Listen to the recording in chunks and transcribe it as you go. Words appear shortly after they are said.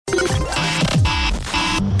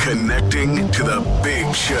Connecting to the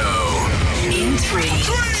big show. In 3, 2,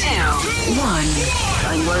 1.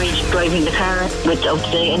 I'm worried driving the car without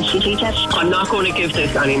the NCT test. I'm not going to give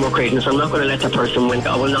this any more credence. I'm not going to let the person win.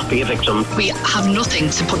 I will not be a victim. We have nothing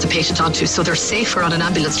to put the patient onto, so they're safer on an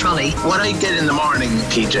ambulance trolley. What I get in the morning,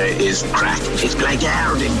 PJ, is crack. It's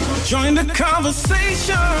blackguarding. Join the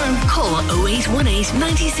conversation. Call 0818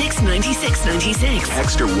 96 96 96.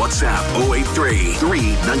 Text or WhatsApp 083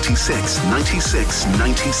 396 96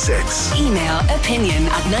 96. Email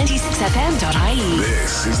opinion@96fm.ie.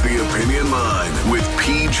 This is the Opinion Line with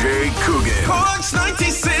PJ Coogan. Cork's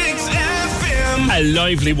 96 FM. A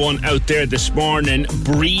lively one out there this morning,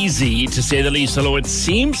 breezy to say the least, although it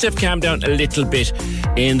seems to have calmed down a little bit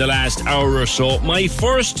in the last hour or so. My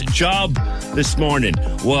first job this morning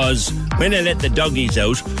was when I let the doggies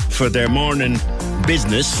out for their morning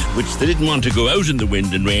business, which they didn't want to go out in the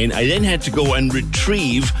wind and rain. I then had to go and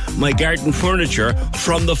retrieve my garden furniture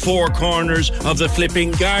from the four corners of the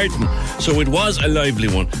flipping garden. So it was a lively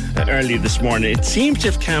one early this morning. It seems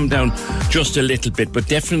to have calmed down just a little bit, but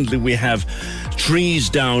definitely we have trees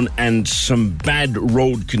down and some bad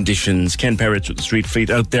road conditions. Ken Perrott with the Street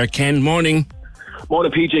Fleet out there. Ken, morning.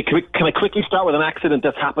 Morning, PJ. Can I quickly start with an accident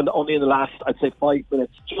that's happened only in the last, I'd say, 5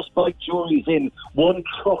 minutes? Just by Jury's Inn, one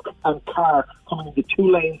truck and car coming into two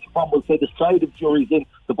lanes from, we'll say, the side of Jury's Inn,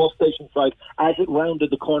 the bus station side, as it rounded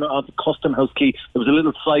the corner onto Custom House Quay. There was a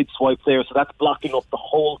little side swipe there, so that's blocking up the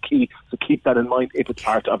whole quay. So keep that in mind if it's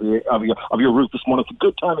part of your route this morning. It's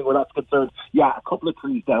good timing where that's concerned. Yeah, a couple of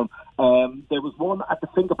trees down. There was one at the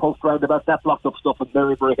finger post roundabout that blocked up stuff at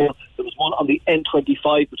Marybury Hill. There was one on the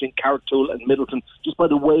N25 between Carricktool and Middleton, just by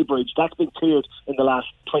the weighbridge. That's been cleared in the last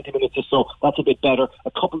 20 minutes or so. That's a bit better.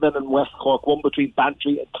 A couple then in West Cork, one between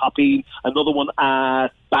Bantry and Coppeen, another one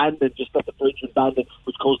at Bandon, just at the bridge in Bandon,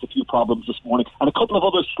 which caused a few problems this morning, and a couple of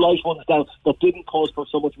other slight ones down that didn't cause for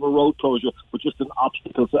so much of a road closure, but just an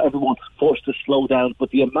obstacle, so everyone forced to slow down.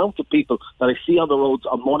 But the amount of people that I see on the roads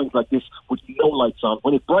on mornings like this with no lights on,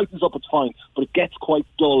 when it brightens up it's fine, but it gets quite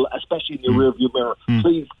dull, especially in your rear view mirror.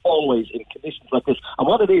 Please, always in conditions like this. And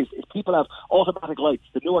what it is people have automatic lights.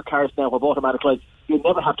 The newer cars now have automatic lights. You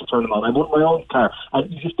never have to turn them on. I want my own car, and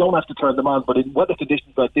you just don't have to turn them on. But in weather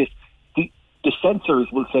conditions like this, the sensors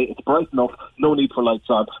will say it's bright enough, no need for lights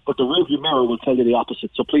on, but the rearview mirror will tell you the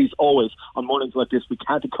opposite. So please, always, on mornings like this, we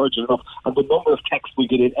can't encourage it enough. And the number of texts we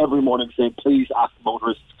get in every morning saying, please ask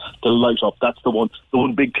motorists to light up. That's the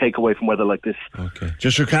one big takeaway from weather like this. Okay.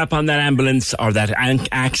 Just recap on that ambulance, or that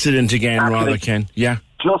accident again, rather, Ken. Yeah.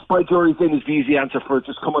 Just by Jury's Inn is the easy answer for it.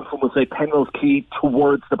 Just coming from, we'll say, Penrose Quay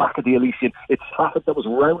towards the back of the Elysian. It's traffic that was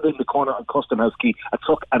rounding the corner on Custom House Quay. A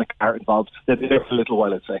truck and a car involved. They'll be there for a little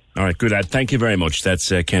while, I'd say. All right, good lad. Thank you very much. That's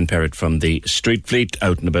Ken Perrott from the Street Fleet,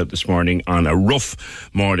 out and about this morning on a rough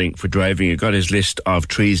morning for driving. He got his list of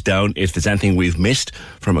trees down. If there's anything we've missed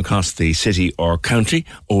from across the city or county,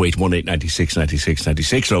 0818 96 96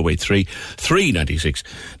 96, 083 396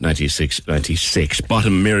 96 96.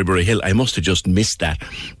 Bottom Marybury Hill. I must have just missed that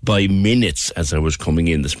by minutes as I was coming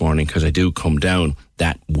in this morning, because I do come down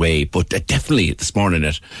that way. But definitely this morning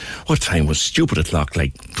at, what time was stupid o'clock,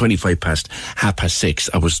 like 25 past, 6:30,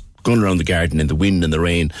 I was going around the garden in the wind and the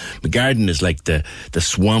rain. The garden is like the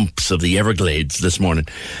swamps of the Everglades this morning.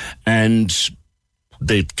 And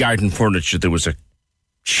the garden furniture, there was a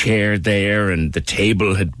chair there and the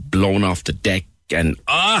table had blown off the deck, and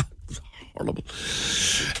horrible.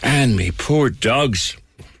 And me poor dogs.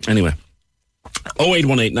 Anyway,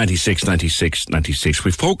 0818 96 96 96.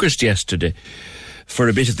 We focused yesterday for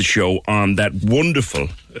a bit of the show on that wonderful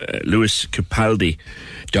Lewis Capaldi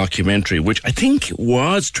documentary, which I think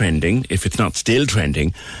was trending, if it's not still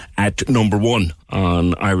trending, at number one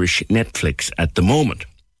on Irish Netflix at the moment.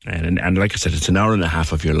 And like I said, it's an hour and a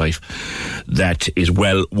half of your life that is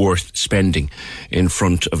well worth spending in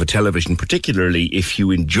front of a television, particularly if you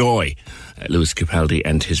enjoy Lewis Capaldi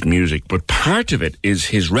and his music. But part of it is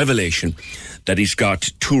his revelation that he's got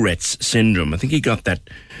Tourette's syndrome. I think he got that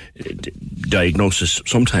diagnosis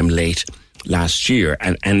sometime late last year.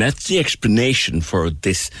 And that's the explanation for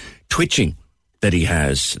this twitching that he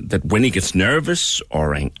has, that when he gets nervous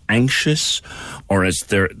or anxious, or as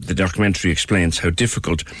the documentary explains, how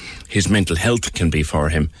difficult his mental health can be for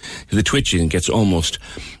him, the twitching gets almost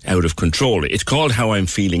out of control. It's called How I'm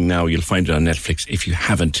Feeling Now. You'll find it on Netflix if you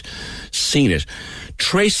haven't seen it.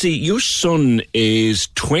 Tracy, your son is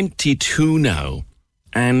 22 now,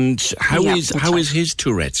 and how is his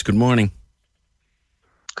Tourette's? Good morning.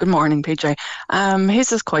 Good morning, PJ.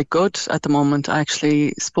 His is quite good at the moment. I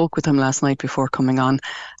actually spoke with him last night before coming on.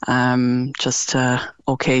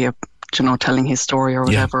 Okay, telling his story or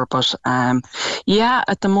whatever. But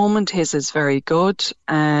at the moment his is very good.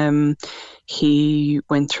 He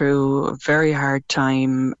went through a very hard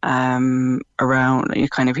time around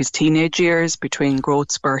kind of his teenage years, between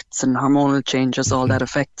growth spurts and hormonal changes, all that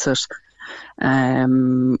affects it.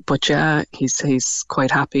 But yeah, he's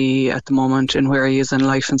quite happy at the moment in where he is in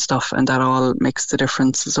life and stuff, and that all makes the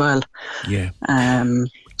difference as well. Yeah.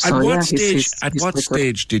 So at what he's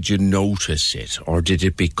stage did you notice it, or did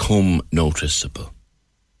it become noticeable?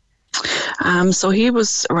 So he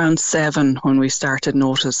was around 7 when we started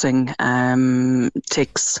noticing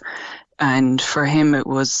tics, and for him it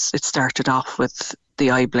started off with the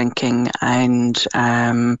eye blinking and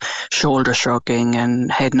shoulder shrugging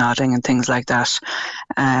and head nodding and things like that,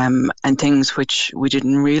 and things which we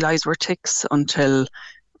didn't realise were tics until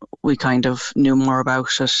we kind of knew more about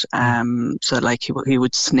it. So like he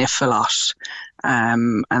would sniff a lot,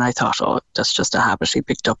 and I thought, oh, that's just a habit he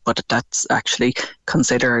picked up, but that's actually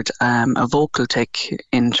considered a vocal tic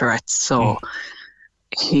in Tourette's. So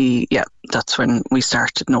that's when we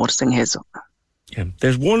started noticing his. Yeah,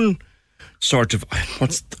 there's one sort of,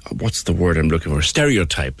 what's the word I'm looking for?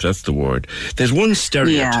 Stereotype, that's the word. There's one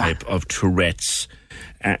stereotype of Tourette's,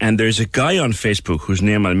 and there's a guy on Facebook whose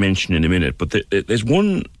name I'll mention in a minute, but there's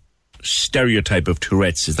one stereotype of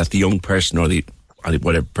Tourette's, is that the young person or the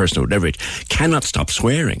person or whatever cannot stop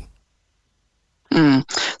swearing.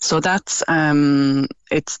 So that's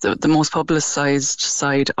it's the most publicised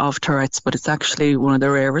side of Tourette's, but it's actually one of the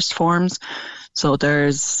rarest forms. So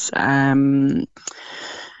there's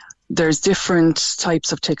different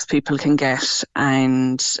types of tics people can get,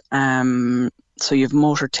 and so you have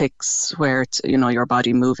motor tics where it's, your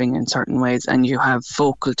body moving in certain ways, and you have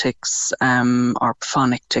vocal tics, or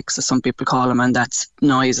phonic tics as some people call them, and that's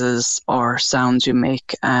noises or sounds you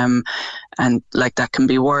make, and like that can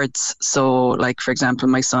be words. So like, for example,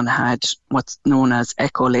 my son had what's known as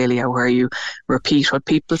echolalia, where you repeat what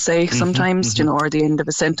people say sometimes, or the end of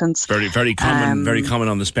a sentence. Very, very common, very common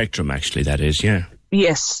on the spectrum, actually, that is, yeah.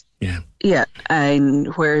 Yes. Yeah,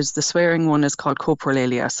 and whereas the swearing one is called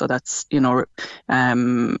coprolalia, so that's,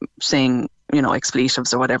 saying,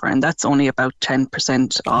 expletives or whatever, and that's only about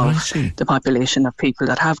 10% of the population of people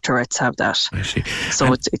that have Tourette's have that. I see. So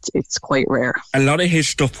and it's quite rare. A lot of his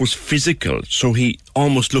stuff was physical, so he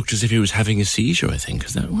almost looked as if he was having a seizure, I think.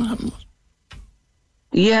 Is that what happened?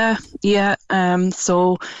 Yeah.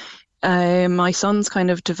 So my son's kind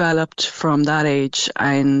of developed from that age,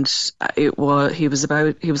 and he was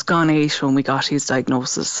gone 8 when we got his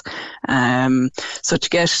diagnosis. So to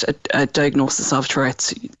get a diagnosis of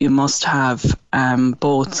Tourette's, you must have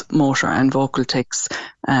both motor and vocal tics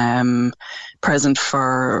present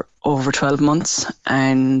for over 12 months,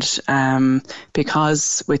 and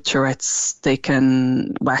because with Tourette's they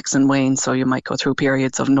can wax and wane, so you might go through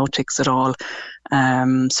periods of no tics at all.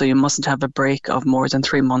 So you mustn't have a break of more than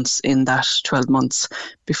 3 months in that 12 months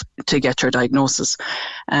to get your diagnosis.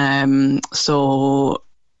 So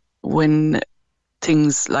when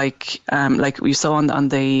things like we saw on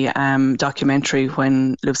the documentary,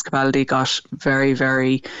 when Lewis Capaldi got very,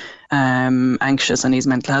 very anxious and his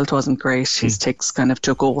mental health wasn't great, his tics kind of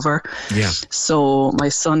took over. Yeah. So my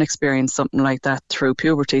son experienced something like that through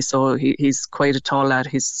puberty. So he's quite a tall lad.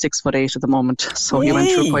 He's 6'8" at the moment. So he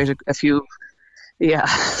went through quite a few. Yeah.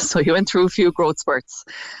 So he went through a few growth spurts,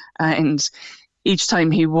 and each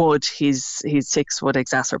time his tics would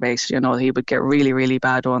exacerbate. He would get really, really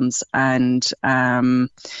bad ones, and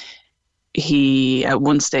he at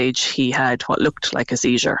one stage he had what looked like a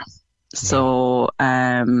seizure. So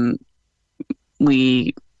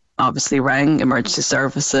we obviously rang emergency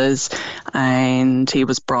services, and he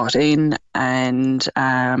was brought in, and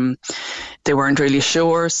they weren't really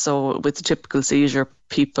sure. So with the typical seizure,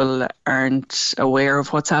 people aren't aware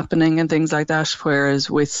of what's happening and things like that, whereas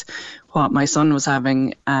with what my son was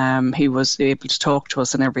having, he was able to talk to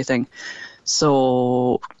us and everything.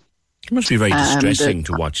 So it must be very distressing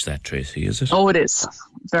to watch that, Tracy, is it? Oh, it is.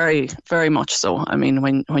 Very, very much so. I mean,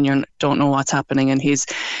 when you don't know what's happening, and he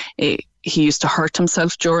used to hurt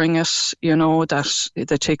himself during it, that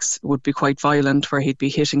the tics would be quite violent, where he'd be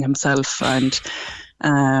hitting himself, and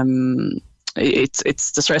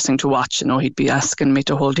it's distressing to watch. He'd be asking me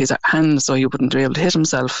to hold his hand so he wouldn't be able to hit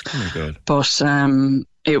himself. Oh my God. But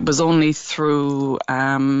it was only through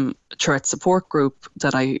Tourette's support group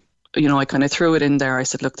that I kind of threw it in there. I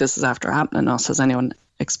said, look, this is after happening to us. Has anyone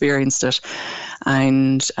experienced it?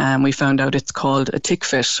 And we found out it's called a tic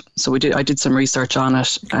fit. So I did some research on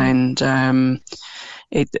it, and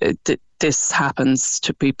this happens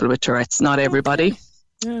to people with Tourette's. Not everybody.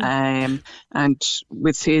 And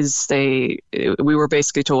with his, we were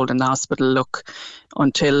basically told in the hospital, look,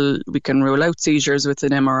 until we can rule out seizures with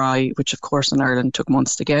an MRI, which of course in Ireland took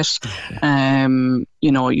months to get, you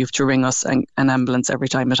have to ring us an ambulance every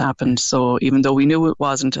time it happened. So even though we knew it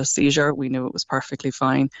wasn't a seizure, we knew it was perfectly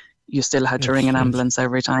fine, you still had to ring an ambulance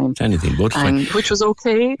every time. Anything but fine. Which was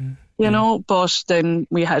okay. But then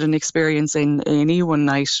we had an experience in A&E one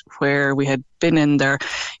night where we had been in there.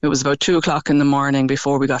 It was about 2:00 in the morning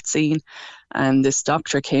before we got seen, and this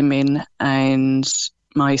doctor came in, and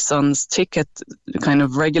my son's tick, kind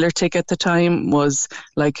of regular tick at the time, was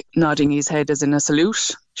like nodding his head as in a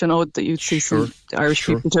salute, that you'd see some Irish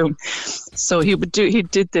people do. So he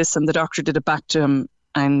did this, and the doctor did it back to him.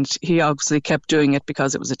 And he obviously kept doing it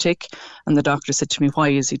because it was a tick. And the doctor said to me, why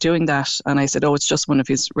is he doing that? And I said, it's just one of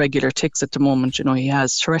his regular ticks at the moment. He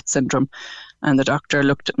has Tourettes syndrome. And the doctor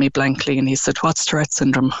looked at me blankly and he said, what's Tourettes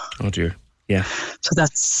syndrome? Oh, dear. Yeah. So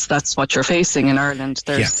that's what you're facing in Ireland.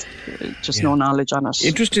 There's just no knowledge on it.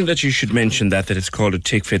 Interesting that you should mention that it's called a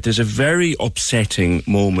tick fit. There's a very upsetting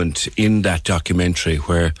moment in that documentary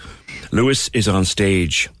where Lewis is on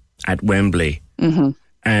stage at Wembley. Mm-hmm.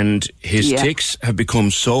 And his tics have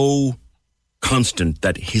become so constant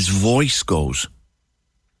that his voice goes.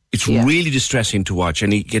 It's really distressing to watch.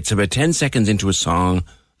 And he gets about 10 seconds into a song,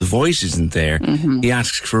 the voice isn't there. Mm-hmm. He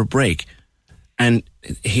asks for a break. And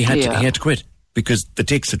he had to quit because the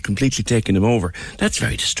tics had completely taken him over. That's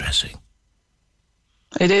very distressing.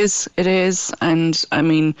 It is. And I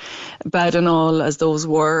mean, bad and all as those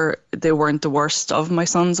were, they weren't the worst of my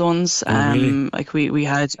son's ones. Really? Like we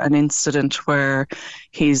had an incident where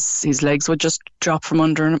his legs would just drop from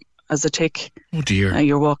under him as a tick. Oh dear.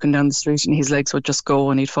 You're walking down the street and his legs would just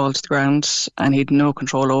go and he'd fall to the ground and he'd no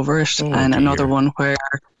control over it. Oh, and dear. Another one where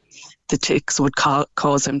the ticks would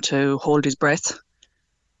cause him to hold his breath.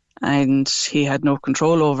 And he had no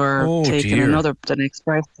control over taking the next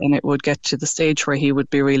breath, and it would get to the stage where he would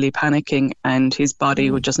be really panicking, and his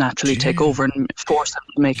body would just naturally take over and force him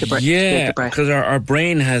to make a breath. Yeah, because our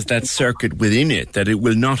brain has that circuit within it that it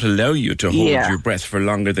will not allow you to hold your breath for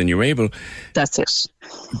longer than you're able. That's it.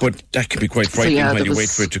 But that can be quite frightening when you wait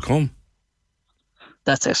for it to come.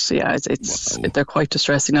 That's it. Yeah, they're quite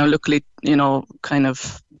distressing. Now, luckily, kind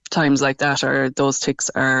of times like that those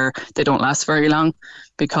tics they don't last very long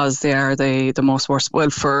because they are the most worst. Well,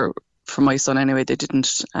 for my son anyway, they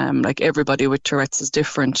didn't. Like everybody with Tourette's is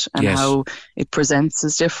different, and how it presents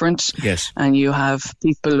is different. Yes. And you have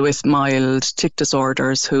people with mild tic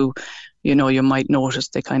disorders who, you might notice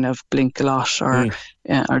they kind of blink a lot, or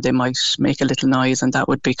they might make a little noise, and that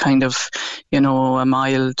would be kind of, a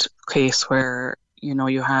mild case where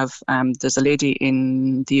you have. There's a lady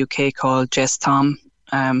in the UK called Jess Tom.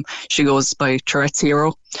 She goes by Tourette's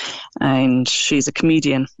Hero, and she's a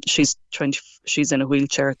comedian. She's in a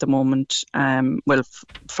wheelchair at the moment,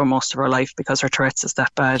 for most of her life because her Tourette's is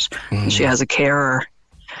that bad. And she has a carer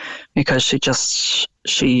because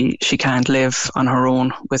she can't live on her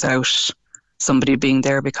own without somebody being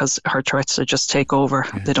there because her Tourette's just take over.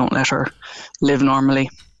 Yeah. They don't let her live normally.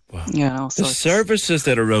 Wow. The services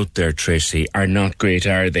that are out there, Tracy, are not great,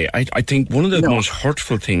 are they? I think one of the most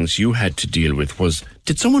hurtful things you had to deal with was,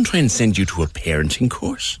 did someone try and send you to a parenting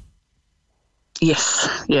course? Yes.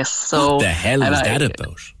 So what the hell is that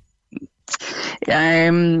about?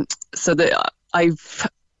 I've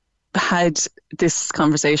had this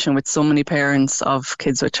conversation with so many parents of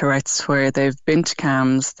kids with Tourette's where they've been to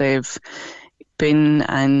CAMHS, they've been,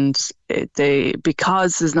 and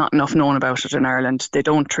because there's not enough known about it in Ireland, they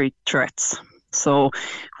don't treat Tourette's. So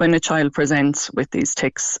when a child presents with these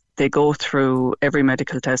tics, they go through every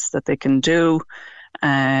medical test that they can do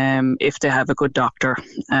if they have a good doctor.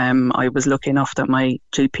 I was lucky enough that my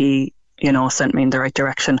GP, sent me in the right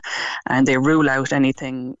direction, and they rule out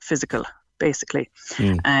anything physical, basically,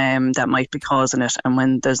 that might be causing it. And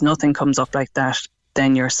when there's nothing comes up like that,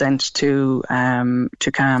 then you're sent to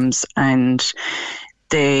CAMHS, and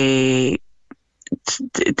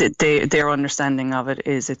their understanding of it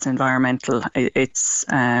is it's environmental. It's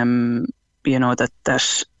that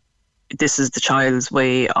this is the child's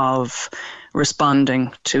way of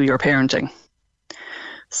responding to your parenting.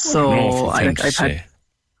 So I've had.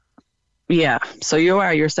 Yeah, so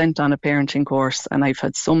you're sent on a parenting course, and I've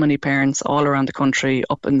had so many parents all around the country,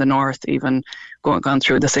 up in the north even, gone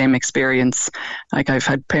through the same experience. Like I've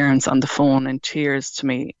had parents on the phone in tears to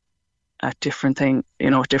me at different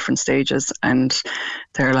different stages, and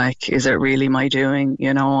they're like, is it really my doing,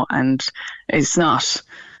 and it's not.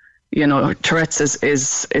 Tourette's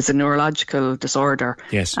is a neurological disorder.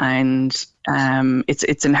 Yes. And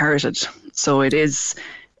it's inherited. So it is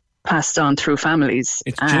passed on through families.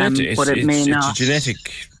 It's genetic. But it may not. It's a genetic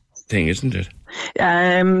thing, isn't it?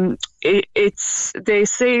 It's they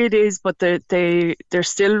say it is, but they're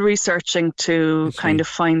still researching to kind of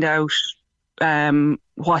find out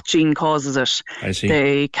what gene causes it. I see.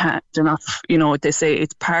 They're not, they say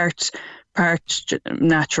it's part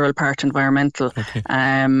natural, part environmental. Okay.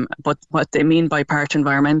 But what they mean by part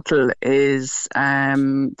environmental is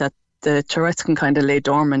that the Tourette's can kind of lay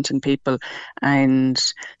dormant in people and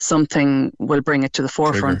something will bring it to the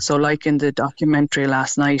forefront. Trigger. So like in the documentary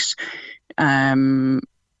last night, Lewis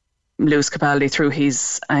Capaldi, through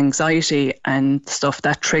his anxiety and stuff,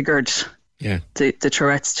 that triggered the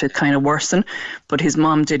Tourette's to kind of worsen. But his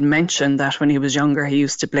mom did mention that when he was younger, he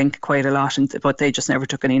used to blink quite a lot, but they just never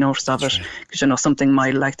took any notice of it. Because, something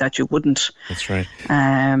mild like that, you wouldn't. That's right.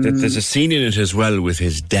 There's a scene in it as well with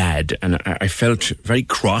his dad, and I felt very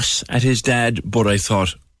cross at his dad, but I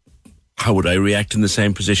thought, how would I react in the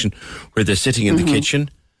same position where they're sitting in the kitchen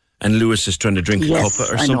and Lewis is trying to drink a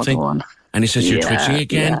cuppa or something, and he says, "You're twitching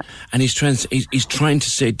again," and he's trying to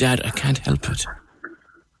say, "Dad, I can't help it."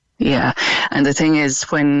 Yeah, and the thing is,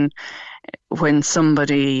 when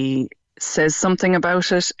somebody says something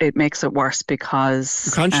about it, it makes it worse because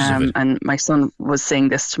you're conscious of it. And my son was saying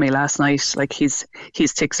this to me last night, like his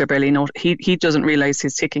tics are barely he doesn't realise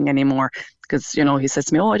he's ticking anymore because, he says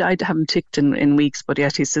to me, "Oh, I haven't ticked in weeks," but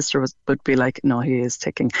yet his sister would be like, "No, he is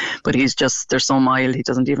ticking," but they're so mild he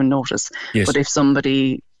doesn't even notice. Yes. But if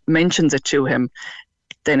somebody mentions it to him,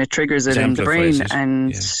 then it triggers it in the brain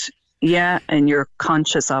and and you're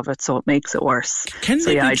conscious of it, so it makes it worse. Can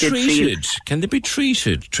they be treated? Can they be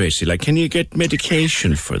treated, Tracy? Like, can you get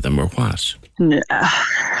medication for them or what?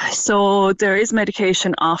 So there is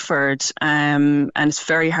medication offered, and it's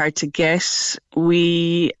very hard to get.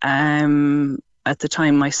 We, at the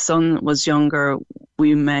time my son was younger,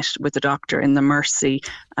 we met with the doctor in the Mercy,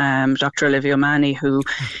 Dr. Olivia Manny, who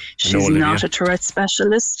she's not a Tourette's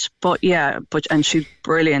specialist, and she's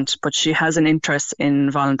brilliant, but she has an interest in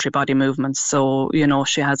voluntary body movements. So,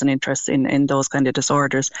 she has an interest in those kind of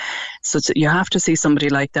disorders. So you have to see somebody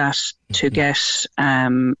like that to get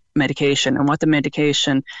medication. And what the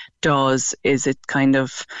medication does is it kind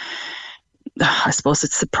of, I suppose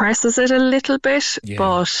it suppresses it a little bit,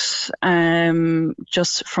 but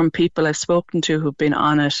just from people I've spoken to who've been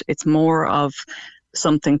on it, it's more of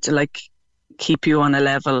something to like keep you on a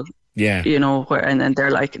level. Where and then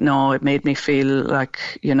they're like, no, it made me feel like,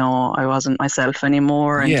 I wasn't myself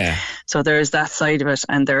anymore. And so there is that side of it,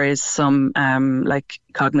 and there is some like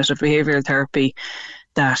cognitive behavioural therapy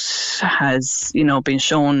that has, been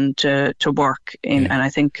shown to work in, and I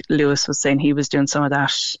think Lewis was saying he was doing some of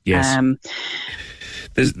that. Yes.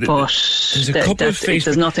 There's a couple of Facebook.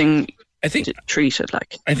 There's nothing. I think to treat it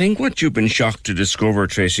like. I think what you've been shocked to discover,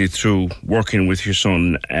 Tracy, through working with your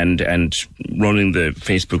son and running the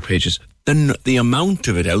Facebook pages, the amount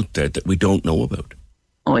of it out there that we don't know about.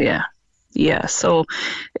 Oh yeah. Yeah, so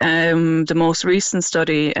the most recent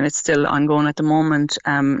study, and it's still ongoing at the moment,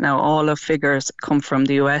 now all of figures come from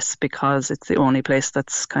the US because it's the only place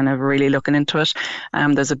that's kind of really looking into it.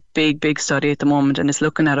 There's a big study at the moment, and it's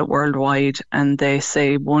looking at it worldwide, and they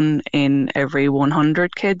say 1 in every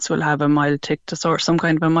 100 kids will have a mild tic disorder, some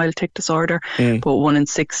kind of a mild tic disorder, but 1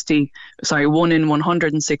 in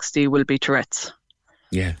 160 will be Tourette's.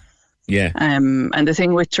 Yeah. Yeah. And the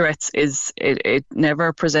thing with Tourette's is it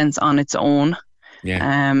never presents on its own.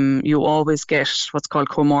 Yeah. You always get what's called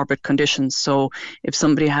comorbid conditions. So if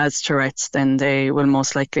somebody has Tourette's, then they will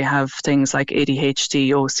most likely have things like ADHD,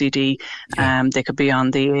 OCD. They could be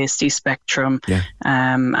on the ASD spectrum,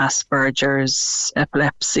 Asperger's,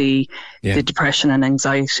 epilepsy, the depression and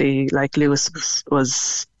anxiety, like Lewis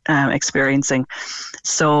was experiencing.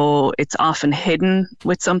 So it's often hidden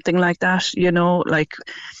with something like that, like.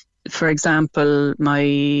 For example,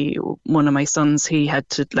 one of my sons, he had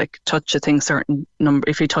to like touch a thing certain number.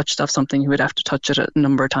 If he touched off something, he would have to touch it a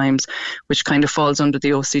number of times, which kind of falls under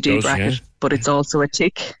the OCD bracket. But it's also a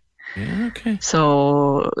tic. Yeah, okay.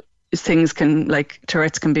 So things can, like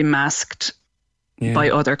Tourette's, can be masked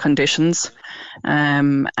by other conditions,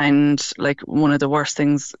 and like one of the worst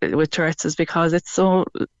things with Tourette's is because it's so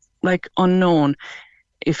like unknown.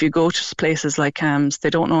 If you go to places like CAMHS,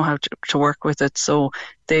 they don't know how to work with it. So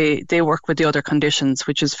they work with the other conditions,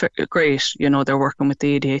 which is great. They're working with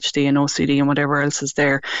the ADHD and OCD and whatever else is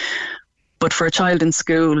there. But for a child in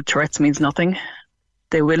school, Tourette's means nothing.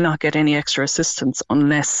 they will not get any extra assistance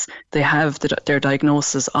unless they have their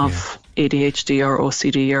diagnosis of ADHD or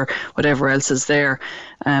OCD or whatever else is there.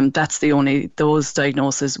 That's those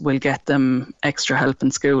diagnoses will get them extra help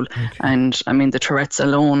in school. Okay. And I mean, the Tourette's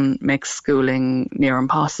alone makes schooling near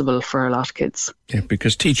impossible for a lot of kids. Yeah,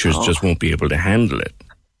 because teachers just won't be able to handle it.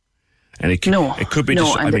 And it could be,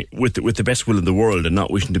 with the best will in the world and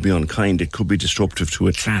not wishing to be unkind, it could be disruptive to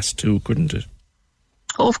a class too, couldn't it?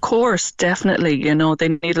 Of course, definitely. You know, they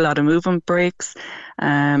need a lot of movement breaks.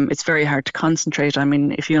 It's very hard to concentrate. I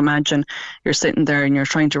mean, if you imagine you're sitting there and you're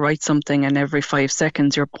trying to write something, and every 5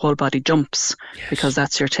 seconds your whole body jumps because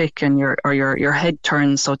that's your tick, and your head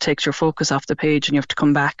turns, so it takes your focus off the page, and you have to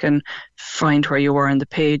come back and find where you were on the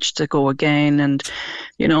page to go again. And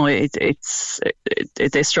you know,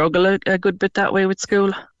 they struggle a good bit that way with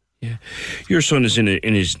school. Yeah, your son is in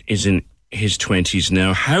his 20s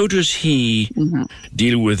now. How does he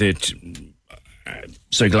deal with it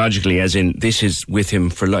psychologically, as in this is with him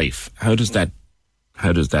for life? How does that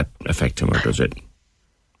affect him, or does it?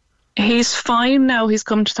 He's fine now. He's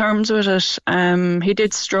come to terms with it. He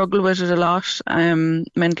did struggle with it a lot,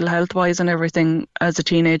 mental health wise and everything as a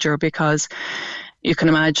teenager, because you can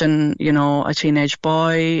imagine, you know, a teenage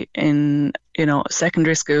boy in, you know,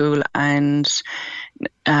 secondary school, and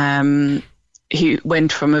he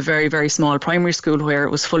went from a very, very small primary school where it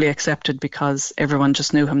was fully accepted because everyone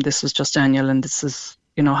just knew him. This was just Daniel, and this is,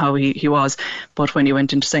 you know, how he was. But when he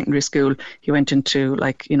went into secondary school, he went into,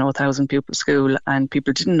 like, you know, 1,000 pupil school, and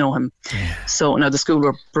people didn't know him. Yeah. So now the school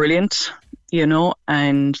were brilliant, you know,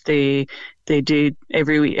 and they did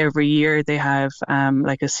every year they have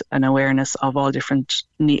an awareness of all different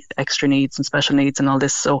extra needs and special needs and all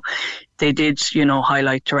this. So they did, you know,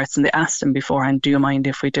 highlight Tourette's, and they asked him beforehand, do you mind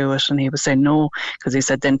if we do it? And he was saying no, because he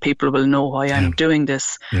said then people will know why I'm doing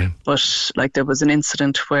this. Yeah. But like, there was an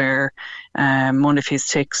incident where one of his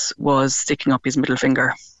tics was sticking up his middle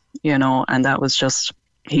finger, you know, and that was just,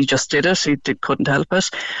 he just did it. He couldn't help it,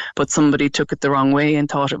 but somebody took it the wrong way and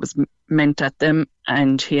thought it was meant at them,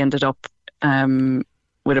 and he ended up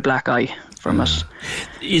with a black eye from it.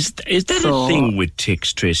 Is that a thing with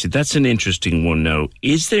tics, Tracy? That's an interesting one now.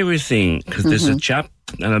 Is there a thing, because there's a chap,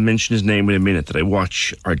 and I'll mention his name in a minute, that I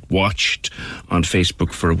watched on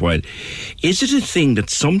Facebook for a while. Is it a thing that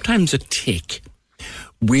sometimes a tic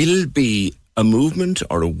will be a movement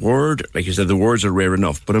or a word, like you said, the words are rare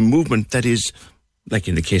enough, but a movement that is, like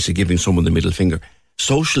in the case of giving someone the middle finger,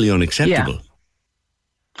 socially unacceptable? Yeah.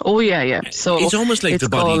 Oh, yeah. So it's almost like the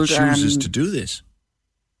body chooses to do this.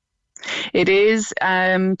 It is.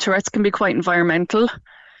 Tourette's can be quite environmental.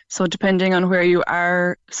 So depending on where you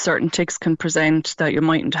are, certain tics can present that you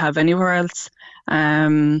mightn't have anywhere else.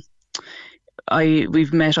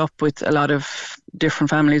 We've met up with a lot of different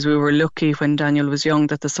families. We were lucky when Daniel was young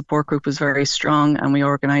that the support group was very strong, and we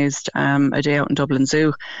organised a day out in Dublin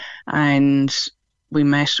Zoo, and we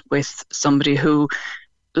met with somebody who,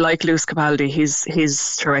 like Lewis Capaldi,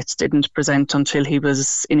 his Tourette's didn't present until he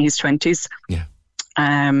was in his 20s. Yeah.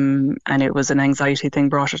 And it was an anxiety thing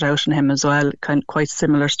brought it out in him as well. Quite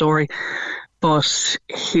similar story. But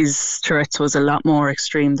his Tourette's was a lot more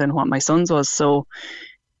extreme than what my son's was. So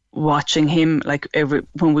watching him, like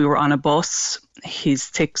when we were on a bus, his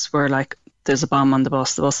tics were like, there's a bomb on the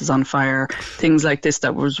bus is on fire, things like this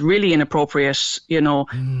that was really inappropriate, you know,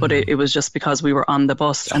 but it was just because we were on the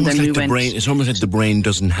bus. It's and then like it's almost like the brain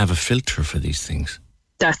doesn't have a filter for these things.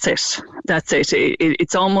 That's it.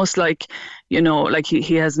 It's almost like, you know, like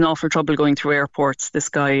he has an awful trouble going through airports, this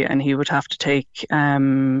guy, and he would have to take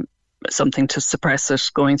something to suppress it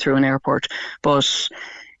going through an airport. But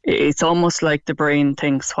it's almost like the brain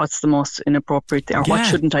thinks, what's the most inappropriate thing, or what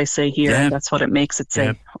shouldn't I say here? And that's what it makes it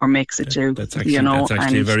say or makes it do. That's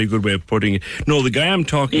actually a very good way of putting it. No, the guy I'm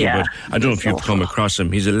talking about, I don't know if you've come across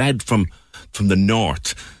him. He's a lad from the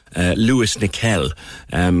north, Lewis Nickel,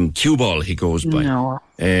 cue ball he goes by. No.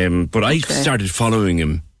 But I started following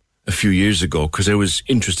him a few years ago because I was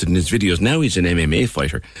interested in his videos. Now he's an MMA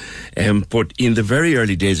fighter. But in the very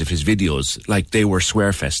early days of his videos, like, they were swear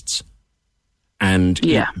fests. And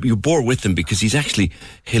you bore with him because he's actually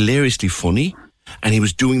hilariously funny, and he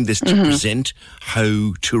was doing this to present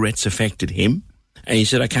how Tourette's affected him. And he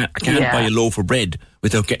said, I can't buy a loaf of bread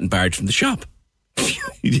without getting barred from the shop.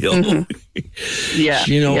 You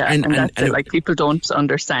know? And that's it. Like, people don't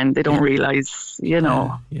understand. They don't realise, you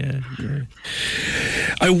know.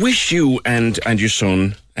 I wish you and your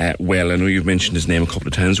son well. I know you've mentioned his name a couple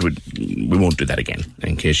of times. We won't do that again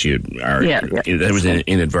in case you are. That was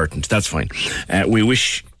inadvertent. That's fine. We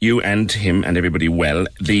wish you and him and everybody well.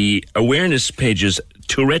 The awareness pages,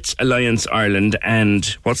 Tourette's Alliance Ireland, and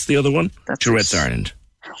what's the other one? That's Tourette's Ireland.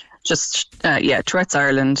 Tourettes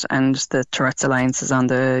Ireland, and the Tourettes Alliance is on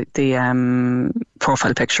the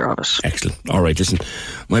profile picture of it. Excellent. All right, listen,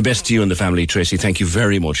 my best to you and the family, Tracy. Thank you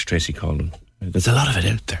very much, Tracy Collin. There's a lot of it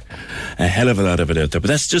out there, a hell of a lot of it out there. But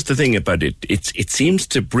that's just the thing about it. It seems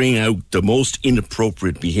to bring out the most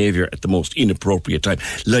inappropriate behaviour at the most inappropriate time,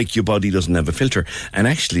 like your body doesn't have a filter. And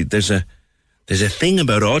actually, there's a thing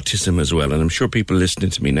about autism as well, and I'm sure people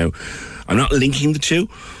listening to me now, I'm not linking the two,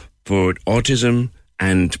 but autism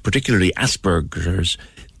and particularly Asperger's,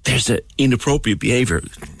 there's an inappropriate behaviour.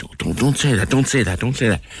 Don't say that, don't say that, don't say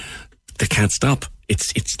that. They can't stop.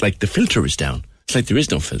 It's like the filter is down. It's like there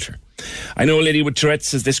is no filter. I know a lady with Tourette's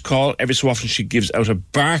says this call, every so often she gives out a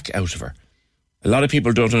bark out of her. A lot of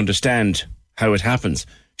people don't understand how it happens.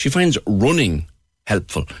 She finds running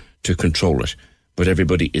helpful to control it, but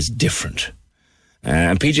everybody is different.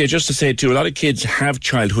 And PJ, just to say it too, a lot of kids have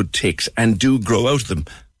childhood tics and do grow out of them.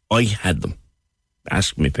 I had them.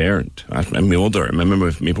 Ask my parent, ask my mother. I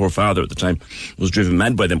remember my poor father at the time was driven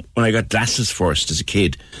mad by them. When I got glasses first as a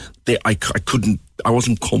kid, I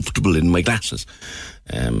wasn't comfortable in my glasses.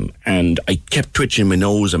 And I kept twitching my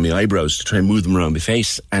nose and my eyebrows to try and move them around my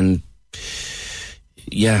face. And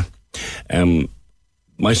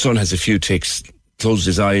my son has a few tics, closes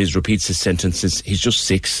his eyes, repeats his sentences. He's just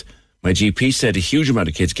 6. My GP said a huge amount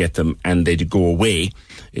of kids get them and they go away.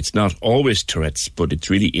 It's not always Tourette's, but it's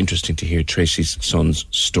really interesting to hear Tracy's son's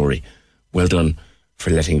story. Well done for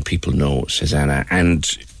letting people know, says Anna. And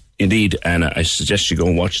indeed, Anna, I suggest you go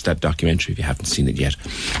and watch that documentary if you haven't seen it yet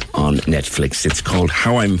on Netflix. It's called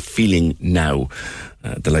How I'm Feeling Now,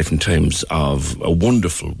 the life and times of a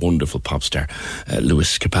wonderful, wonderful pop star,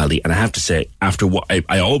 Lewis Capaldi. And I have to say, after what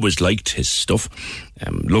I always liked his stuff,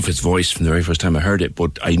 love his voice from the very first time I heard it,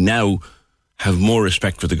 but I now have more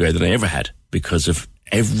respect for the guy than I ever had, because of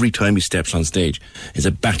every time he steps on stage is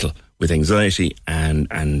a battle with anxiety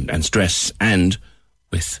and stress and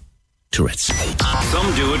with Tourette's.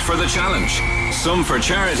 Some do it for the challenge, some for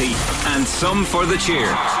charity, and some for the cheer.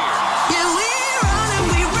 Yeah, we run.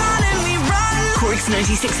 Cork's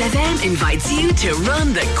 96 FM invites you to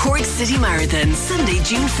run the Cork City Marathon Sunday,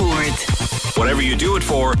 June 4th. Whatever you do it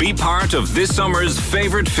for, be part of this summer's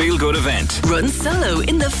favourite feel-good event. Run solo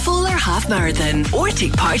in the full or half marathon, or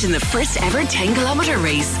take part in the first ever 10-kilometre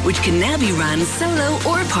race, which can now be run solo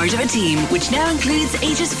or part of a team, which now includes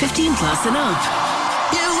ages 15 plus and up.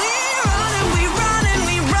 Yeah, we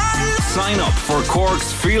Sign up for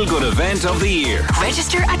Cork's feel-good event of the year.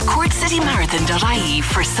 Register at corkcitymarathon.ie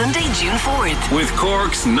for Sunday, June 4th. With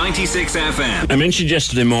Cork's 96 FM. I mentioned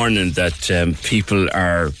yesterday morning that people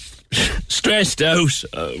are stressed out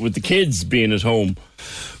with the kids being at home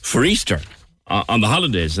for Easter on the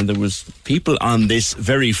holidays, and there was people on this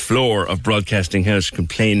very floor of Broadcasting House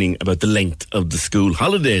complaining about the length of the school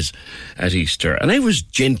holidays at Easter. And I was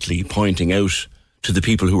gently pointing out to the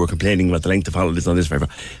people who were complaining about the length of holidays on this very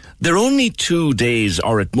floor, they're only 2 days,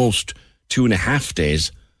 or at most 2.5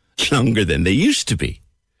 days, longer than they used to be.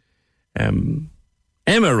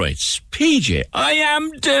 Emma writes, PJ, I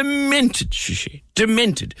am demented, she.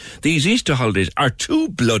 Demented. These Easter holidays are too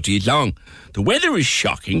bloody long. The weather is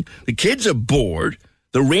shocking, the kids are bored,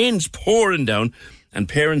 the rain's pouring down, and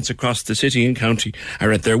parents across the city and county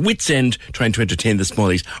are at their wits' end trying to entertain the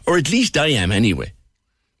smallies, or at least I am anyway.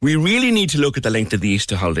 We really need to look at the length of the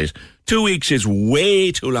Easter holidays. 2 weeks is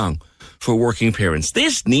way too long for working parents.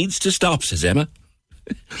 This needs to stop, says Emma.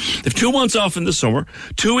 They've 2 months off in the summer,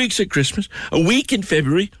 2 weeks at Christmas, a week in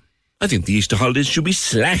February. I think the Easter holidays should be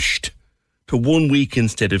slashed to 1 week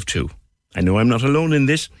instead of 2. I know I'm not alone in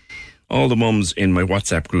this. All the mums in my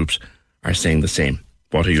WhatsApp groups are saying the same.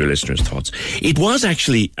 What are your listeners' thoughts? It was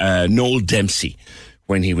actually Noel Dempsey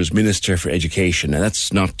when he was Minister for Education. Now,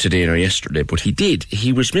 that's not today nor yesterday, but he did.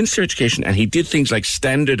 He was Minister for Education and he did things like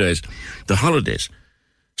standardise the holidays.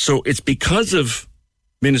 So it's because of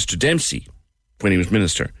Minister Dempsey, when he was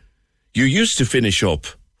Minister, you used to finish up,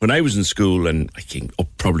 when I was in school, and I think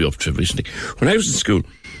probably up to recently, when I was in school,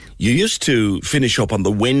 you used to finish up on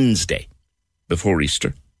the Wednesday before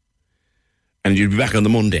Easter, and you'd be back on the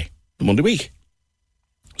Monday week.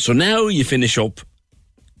 So now you finish up,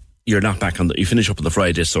 you're not back you finish up on the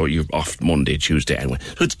Friday, so you're off Monday, Tuesday, anyway.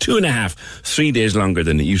 So it's 2.5, 3 days longer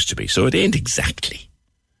than it used to be. So it ain't exactly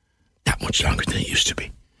that much longer than it used to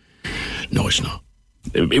be. No, it's not.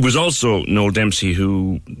 It was also Noel Dempsey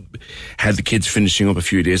who had the kids finishing up a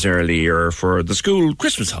few days earlier for the school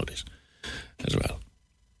Christmas holidays as well.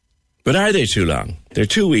 But are they too long? They're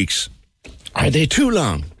 2 weeks. Are they too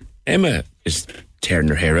long? Emma is tearing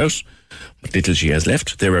her hair out. What little she has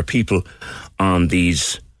left. There are people on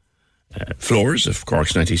these floors of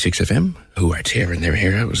Cork's 96 FM who are tearing their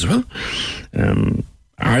hair out as well.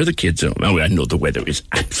 Are the kids home? Oh, I know the weather is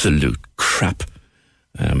absolute crap.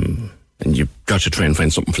 And you've got to try and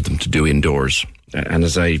find something for them to do indoors. And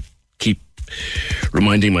as I keep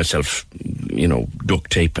reminding myself,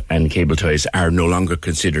 duct tape and cable ties are no longer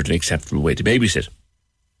considered an acceptable way to babysit.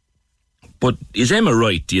 But is Emma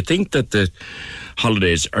right? Do you think that the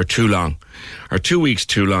holidays are too long? Are 2 weeks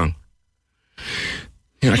too long?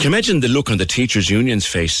 I can imagine the look on the teachers' union's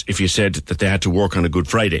face if you said that they had to work on a Good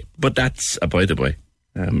Friday. But that's a by the way.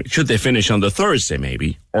 Should they finish on the Thursday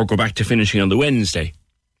maybe, or go back to finishing on the Wednesday?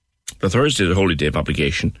 The Thursday is a holy day of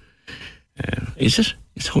obligation. Is it?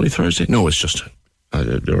 It's Holy Thursday? No, it's just...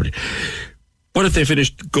 What if they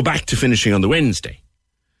go back to finishing on the Wednesday?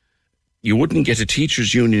 You wouldn't get a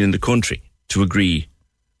teachers' union in the country to agree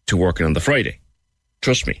to working on the Friday.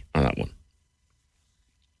 Trust me on that one.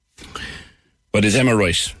 But is Emma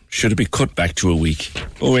right? Should it be cut back to a week?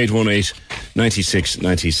 0818 96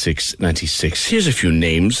 96 96. Here's a few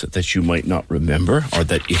names that you might not remember, or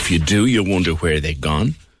that if you do, you'll wonder where they've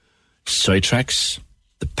gone. Sidetracks,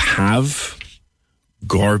 the Pav,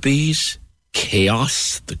 Gorbies,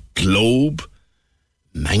 Chaos, the Globe,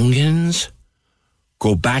 Mangans,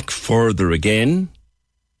 Go Back Further Again,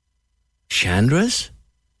 Chandra's,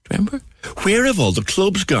 remember? Where have all the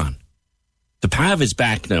clubs gone? The Pav is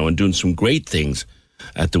back now and doing some great things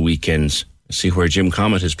at the weekends. See where Jim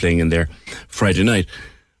Comet is playing in there Friday night.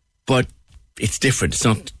 But it's different. It's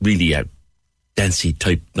not really a dancey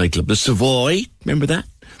type nightclub. The Savoy, remember that?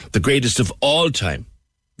 The greatest of all time.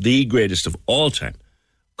 The greatest of all time.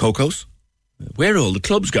 Coco's. Where are all the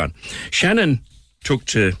clubs gone? Shannon took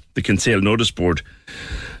to the Kinsale notice board.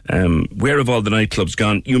 Where have all the nightclubs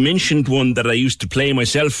gone? You mentioned one that I used to play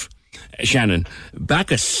myself, Shannon.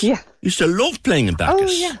 Bacchus. Yeah. Used to love playing in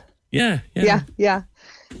Bacchus. Oh, yeah. Yeah.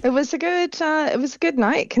 It was a good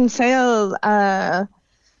night. Kinsale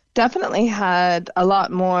definitely had a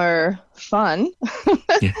lot more fun.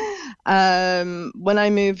 When I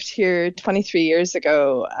moved here 23 years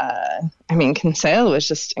ago, Kinsale was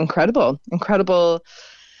just incredible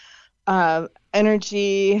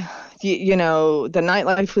energy. The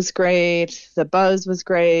nightlife was great, the buzz was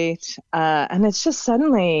great, and it's just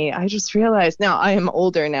suddenly I just realized, now I am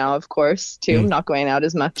older now, of course, too. I'm not going out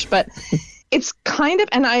as much, but it's kind of,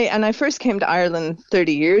 and I first came to Ireland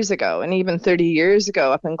 30 years ago, and even 30 years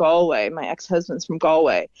ago up in Galway. My ex-husband's from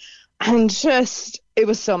Galway, and just it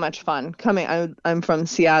was so much fun coming. I'm from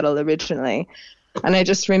Seattle originally. And I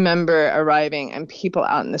just remember arriving and people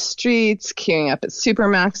out in the streets, queuing up at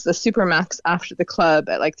Supermax. The Supermax after the club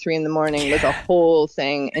at like 3 a.m. was a whole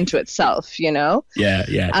thing into itself, Yeah.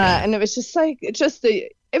 And it was just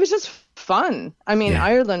it was just fun.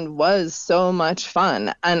 Ireland was so much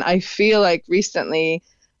fun. And I feel like recently,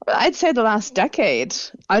 I'd say the last decade,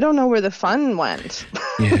 I don't know where the fun went.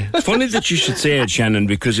 Yeah. It's funny that you should say it, Shannon,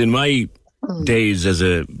 because in my days as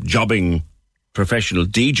a jobbing professional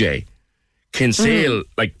DJ, Kinsale,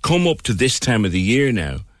 come up to this time of the year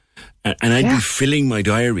now, and I'd be filling my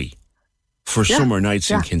diary for summer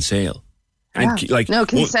nights in Kinsale. And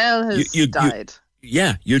Kinsale has died.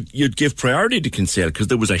 You'd give priority to Kinsale because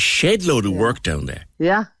there was a shed load of work down there.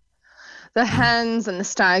 Yeah. The hens and the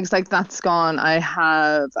stags, that's gone. I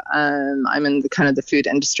have, I'm in the food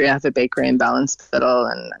industry. I have a bakery in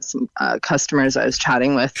Ballinspittle, and some customers I was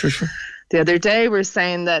chatting with. Sure. The other day were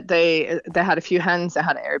saying that they had a few hens that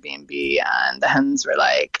had an Airbnb, and the hens were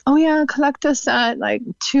like, oh yeah, collect us at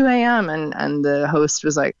 2 a.m. And the host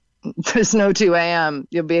was like, there's no 2 a.m.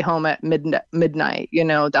 You'll be home at midnight.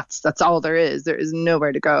 That's all there is. There is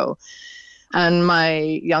nowhere to go. And my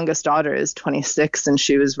youngest daughter is 26, and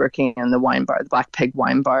she was working in the wine bar, the Black Pig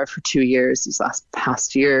wine bar, for 2 years, these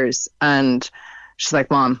past years. And she's like,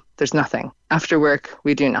 Mom, there's nothing. After work,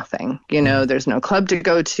 we do nothing. There's no club to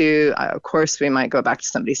go to. Of course, we might go back to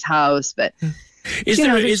somebody's house, but is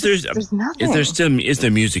there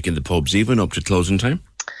music in the pubs even up to closing time?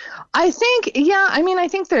 I think, I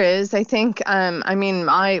think there is. I think,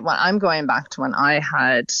 I'm going back to when I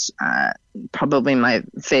had probably my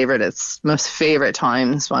most favorite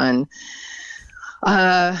times when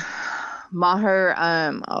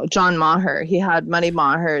John Maher, he had Muddy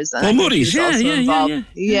Mahers. And Muddy's,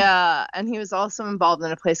 yeah. And he was also involved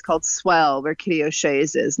in a place called Swell, where Kitty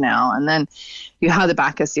O'Shea's is now. And then you had the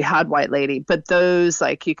Bacchus, you had White Lady, but those,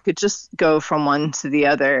 you could just go from one to the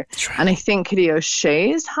other. Right. And I think Kitty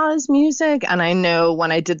O'Shea's has music. And I know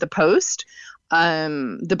when I did the post,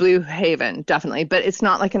 the Blue Haven, definitely, but it's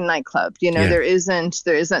not like a nightclub. There isn't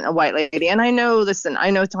a White Lady. And I know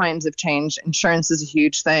times have changed. Insurance is a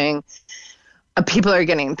huge thing. people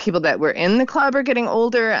that were in the club are getting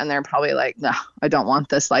older, and they're probably like, no, I don't want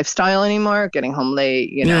this lifestyle anymore. Getting home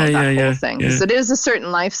late, that whole thing. Yeah. So it is a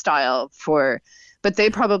certain lifestyle but they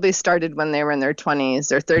probably started when they were in their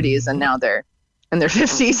 20s or 30s, and now they're in their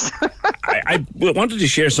 50s. I wanted to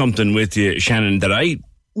share something with you, Shannon, that I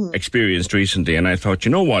experienced recently, and I thought,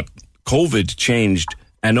 you know what? COVID changed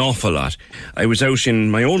an awful lot. I was out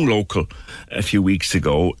in my own local a few weeks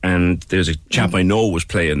ago, and there's a chap I know was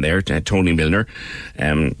playing there, Tony Milner,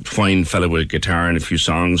 fine fellow with a guitar and a few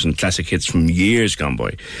songs and classic hits from years gone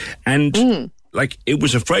by. And it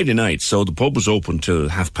was a Friday night, so the pub was open till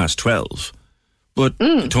 12:30. But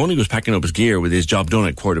Tony was packing up his gear with his job done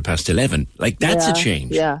at 11:15. That's a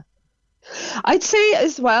change. Yeah. I'd say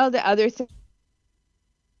as well, the other thing.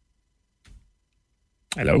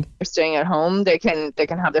 Hello? They're staying at home. They can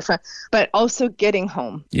have their fun, but also getting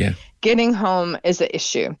home. Yeah. Getting home is an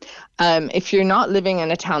issue. If you're not living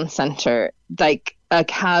in a town centre, like a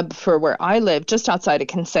cab for where I live, just outside of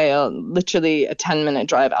Kinsale, literally a 10-minute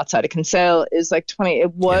drive outside of Kinsale, is like 20.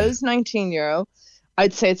 It was €19.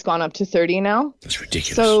 I'd say it's gone up to 30 now. That's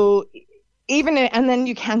ridiculous. So and then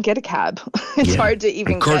you can't get a cab. It's hard to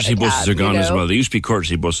even get a cab. Courtesy buses are gone as well. There used to be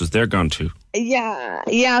courtesy buses. They're gone too.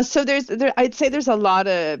 Yeah. So I'd say there's a lot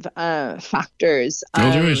of factors.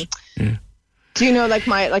 There is. Yeah. Do you know, like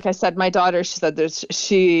I said, my daughter, she said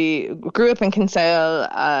she grew up in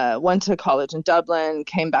Kinsale, went to college in Dublin,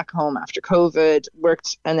 came back home after COVID,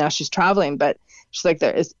 worked, and now she's traveling. But she's like,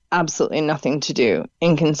 there is absolutely nothing to do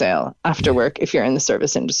in Kinsale after work if you're in the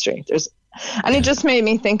service industry. And it just made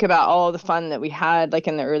me think about all the fun that we had, like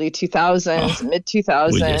in the early 2000s, mid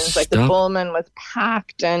 2000s, like the Bullman was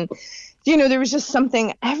packed, and there was just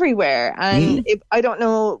something everywhere. And I don't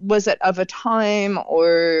know, was it of a time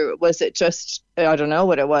or was it just, I don't know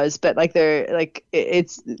what it was, but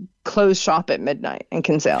it's closed shop at midnight in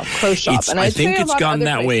Kinsale, closed shop. And I think it's gone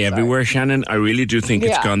that way everywhere, Shannon. I really do think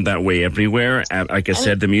it's gone that way everywhere. Like I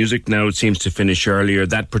said, the music now seems to finish earlier.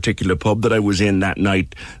 That particular pub that I was in that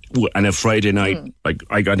night, and a Friday night,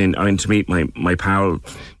 I got in to meet my pal.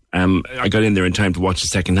 I got in there in time to watch the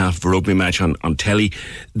second half of a rugby match on telly.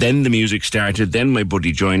 Then the music started. Then my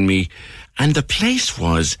buddy joined me, and the place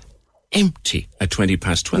was empty at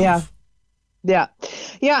 12:20. Yeah.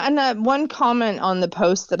 And one comment on the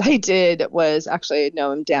post that I did was, actually, I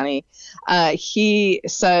know him, Danny. He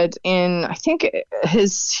said I think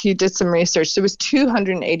he did some research. There was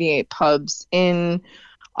 288 pubs in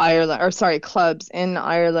Ireland, clubs in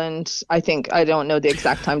Ireland. I don't know the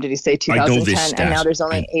exact time. Did he say 2010? And now there's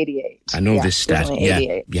only 88. I know this stat.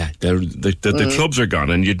 Yeah. The clubs are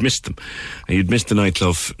gone, and you'd miss them. And you'd miss the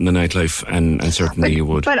nightlife, and certainly you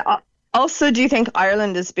would. But also, do you think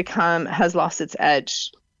Ireland has lost its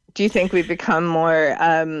edge? Do you think we've become more,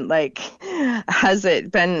 has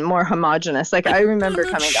it been more homogenous? I remember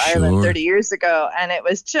coming to Ireland 30 years ago, and it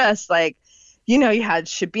was just like, you had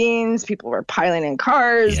shebeens, people were piling in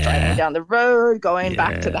cars, driving down the road, going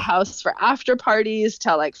back to the house for after parties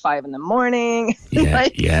till 5 in the morning. Yeah.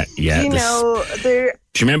 Do you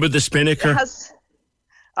remember the Spinnaker?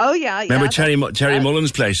 Oh, yeah. Remember Terry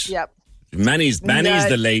Mullen's place? Yep. Manny's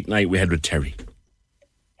the late night we had with Terry.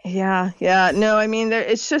 Yeah. No, I mean,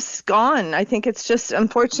 it's just gone. I think it's just,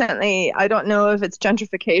 unfortunately, I don't know if it's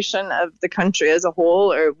gentrification of the country as a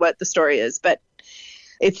whole or what the story is, but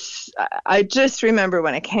I just remember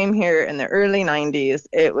when I came here in the early 90s,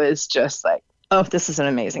 it was just like, oh, this is an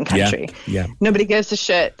amazing country. Yeah. Nobody gives a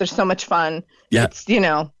shit. There's so much fun. Yeah. It's,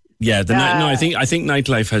 Yeah, I think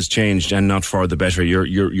nightlife has changed, and not for the better.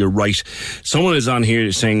 You're right. Someone is on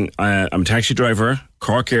here saying, I'm a taxi driver.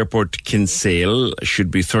 Cork Airport to Kinsale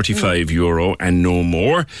should be €35 and no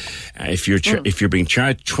more. If you're being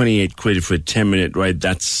charged 28 quid for a 10-minute ride,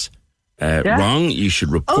 that's wrong. You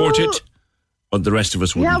should report it. But the rest of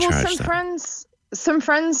us wouldn't charge that. Some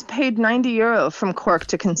friends paid €90 from Cork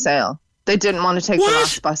to Kinsale. They didn't want to take the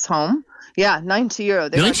last bus home. Yeah,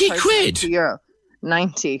 €90. 90 quid? €90.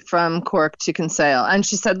 90 from Cork to Kinsale. And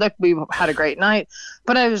she said, look, we had a great night.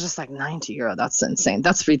 But I was just like, €90, that's insane.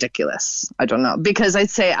 That's ridiculous. I don't know. Because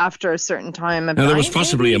I'd say after a certain time of now, there night, was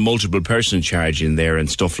possibly a multiple person charge in there and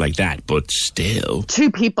stuff like that, but still.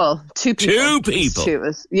 Two people. Two people?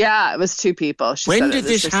 It was two people. She when said did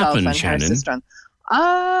this happen, Shannon?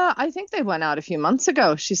 I think they went out a few months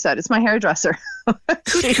ago, she said. It's my hairdresser.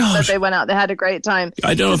 She said they went out. They had a great time.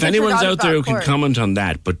 I don't know if anyone's out there who can comment on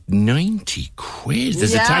that, but 90 quid?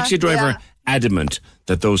 There's a taxi driver adamant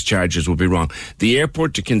that those charges will be wrong. The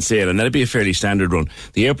airport to Kinsale, and that'd be a fairly standard run,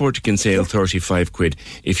 the airport to Kinsale, 35 quid.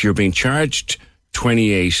 If you're being charged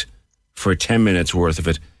 28 for 10 minutes worth of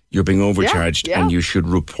it, You're being overcharged, Yeah. and you should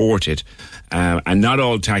report it. And not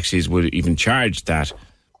all taxis would even charge that.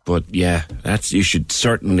 But yeah, you should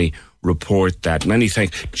certainly report that. Many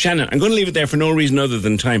thanks. Shannon, I'm going to leave it there for no reason other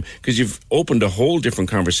than time, because you've opened a whole different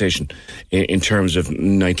conversation in terms of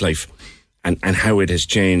nightlife and how it has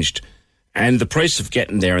changed. And the price of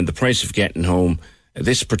getting there and the price of getting home.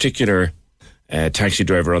 This particular taxi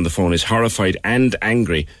driver on the phone is horrified and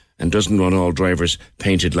angry and doesn't want all drivers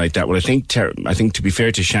painted like that. Well, I think to be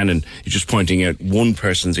fair to Shannon, you're just pointing out one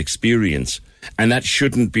person's experience, and that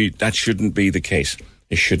shouldn't be the case.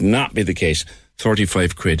 It should not be the case.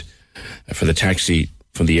 35 quid for the taxi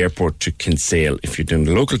from the airport to Kinsale. If you're doing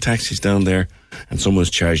the local taxis down there and someone's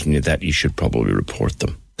charging you that, you should probably report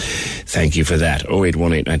them. Thank you for that.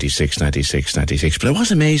 0818 96 96 96. But I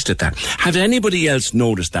was amazed at that. Have anybody else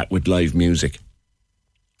noticed that with live music?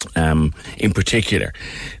 In particular,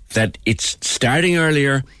 that it's starting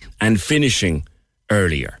earlier and finishing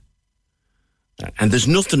earlier. And there's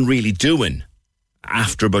nothing really doing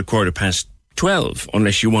after about 12:15,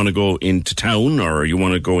 unless you want to go into town or you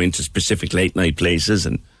want to go into specific late night places,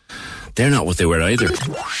 and they're not what they were either.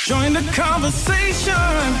 Join the conversation.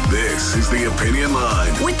 This is the Opinion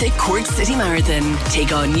Line. With the Cork City Marathon,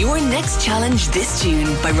 take on your next challenge this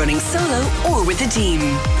June by running solo or with a team.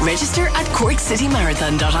 Register at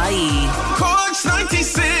corkcitymarathon.ie. Cork's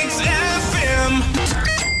 96 FM.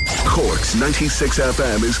 Cork's 96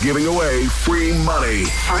 FM is giving away free money.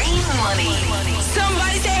 Free money.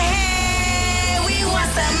 Somebody say, hey, we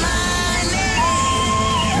want some money.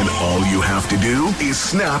 And all you have to do is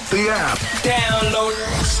snap the app. Download.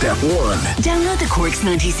 Step 1. Download the Cork's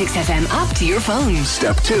 96 FM app to your phone.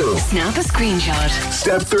 Step 2. Snap a screenshot.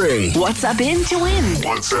 Step 3. WhatsApp in to win.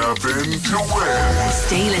 WhatsApp in to win.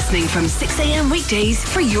 Stay listening from 6 a.m. weekdays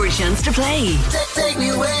for your chance to play. Take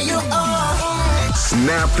me where you are.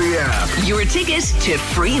 Snap the app. Your ticket to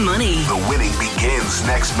free money. The winning begins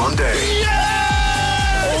next Monday.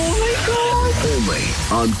 Only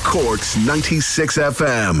on Cork's 96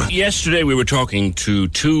 FM. Yesterday we were talking to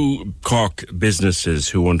two Cork businesses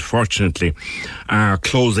who unfortunately are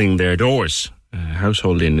closing their doors.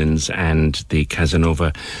 Household Linens and the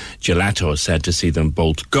Casanova Gelato. Sad to see them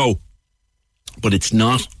both go. But it's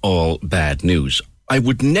not all bad news. I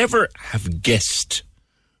would never have guessed,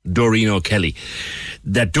 Doreen O'Kelly,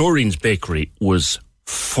 that Doreen's Bakery was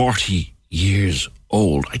 40 years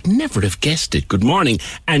old. I'd never have guessed it. Good morning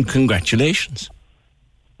and congratulations.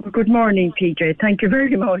 Good morning, PJ. Thank you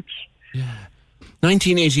very much.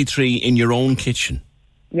 1983 in your own kitchen.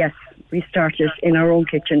 Yes, we started in our own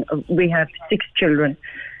kitchen. We have 6 children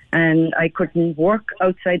and I couldn't work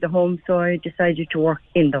outside the home, so I decided to work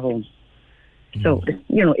in the home. So,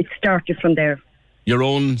 it started from there. Your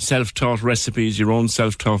own self-taught recipes, your own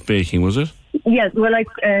self-taught baking, was it? Yes, well, I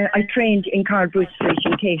trained in Carl Bruce Street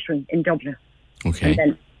in catering in Dublin. Okay.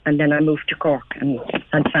 And then I moved to Cork and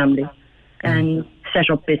had family and set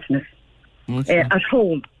up business at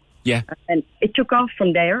home. Yeah. And it took off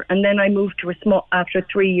from there. And then I moved to after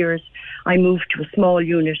 3 years, I moved to a small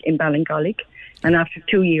unit in Ballincollig. And after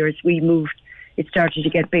 2 years, it started to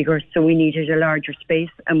get bigger. So we needed a larger space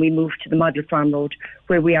and we moved to the Model Farm Road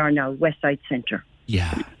where we are now, Westside Centre.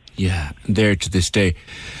 Yeah. There to this day.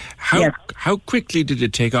 How quickly did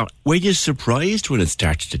it take off? Were you surprised when it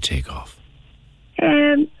started to take off?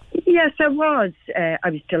 Yes, I was. I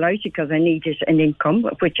was delighted because I needed an income,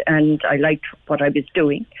 and I liked what I was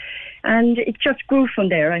doing. And it just grew from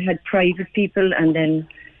there. I had private people, and then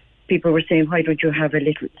people were saying, why don't you have a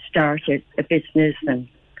business? And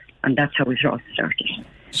that's how it all started.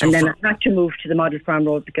 So and then I had to move to the Model Farm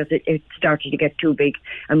Road because it started to get too big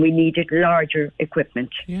and we needed larger equipment.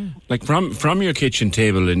 Yeah. Like from your kitchen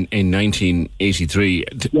table in 1983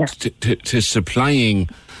 to supplying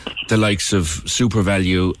the likes of Super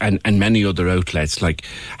Value and many other outlets, like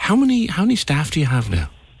how many staff do you have now?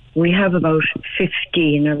 We have about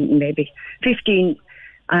 15 or maybe 15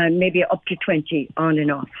 and maybe up to 20 on and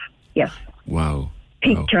off. Yes. Wow.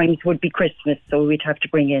 Peak times would be Christmas, so we'd have to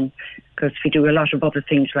bring in, because we do a lot of other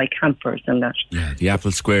things like hampers and that. Yeah, the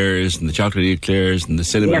apple squares and the chocolate eclairs and the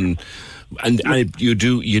cinnamon. Yeah. And you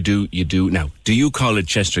do. Now, do you call it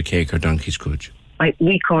Chester cake or Donkey Scrooge?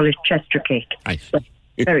 We call it Chester cake.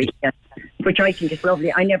 Which I think is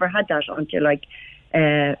lovely. I never had that until I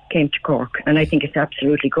came to Cork, and I think it's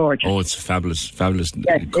absolutely gorgeous. Oh, it's fabulous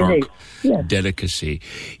yes, Cork delicacy.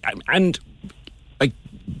 And like,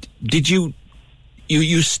 did you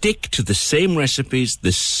stick to the same recipes,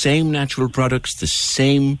 the same natural products, the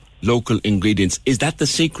same local ingredients? Is that the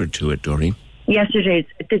secret to it, Doreen? Yes, it is.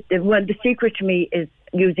 The secret to me is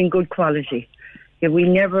using good quality. We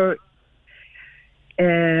never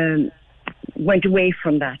went away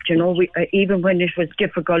from that. You know, even when it was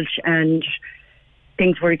difficult and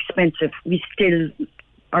things were expensive,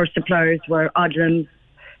 our suppliers were Odlum,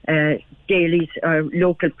 Daly's, our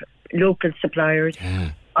local suppliers.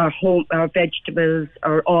 Yeah. Our vegetables,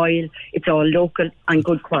 our oil, it's all local and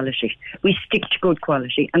good quality. We stick to good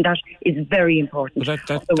quality, and that is very important. But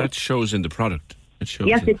that shows in the product.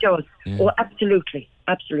 Yes, it does. Yeah. Oh, absolutely.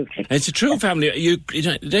 It's a true family.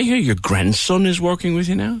 Did I hear your grandson is working with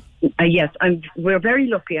you now? Yes, we're very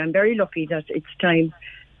lucky. I'm very lucky that it's time.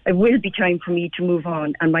 It will be time for me to move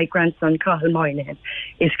on, and my grandson, Cathal Moynihan,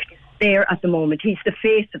 is there at the moment. He's the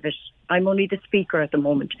face of it. I'm only the speaker at the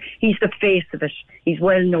moment. He's the face of it. He's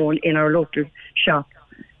well known in our local shop.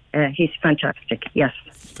 He's fantastic. Yes.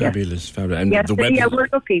 Fabulous. And yes, we're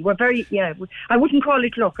lucky. We're very, I wouldn't call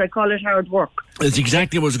it luck. I call it hard work. That's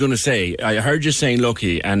exactly what I was going to say. I heard you saying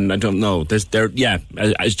lucky, and I don't know. As Jack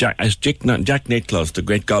Nicklaus, the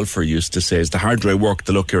great golfer, used to say, "It's the harder I work,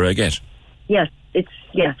 the luckier I get." Yes,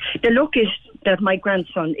 the luck is that my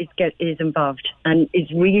grandson is involved and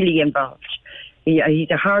is really involved. He's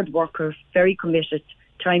a hard worker, very committed.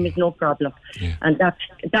 Time is no problem, and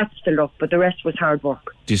that's the luck. But the rest was hard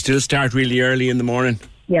work. Do you still start really early in the morning?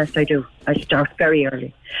 Yes, I do. I start very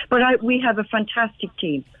early. But we have a fantastic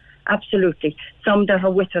team, absolutely. Some that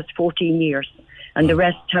are with us 14 years, and the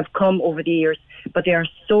rest have come over the years. But they are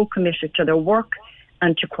so committed to their work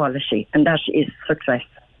and to quality, and that is success.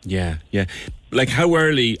 Yeah. Like how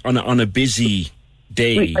early on a busy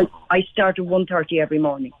day? I start at 1:30 every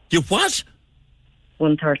morning. You what?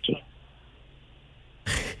 1:30.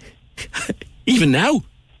 Even now?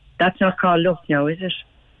 That's not called luck now, is it?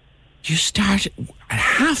 You start at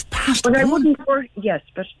 1:30. But I wouldn't work. Yes,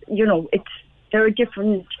 but there are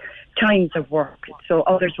different times of work. So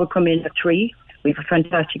others will come in at 3. We have a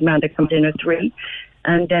fantastic man that comes in at 3,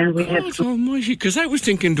 and then we have. Oh, almighty! Because I was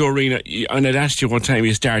thinking, Doreen, and I'd asked you what time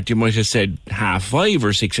you start. You might have said 5:30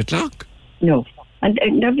 or 6 o'clock. No, and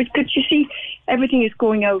because you see, everything is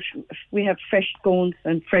going out. We have fresh scones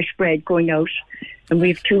and fresh bread going out. And we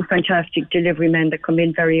have 2 fantastic delivery men that come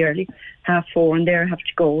in very early, 4:30, and they have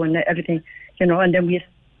to go and everything, and then we have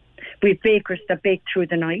bakers that bake through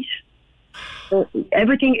the night. So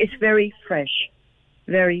everything is very fresh,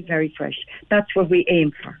 very, very fresh. That's what we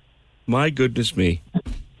aim for. My goodness me.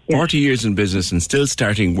 40 years in business and still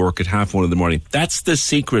starting work at 1:30 in the morning. That's the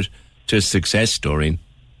secret to success, Doreen.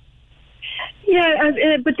 Yeah,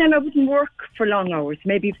 but then I wouldn't work for long hours,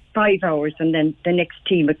 maybe 5 hours, and then the next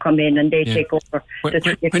team would come in and they take over.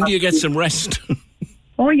 When do you get some rest?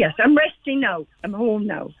 Oh, yes, I'm resting now. I'm home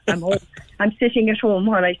now. I'm home. I'm sitting at home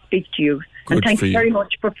while I speak to you. Good and thanks for you. very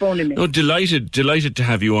much for phoning me. No, delighted to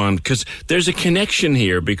have you on, because there's a connection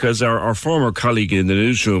here, because our former colleague in the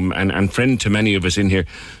newsroom and friend to many of us in here,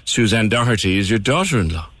 Suzanne Doherty, is your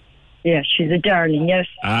daughter-in-law. Yeah, she's a darling, yes.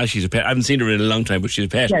 She's a pet. I haven't seen her in a long time, but she's a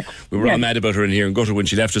pet. Yes. We were all mad about her in here in Gutter when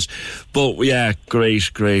she left us. But, yeah, great.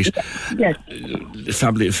 Yes.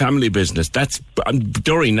 Family business. That's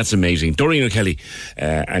Doreen, that's amazing. Doreen O'Kelly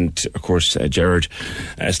and, of course, Gerard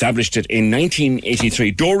established it in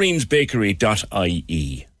 1983.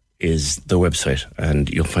 Doreen'sBakery.ie is the website, and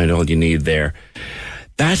you'll find all you need there.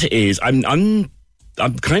 That is... I'm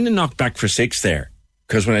kind of knocked back for 6 there.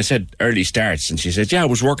 Because when I said early starts, and she said, I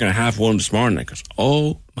was working at 1:30 this morning, I goes,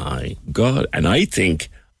 oh my God. And I think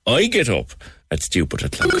I get up at stupid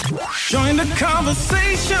o'clock. Join the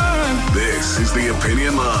conversation. This is the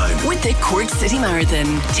Opinion Line. With the Cork City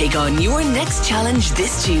Marathon, take on your next challenge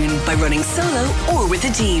this June by running solo or with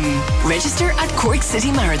a team. Register at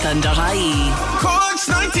corkcitymarathon.ie. Cork's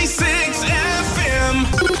 96 FM.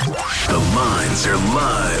 The lines are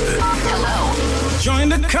live. Hello. Join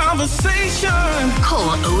the conversation.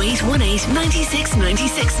 Call 0818 96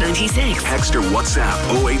 96 96. Text or WhatsApp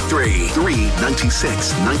 083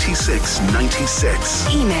 396 96 96.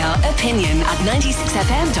 Email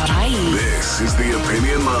opinion@96fm.ie. This is the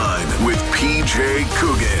Opinion Line with PJ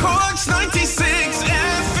Coogan. Cork's 96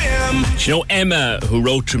 FM. Do you know Emma, who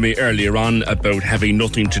wrote to me earlier on about having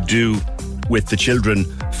nothing to do with the children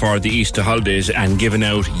for the Easter holidays and giving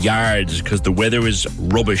out yards because the weather is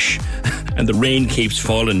rubbish and the rain keeps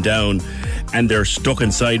falling down and they're stuck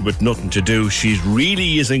inside with nothing to do? She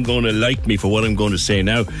really isn't going to like me for what I'm going to say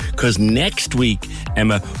now, because next week,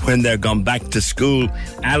 Emma, when they're gone back to school,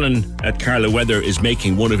 Alan at Carla Weather is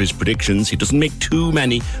making one of his predictions. He doesn't make too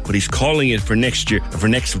many, but he's calling it for next year, for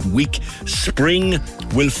next week. Spring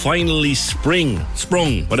will finally sprung,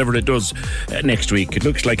 whatever it does, next week. It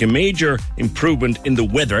looks like a major improvement in the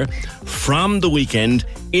weather from the weekend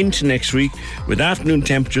into next week, with afternoon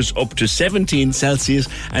temperatures up to 17 Celsius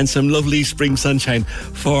and some lovely spring bring sunshine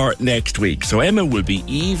for next week. So Emma will be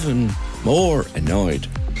even more annoyed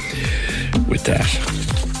with that.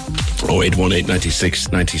 0818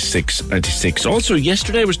 96 96 96. Also,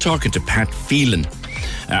 yesterday I was talking to Pat Phelan.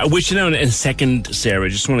 Which you know in a second, Sarah. I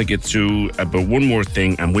just want to get through about one more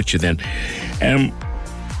thing. I'm with you then. I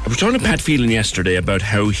was talking to Pat Phelan yesterday about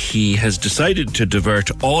how he has decided to divert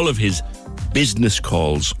all of his business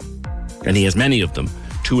calls, and he has many of them,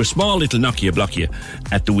 to a small little Nokia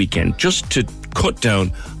at the weekend, just to cut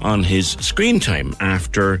down on his screen time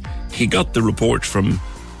after he got the report from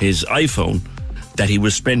his iPhone that he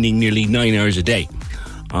was spending nearly 9 hours a day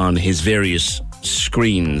on his various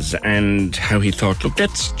screens, and how he thought, look,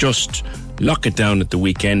 let's just lock it down at the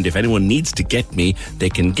weekend. If anyone needs to get me, they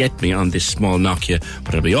can get me on this small Nokia,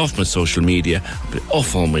 but I'll be off my social media, I'll be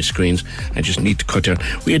off all my screens. I just need to cut down.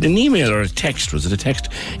 We had an email or a text, was it a text,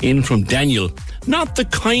 in from Daniel. Not the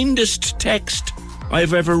kindest text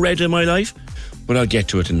I've ever read in my life, but I'll get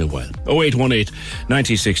to it in a while. 0818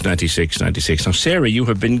 96 96 96. Now, Sarah, you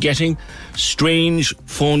have been getting strange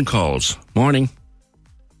phone calls. Morning.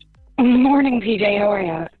 Morning, PJ. How are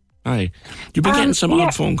you? Hi. You've been getting some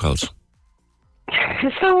odd phone calls.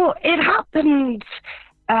 So it happened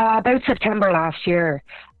about September last year,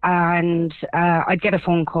 and I'd get a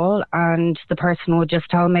phone call, and the person would just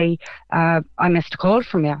tell me, I missed a call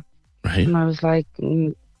from you. Right. And I was like,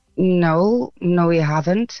 no, you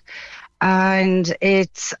haven't. And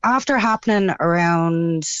it's after happening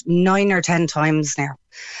around 9 or 10 times now.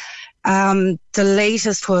 The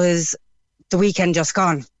latest was the weekend just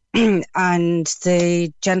gone. And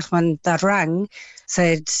the gentleman that rang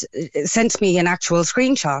sent me an actual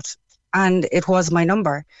screenshot, and it was my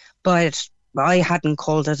number, but I hadn't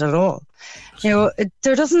called it at all. You know,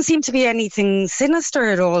 there doesn't seem to be anything sinister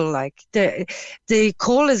at all. Like the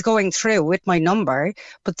call is going through with my number,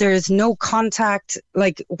 but there is no contact.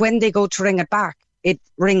 Like when they go to ring it back, it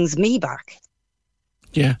rings me back.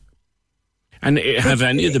 Yeah. And have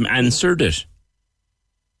any of them answered it?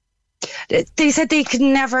 They said they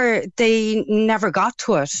never got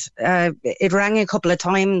to it. It rang a couple of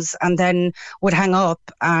times and then would hang up,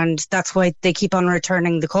 and that's why they keep on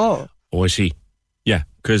returning the call. Oh, I see. Yeah,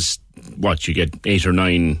 because you get 8 or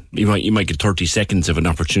 9, you might get 30 seconds of an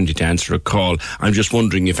opportunity to answer a call. I'm just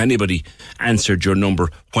wondering if anybody answered your number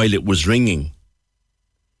while it was ringing.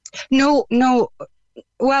 No.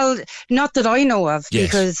 Well, not that I know of, yes.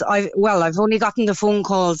 Because I've only gotten the phone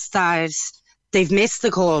calls that they've missed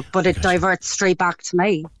the call, but it diverts straight back to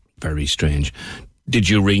me. Very strange. Did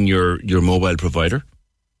you ring your mobile provider?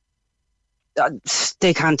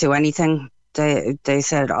 They can't do anything. They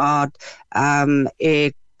said,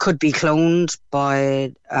 it could be cloned,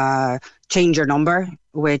 but change your number,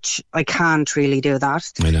 which I can't really do that.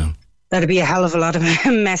 I know. That'd be a hell of a lot of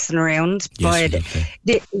messing around. Yes,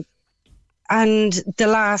 but and the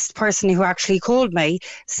last person who actually called me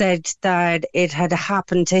said that it had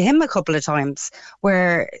happened to him a couple of times,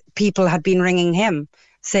 where people had been ringing him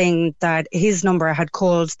saying that his number had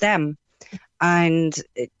called them, and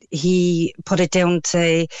he put it down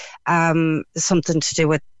to something to do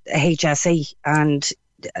with HSE and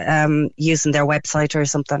using their website or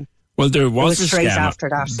something. Well, there was a straight scam. After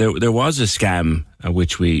that. There was a scam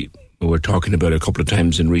which we were talking about a couple of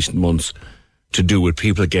times in recent months, to do with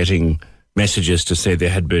people getting messages to say they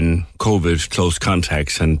had been COVID close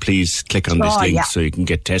contacts, and please click on this link so you can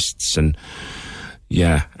get tests, and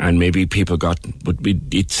maybe people got. But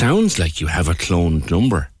it sounds like you have a cloned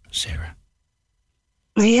number, Sarah.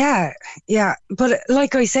 Yeah. But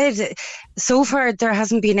like I said, so far there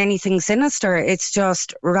hasn't been anything sinister. It's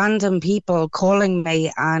just random people calling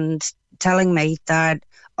me and telling me that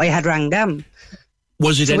I had rang them.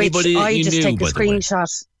 Was it anybody that you knew? I just take a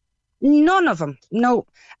screenshot. None of them, no.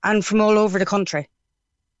 And from all over the country.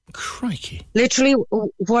 Crikey. Literally,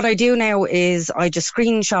 what I do now is I just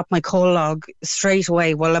screenshot my call log straight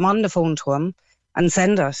away while I'm on the phone to them and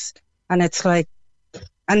send it. And it's like,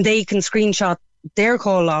 and they can screenshot their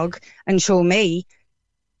call log and show me,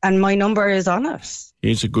 and my number is on it.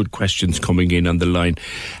 Here's a good questions coming in on the line.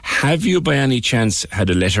 Have you by any chance had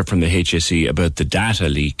a letter from the HSE about the data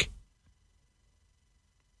leak?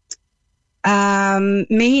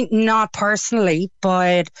 Me, not personally,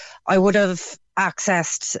 but I would have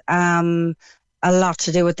accessed a lot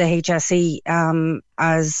to do with the HSE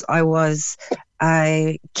as I was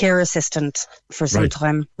a care assistant for some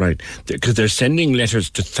time. Right, because they're sending letters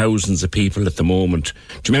to thousands of people at the moment.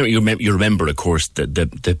 Do you remember, of course,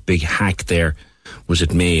 the big hack there? Was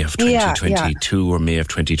it May of 2022 or May of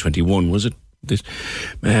 2021? Was it this?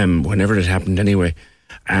 Whenever it happened, anyway.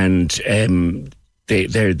 And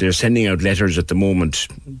they're sending out letters at the moment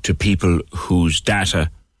to people whose data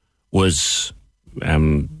was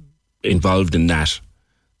involved in that.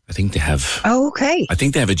 I think they have. Oh, okay. I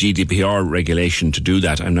think they have a GDPR regulation to do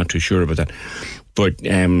that. I'm not too sure about that. But,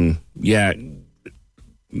 yeah,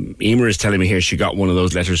 Emer is telling me here she got one of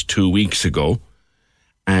those letters 2 weeks ago.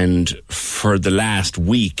 And for the last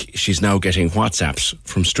week, she's now getting WhatsApps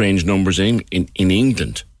from strange numbers in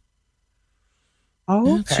England. Oh,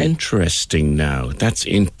 okay. That's interesting now.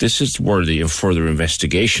 This is worthy of further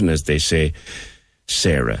investigation, as they say,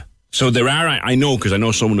 Sarah. So there are, I know, because I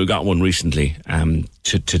know someone who got one recently,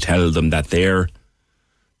 to tell them that their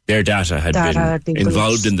data had been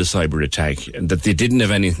involved in the cyber attack and that they didn't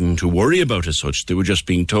have anything to worry about as such. They were just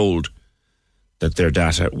being told that their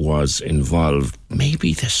data was involved.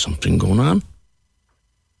 Maybe there's something going on.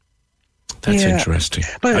 That's interesting.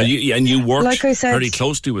 But you worked, like I said, very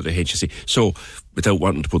closely with the HSE. So, without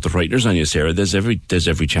wanting to put the frighteners on you, Sarah, there's every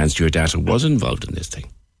chance your data was involved in this thing.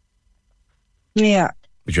 Yeah.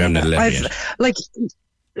 But you haven't had a letter yet. Like,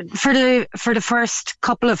 for the first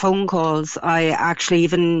couple of phone calls, I actually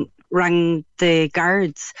even rang the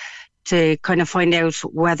guards to kind of find out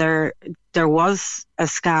whether there was a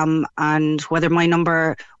scam and whether my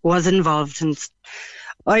number was involved in,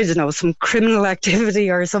 I don't know, some criminal activity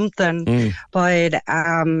or something. But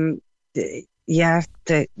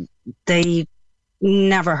they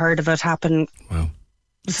never heard of it happen. Wow.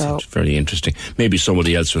 That's very interesting. Maybe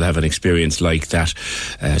somebody else will have an experience like that.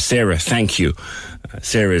 Sarah, thank you.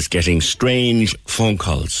 Sarah is getting strange phone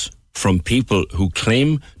calls from people who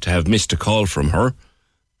claim to have missed a call from her,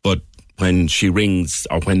 but when she rings,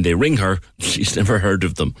 or when they ring her, she's never heard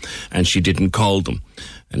of them and she didn't call them.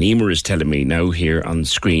 And Emer is telling me now here on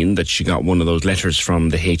screen that she got one of those letters from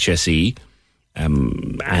the HSE.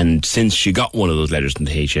 And since she got one of those letters from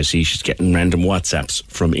the HSE, she's getting random WhatsApps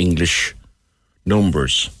from English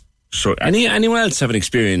numbers. So anyone else have an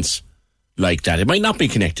experience like that? It might not be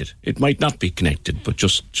connected. But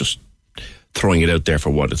just throwing it out there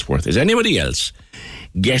for what it's worth. Is anybody else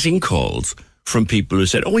getting calls from people who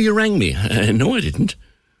said, "Oh, you rang me"? No, I didn't.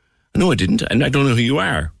 And I don't know who you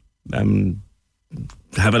are.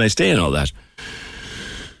 Have a nice day and all that.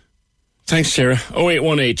 Thanks, Sarah.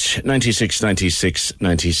 0818 96 96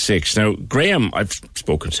 96. Now, Graham, I've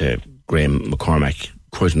spoken to Graham McCormack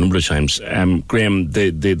quite a number of times. Graham,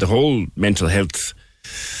 the whole mental health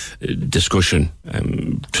discussion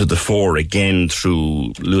to the fore again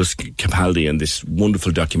through Lewis Capaldi and this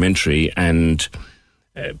wonderful documentary and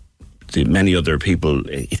the many other people.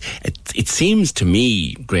 It seems to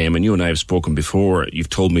me, Graham, and you and I have spoken before, you've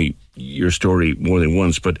told me your story more than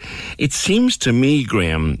once, but it seems to me,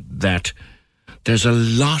 Graham, that there's a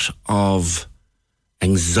lot of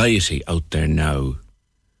anxiety out there now.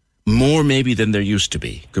 More maybe than there used to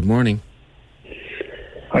be. Good morning.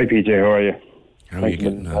 Hi, PJ. How are you? How are you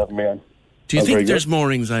getting on? Do you think there's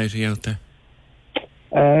more anxiety out there?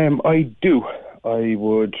 I do. I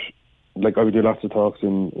would do lots of talks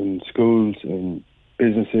in schools, in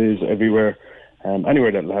businesses, everywhere,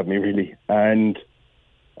 anywhere that'll have me really. And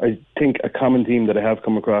I think a common theme that I have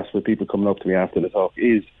come across with people coming up to me after the talk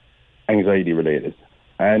is anxiety related.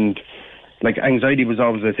 And anxiety was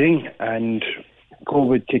always a thing, and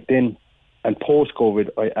COVID kicked in, and post-COVID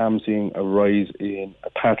I am seeing a rise in a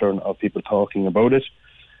pattern of people talking about it.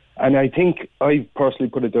 And I think I personally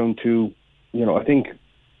put it down to, I think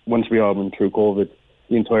once we all went through COVID,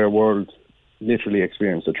 the entire world literally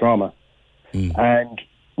experienced a trauma. And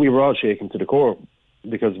we were all shaken to the core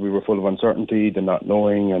because we were full of uncertainty, the not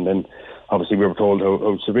knowing, and then obviously we were told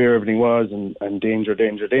how severe everything was and danger,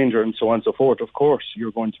 and so on and so forth. Of course,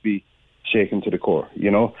 you're going to be shaken to the core,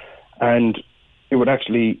 And it would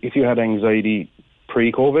actually, if you had anxiety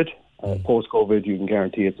pre-COVID, post-COVID, you can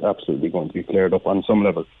guarantee it's absolutely going to be cleared up on some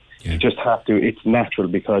level. Yeah. You just have to. It's natural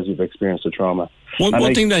because you've experienced a trauma.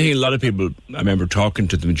 One thing that I hear a lot of people, I remember talking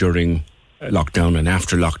to them during lockdown and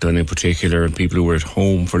after lockdown in particular, and people who were at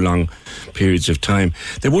home for long periods of time,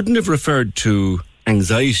 they wouldn't have referred to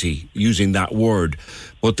anxiety using that word,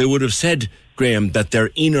 but they would have said, Graham, that their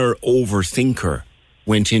inner overthinker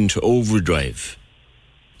went into overdrive.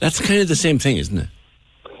 That's kind of the same thing, isn't it?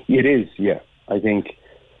 It is, yeah. I think,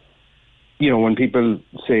 when people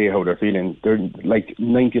say how they're feeling, they're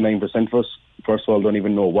 99% of us, first of all, don't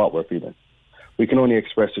even know what we're feeling. We can only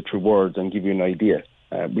express it through words and give you an idea.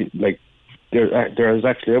 There is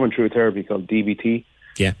actually, I went through a therapy called DBT.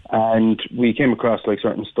 Yeah. And we came across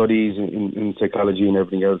certain studies in psychology and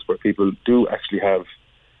everything else where people do actually have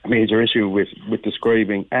a major issue with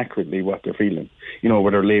describing accurately what they're feeling.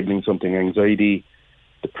 Whether labeling something anxiety,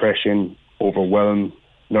 depression, overwhelm,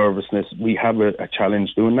 nervousness, we have a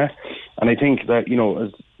challenge doing that. And I think that,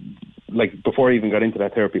 before I even got into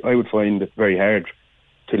that therapy, I would find it very hard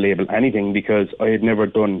to label anything because I had never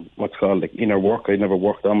done what's called like inner work. I'd never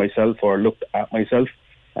worked on myself or looked at myself,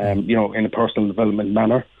 you know, in a personal development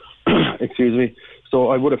manner. Excuse me. So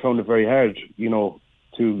I would have found it very hard, you know,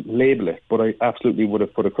 to label it, but I absolutely would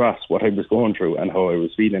have put across what I was going through and how I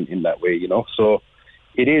was feeling in that way, you know. So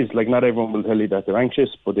it is like not everyone will tell you that they're anxious,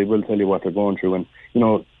 but they will tell you what they're going through. And, you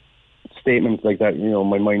know, statements like that, you know,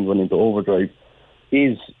 my mind went into overdrive,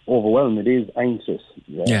 is overwhelmed. It is anxious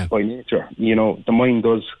by nature. You know, the mind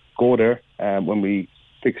does go there when we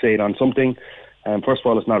fixate on something. First of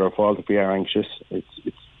all, it's not our fault if we are anxious. It's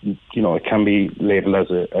you know, it can be labelled as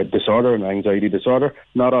a disorder, an anxiety disorder.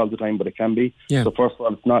 Not all the time, but it can be. Yeah. So first of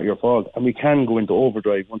all, it's not your fault. And we can go into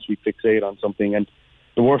overdrive once we fixate on something. And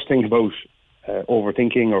the worst thing about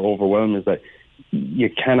overthinking or overwhelm is that you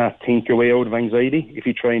cannot think your way out of anxiety. If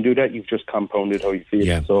you try and do that, you've just compounded how you feel.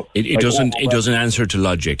 Yeah. So it doesn't answer to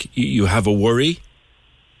logic. You have a worry,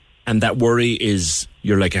 and that worry is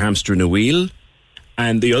you're like a hamster in a wheel,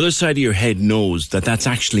 and the other side of your head knows that that's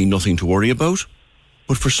actually nothing to worry about,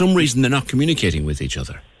 but for some reason they're not communicating with each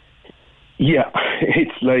other. Yeah,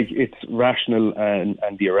 it's rational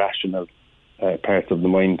and the irrational parts of the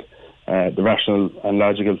mind. The rational and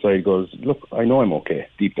logical side goes, look, I know I'm okay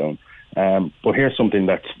deep down. But here's something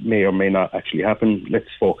that may or may not actually happen. Let's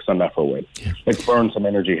focus on that for a while. Yeah. Let's burn some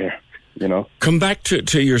energy here, you know. Come back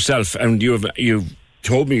to yourself, and you've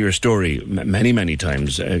told me your story many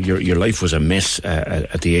times. Your life was a mess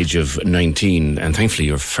at the age of 19, and thankfully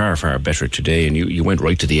you're far better today, and you went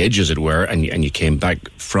right to the edge, as it were, and you came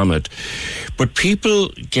back from it. But people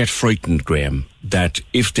get frightened, Graham, that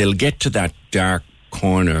if they'll get to that dark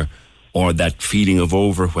corner or that feeling of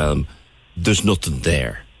overwhelm, there's nothing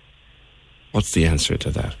there. What's the answer to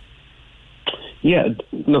that? Yeah,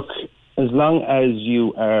 look, as long as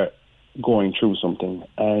you are going through something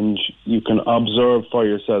and you can observe for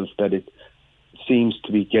yourself that it seems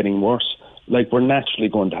to be getting worse, like we're naturally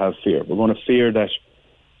going to have fear. We're going to fear that,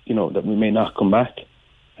 you know, that we may not come back.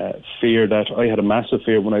 Fear that I had a massive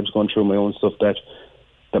fear when I was going through my own stuff that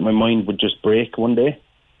my mind would just break one day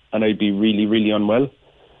and I'd be really unwell.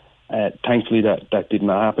 Thankfully, that did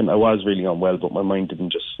not happen. I was really unwell, but my mind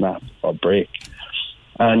didn't just snap or break.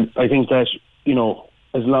 And I think that, you know,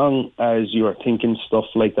 as long as you are thinking stuff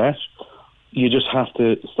like that, you just have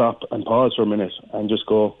to stop and pause for a minute and just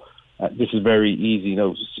go, this is very easy, you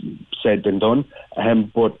know, said and done.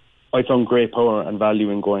 But I found great power and value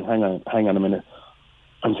in going, hang on a minute,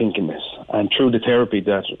 I'm thinking this. And through the therapy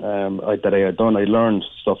that I had done, I learned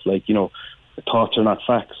stuff like, you know, thoughts are not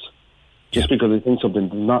facts. Just because I think something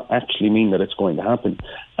does not actually mean that it's going to happen.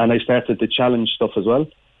 And I started to challenge stuff as well.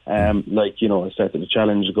 Like, you know, I started to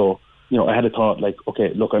challenge, go, you know, I had a thought like,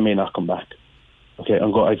 okay, look, I may not come back. Okay,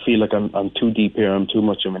 I feel like I'm too deep here, I'm too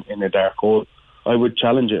much in a dark hole. I would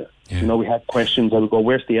challenge it. Yeah. You know, we had questions, I would go,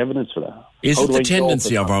 where's the evidence for that? Is it the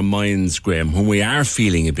tendency of our minds, Graham, when we are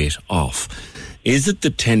feeling a bit off, is it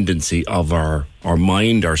the tendency of our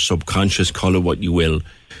mind, our subconscious, call it what you will,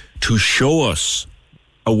 to show us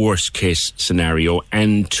a worst case scenario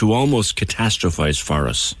and to almost catastrophize for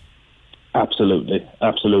us? Absolutely.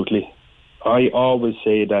 I always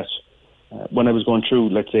say that when I was going through,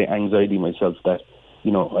 let's say, anxiety myself, that,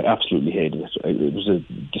 you know, I absolutely hated it. It was a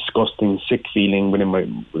disgusting, sick feeling within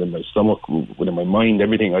my stomach, within my mind,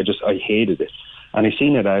 everything. I hated it. And I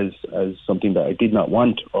seen it as something that I did not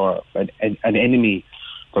want, or an enemy,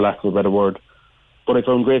 for lack of a better word. But I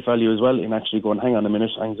found great value as well in actually going, hang on a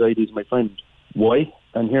minute, anxiety is my friend. Why?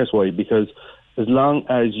 And here's why. Because as long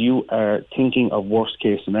as you are thinking of worst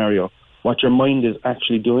case scenario, what your mind is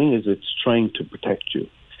actually doing is it's trying to protect you.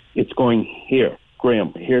 It's going, here,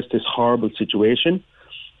 Graham, here's this horrible situation.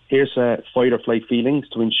 Here's fight or flight feelings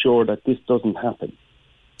to ensure that this doesn't happen.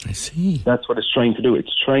 I see. That's what it's trying to do.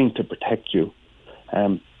 It's trying to protect you.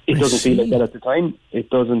 It doesn't feel like that at the time. It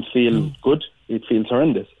doesn't feel good. It feels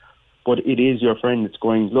horrendous. But it is your friend that's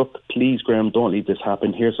going, look, please, Graham, don't let this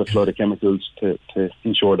happen. Here's a flood of chemicals to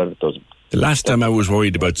ensure that it doesn't. The last time I was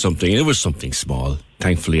worried about something, it was something small.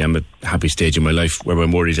 Thankfully, I'm at a happy stage in my life where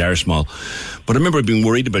my worries are small. But I remember being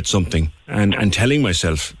worried about something and telling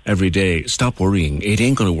myself every day, stop worrying. It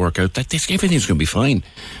ain't going to work out like this. Everything's going to be fine.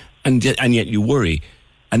 And yet you worry.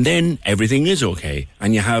 And then everything is okay.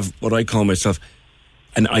 And you have what I call myself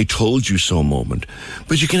an I told you so moment.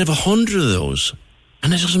 But you can have 100 of those.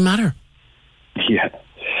 And it doesn't matter. Yeah.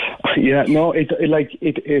 No, it's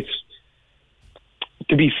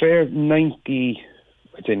to be fair, 90%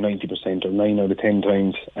 or 9 out of 10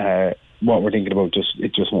 times, what we're thinking about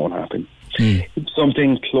it just won't happen.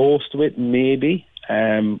 Something close to it, maybe,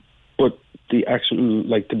 but but the actual,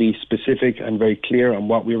 like, to be specific and very clear on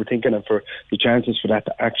what we were thinking, and for the chances for that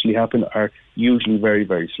to actually happen are usually very,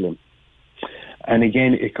 very slim. And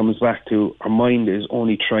again, it comes back to our mind is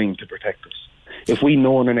only trying to protect us. If we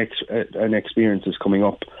know an experience is coming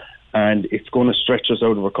up and it's going to stretch us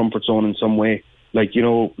out of our comfort zone in some way, like, you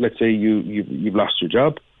know, let's say you've lost your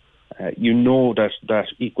job, you know that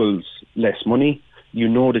equals less money, you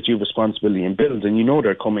know that you have responsibility in bills, and you know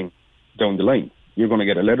they're coming down the line. You're going to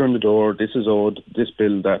get a letter in the door, this is owed, this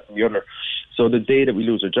bill, that, and the other. So the day that we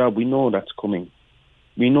lose our job, we know that's coming.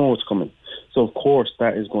 We know it's coming. So, of course,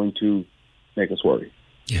 that is going to make us worry.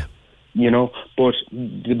 Yeah. You know, but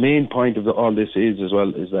the main point of all this is, as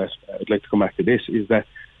well, is that, I'd like to come back to this, is that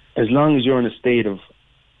as long as you're in a state of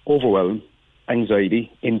overwhelm,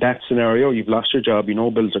 anxiety, in that scenario, you've lost your job, you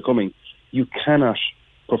know bills are coming, you cannot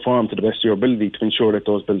perform to the best of your ability to ensure that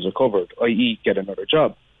those bills are covered, i.e. get another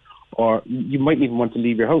job. Or you mightn't even want to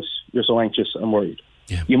leave your house. You're so anxious and worried.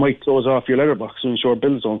 Yeah. You might close off your letterbox to ensure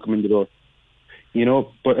bills don't come in the door. You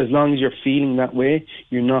know, but as long as you're feeling that way,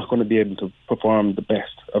 you're not going to be able to perform the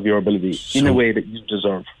best of your ability in a way that you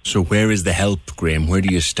deserve. So where is the help, Graham? Where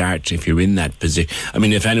do you start if you're in that position? I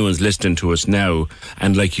mean, if anyone's listening to us now,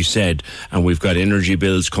 and like you said, and we've got energy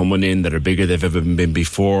bills coming in that are bigger than they've ever been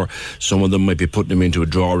before, some of them might be putting them into a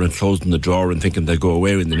drawer and closing the drawer and thinking they'll go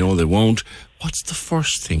away when they know they won't. What's the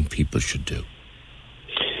first thing people should do?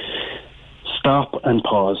 Stop and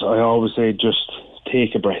pause. I always say just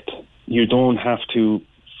take a breath. You don't have to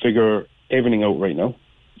figure everything out right now.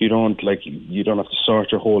 You don't have to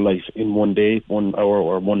sort your whole life in one day, 1 hour,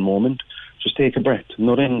 or one moment. Just take a breath.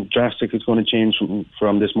 Nothing drastic is going to change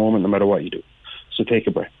from this moment, no matter what you do. So take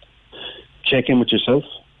a breath. Check in with yourself.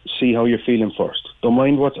 See how you're feeling first. Don't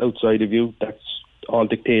mind what's outside of you. That's all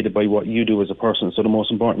dictated by what you do as a person. So the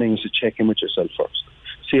most important thing is to check in with yourself first.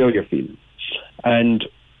 See how you're feeling. And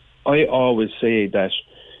I always say that,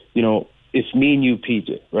 you know, if me and you,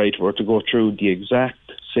 PJ, right, were to go through the exact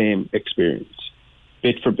same experience,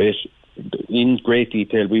 bit for bit, in great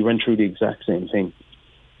detail, we went through the exact same thing.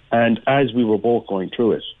 And as we were both going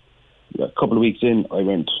through it, a couple of weeks in, I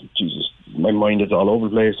went, Jesus, my mind is all over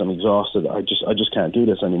the place, I'm exhausted, I just can't do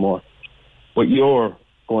this anymore. But you're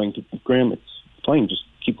going to, Graham, it's fine, just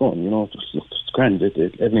keep going, you know, it's grand,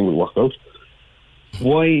 everything will work out.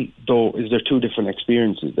 Why, though, is there two different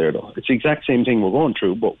experiences there, though? It's the exact same thing we're going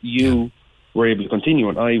through, but you were able to continue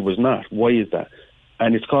and I was not. Why is that?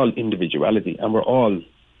 And it's called individuality, and we're all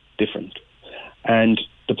different. And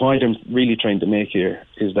the point I'm really trying to make here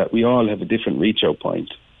is that we all have a different reach-out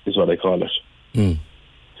point, is what I call it. Mm.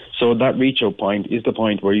 So that reach-out point is the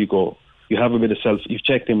point where you go, you have a bit of you've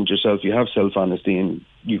checked in with yourself, you have self-honesty, and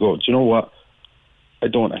you go, do you know what? I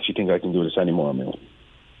don't actually think I can do this anymore on my own.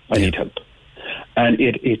 I need help. And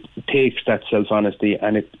it takes that self-honesty,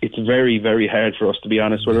 and it's very, very hard for us to be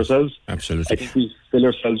honest with ourselves. Absolutely. I think we fill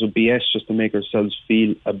ourselves with BS just to make ourselves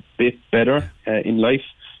feel a bit better in life.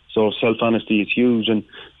 So self-honesty is huge. And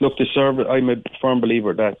look, I'm a firm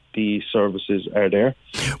believer that the services are there.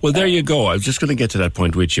 Well, there you go. I was just going to get to that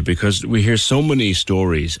point with you, because we hear so many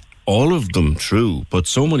stories, all of them true, but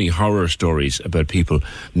so many horror stories about people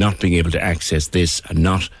not being able to access this and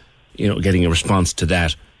not, you know, getting a response to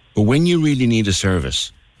that. But when you really need a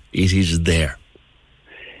service, it is there.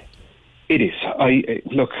 It is.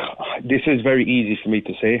 Look, this is very easy for me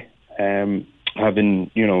to say.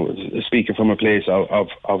 Having, you know, speaking from a place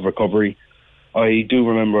of recovery, I do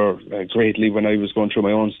remember greatly when I was going through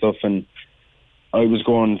my own stuff, and I was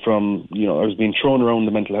going from, you know, I was being thrown around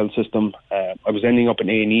the mental health system. I was ending up in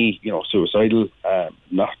A&E, you know, suicidal,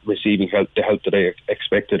 not receiving the help that I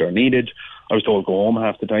expected or needed. I was told go home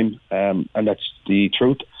half the time, and that's the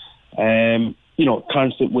truth. You know,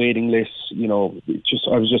 constant waiting lists, you know,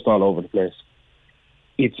 I was just all over the place.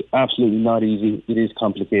 It's absolutely not easy. It is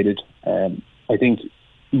complicated. I think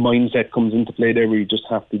mindset comes into play there, where you just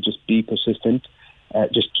have to just be persistent,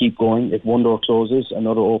 just keep going. If one door closes,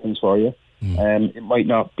 another opens for you. It might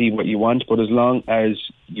not be what you want, but as long as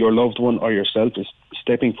your loved one or yourself is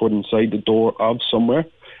stepping foot inside the door of somewhere,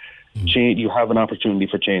 you have an opportunity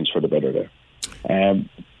for change for the better there.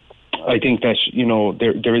 I think that, you know,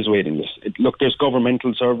 there is waiting lists. Look, there's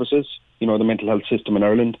governmental services, you know, the mental health system in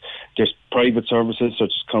Ireland. There's private services such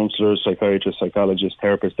as counsellors, psychiatrists, psychologists,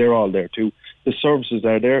 therapists. They're all there too. The services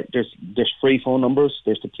are there. There's free phone numbers.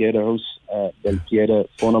 There's the Pieta House, the Pieta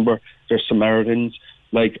phone number. There's Samaritans.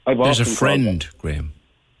 There's a friend, Graham.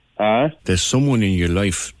 There's someone in your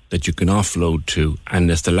life that you can offload to, and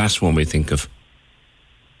that's the last one we think of.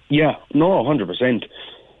 Yeah, no, 100%.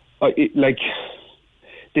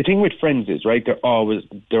 The thing with friends is, right, they're always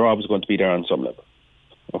going to be there on some level.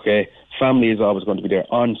 okay? Family is always going to be there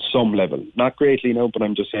on some level. Not greatly, no, but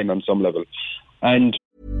I'm just saying on some level. And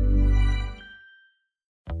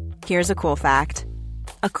here's a cool fact.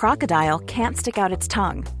 A crocodile can't stick out its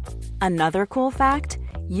tongue. Another cool fact,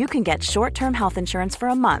 you can get short-term health insurance for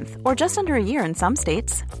a month or just under a year in some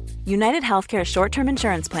states. United Healthcare short-term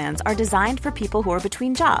insurance plans are designed for people who are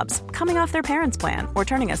between jobs, coming off their parents' plan, or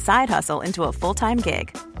turning a side hustle into a full-time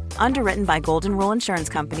gig. Underwritten by Golden Rule Insurance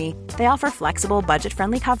Company, they offer flexible,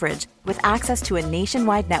 budget-friendly coverage with access to a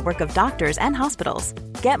nationwide network of doctors and hospitals.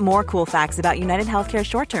 Get more cool facts about United Healthcare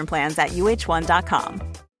short-term plans at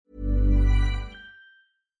uh1.com.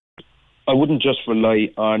 I wouldn't just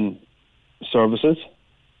rely on services.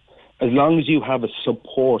 As long as you have a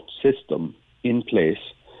support system in place,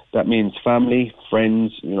 that means family,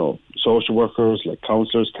 friends, social workers, like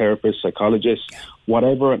counsellors, therapists, psychologists,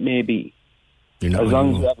 whatever it may be. As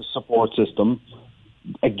long as you have a support system,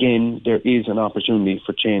 again, there is an opportunity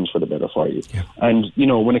for change for the better for you. Yeah. And,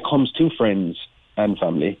 when it comes to friends and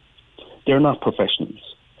family, they're not professionals.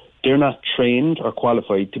 They're not trained or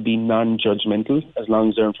qualified to be non-judgmental as long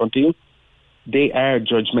as they're in front of you. They are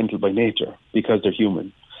judgmental by nature because they're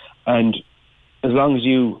human. And as long as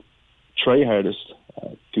you try hardest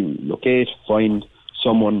to locate, find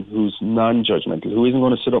someone who's non-judgmental, who isn't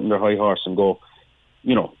going to sit up on their high horse and go,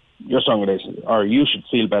 you're stronger than this, or you should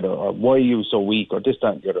feel better, or why are you so weak, or this,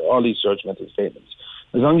 that, and the other, all these judgmental statements.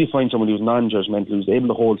 As long as you find someone who's non-judgmental, who's able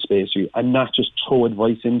to hold space for you, and not just throw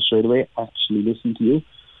advice in straight away, actually listen to you,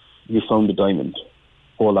 you found the diamond.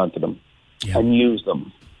 Hold on to them and use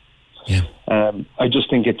them. Yeah. I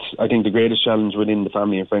think the greatest challenge within the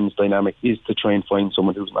family and friends dynamic is to try and find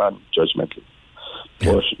someone who's non-judgmental.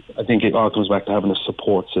 Yeah. But I think it all comes back to having a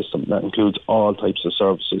support system that includes all types of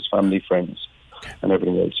services, family, friends, and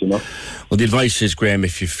everything else, Well, the advice is, Graham,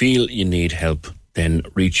 if you feel you need help, then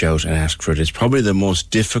reach out and ask for it. It's probably the most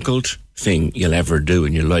difficult thing you'll ever do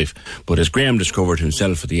in your life. But as Graham discovered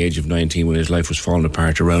himself at the age of 19 when his life was falling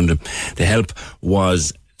apart around him, the help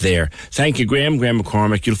was there. Thank you, Graham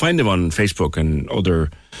McCormick. You'll find him on Facebook and other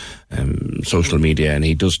social media, and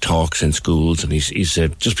he does talks in schools, and he's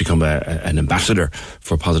just become an ambassador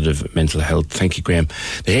for positive mental health. Thank you, Graham.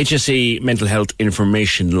 The HSE Mental Health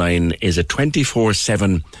Information Line is a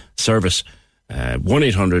 24/7 service,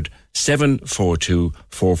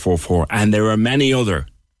 1-800-742-444, and there are many other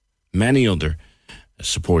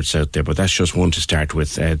supports out there, but that's just one to start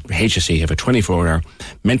with. HSE have a 24-hour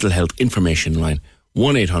mental health information line,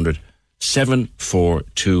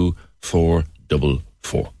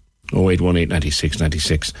 1-800-742-444. 0818 96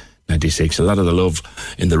 96 96. A lot of the love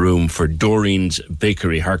in the room for Doreen's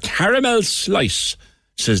Bakery. Her caramel slice,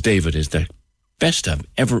 says David, is the best I've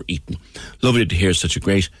ever eaten. Lovely to hear such a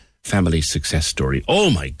great family success story.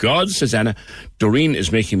 Oh my God, says Anna, Doreen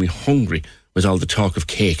is making me hungry with all the talk of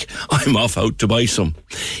cake. I'm off out to buy some.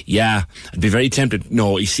 Yeah, I'd be very tempted.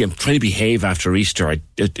 No, you see, I'm trying to behave after Easter.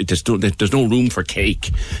 There's no room for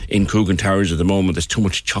cake in Coogan Towers at the moment. There's too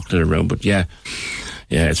much chocolate around, but yeah,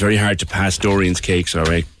 it's very hard to pass Doreen's cakes, all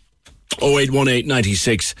right. 0818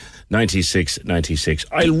 96 96 96.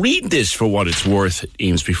 I'll read this for what it's worth,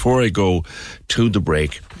 Eames, before I go to the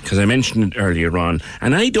break, because I mentioned it earlier on,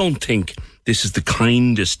 and I don't think this is the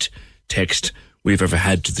kindest text we've ever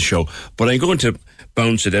had to the show, but I'm going to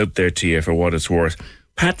bounce it out there to you for what it's worth.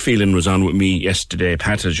 Pat Phelan was on with me yesterday.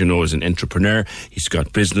 Pat, as you know, is an entrepreneur. He's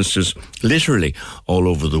got businesses literally all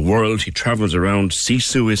over the world. He travels around.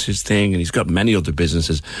 Sisu is his thing, and he's got many other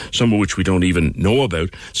businesses, some of which we don't even know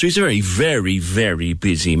about. So he's a very, very, very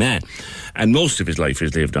busy man. And most of his life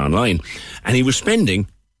is lived online. And he was spending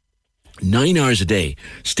 9 hours a day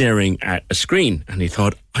staring at a screen. And he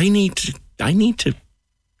thought, I need to,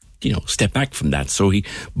 step back from that. So he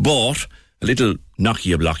bought a little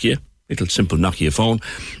little simple Nokia phone,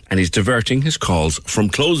 and he's diverting his calls from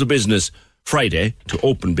close of business Friday to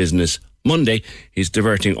open business Monday. He's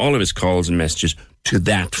diverting all of his calls and messages to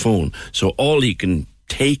that phone. So all he can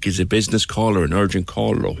take is a business call or an urgent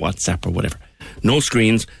call or WhatsApp or whatever. No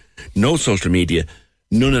screens, no social media,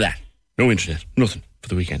 none of that. No internet, nothing for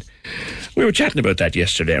the weekend. We were chatting about that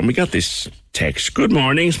yesterday, and we got this text. Good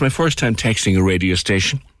morning, it's my first time texting a radio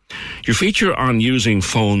station. Your feature on using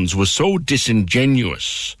phones was so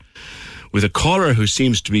disingenuous, with a caller who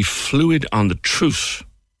seems to be fluid on the truth.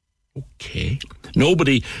 Okay.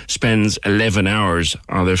 Nobody spends 11 hours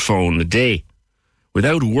on their phone a day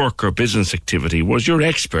without work or business activity. Was your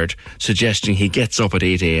expert suggesting he gets up at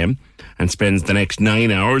 8 a.m. and spends the next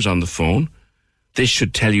 9 hours on the phone? This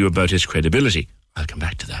should tell you about his credibility. I'll come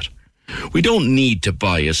back to that. We don't need to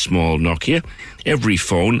buy a small Nokia. Every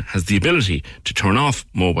phone has the ability to turn off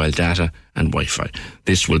mobile data and Wi-Fi.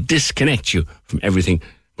 This will disconnect you from everything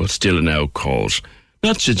but still now calls.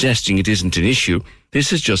 Not suggesting it isn't an issue.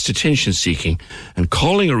 This is just attention seeking and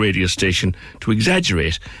calling a radio station to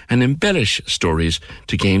exaggerate and embellish stories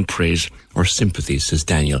to gain praise or sympathy, says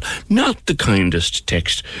Daniel. Not the kindest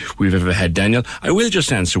text we've ever had, Daniel. I will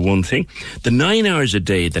just answer one thing. The 9 hours a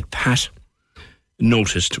day that Pat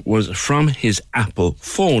noticed was from his Apple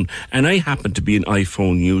phone, and I happen to be an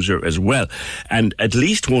iPhone user as well, and at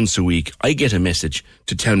least once a week I get a message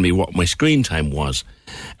to tell me what my screen time was,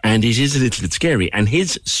 and it is a little bit scary. And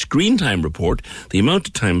his screen time report, the amount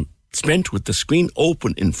of time spent with the screen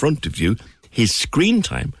open in front of you, his screen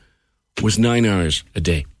time was 9 hours a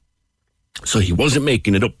day, so he wasn't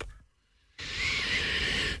making it up.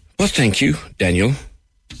 But thank you, Daniel.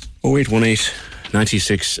 0818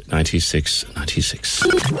 96 96 96.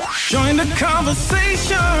 Join the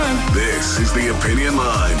conversation. This is the Opinion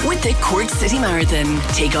Line. With the Cork City Marathon,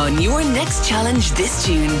 take on your next challenge this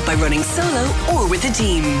June by running solo or with a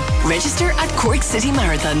team. Register at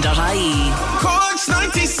corkcitymarathon.ie. Cork's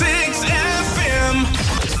 96 FM.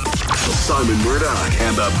 Simon Murdoch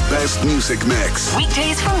and the best music mix.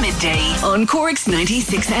 Weekdays from midday on Cork's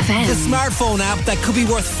 96 FM. The smartphone app that could be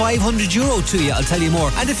worth €500 to you, I'll tell you more.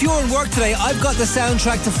 And if you're in work today, I've got the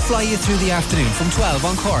soundtrack to fly you through the afternoon from 12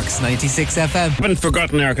 on Cork's 96 FM. Haven't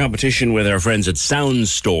forgotten our competition with our friends at Sound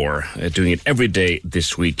Store, doing it every day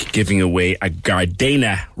this week, giving away a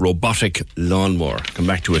Gardena robotic lawnmower. Come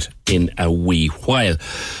back to it in a wee while.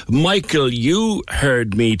 Michael, you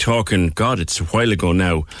heard me talking, God, it's a while ago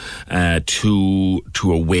now, to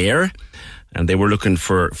Aware, and they were looking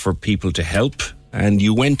for people to help, and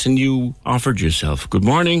you went and you offered yourself. Good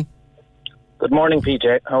morning. Good morning,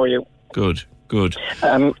 PJ. How are you? Good.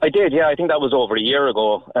 I did, yeah. I think that was over a year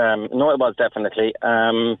ago. No, it was definitely.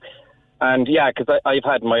 And yeah, because I've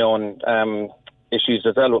had my own issues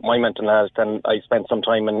as well with my mental health, and I spent some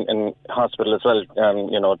time in hospital as well,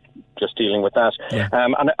 just dealing with that. Yeah.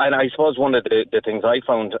 And I suppose one of the things I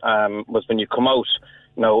found was when you come out,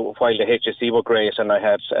 while the HSE were great and I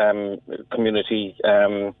had community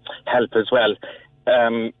help as well,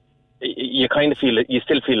 you kind of you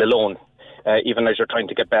still feel alone. Even as you're trying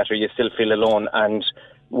to get better, you still feel alone. And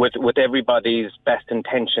with everybody's best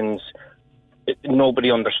intentions,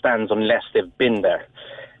 nobody understands unless they've been there.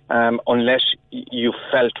 Unless you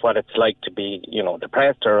felt what it's like to be,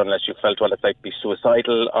 depressed, or unless you felt what it's like to be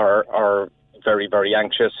suicidal or very, very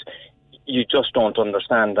anxious, you just don't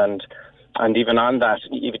understand. And even on that,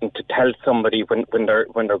 even to tell somebody when they're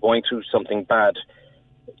going through something bad,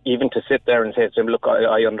 even to sit there and say to them, look,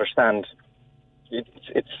 I understand.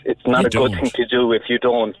 It's not a good thing to do if you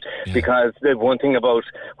don't, because the one thing about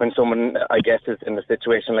when someone, I guess, is in a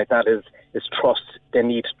situation like that is trust. They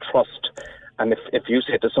need trust. And if you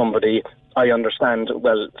say to somebody, I understand,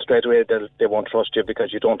 well, straight away they won't trust you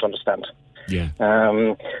because you don't understand. Yeah.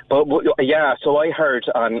 But yeah, so I heard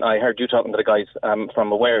you talking to the guys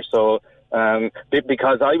from Aware. So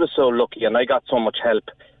because I was so lucky and I got so much help,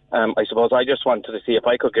 I suppose I just wanted to see if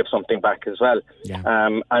I could give something back as well. Yeah.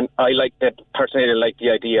 And I personally like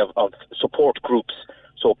the idea of support groups.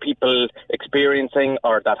 So people experiencing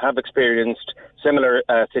or that have experienced similar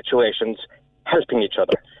situations helping each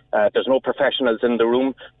other. There's no professionals in the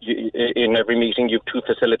room. In every meeting, you have two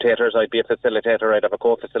facilitators. I'd be a facilitator. I'd have a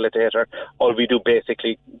co-facilitator. All we do,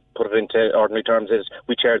 basically, put it into ordinary terms, is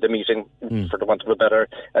we chair the meeting, for the want of a better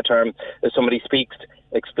term. If somebody speaks,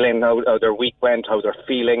 explain how their week went, how they're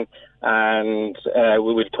feeling, and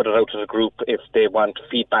we will put it out to the group if they want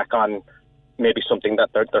feedback on maybe something that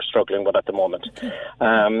they're struggling with at the moment.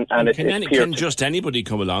 And can just anybody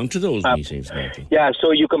come along to those meetings? Yeah,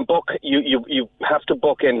 so you can book. You have to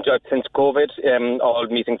book in. Since COVID, all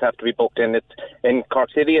meetings have to be booked in. It's in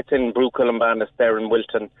Cork City. It's in Brew Cullenban. It's there in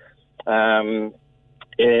Wilton on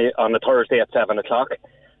a Thursday at 7:00.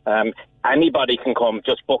 Anybody can come.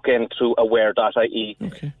 Just book in through aware.ie.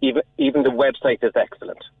 Okay. Even the website is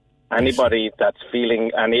excellent. Anybody that's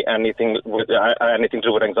feeling anything to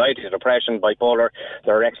do with anxiety, depression, bipolar,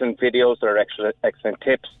 there are excellent videos, there are excellent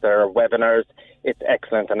tips, there are webinars. It's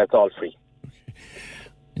excellent and it's all free.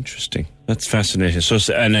 Okay. That's That's fascinating. So,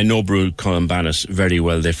 and I know Brew Cullenban very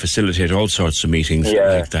well. They facilitate all sorts of meetings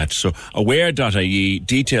like that. So, aware.ie,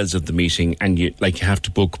 details of the meeting, and you have to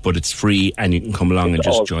book, but it's free, and you can come along and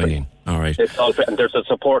just join in. All right. It's all free. And there's a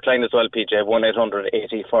support line as well, PJ,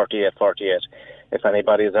 1-800-80-48-48. If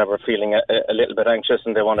anybody is ever feeling a little bit anxious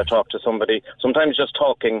and they want to talk to somebody, sometimes just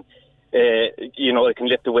talking, it can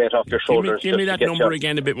lift the weight off your shoulders. Give me that number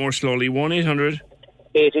again a bit more slowly. 1-800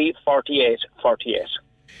 80-48-48.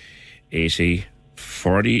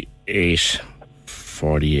 80-48-48.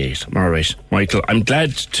 48. All right, Michael, I'm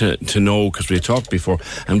glad to know, because we talked before,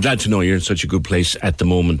 I'm glad to know you're in such a good place at the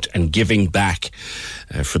moment and giving back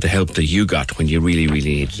for the help that you got when you really,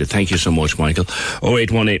 really needed it. Thank you so much, Michael.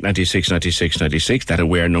 0818 96 96 96, that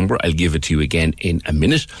aware number. I'll give it to you again in a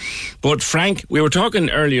minute. But Frank, we were talking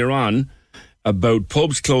earlier on about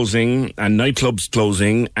pubs closing and nightclubs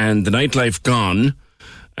closing and the nightlife gone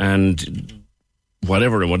and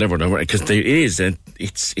whatever, because there is,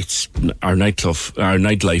 it's our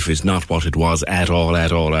nightlife is not what it was at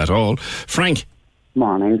all. Frank.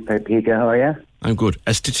 Morning, PJ, how are you? I'm good.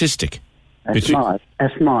 A statistic. A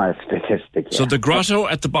small statistic, yeah. So the grotto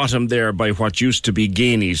at the bottom there by what used to be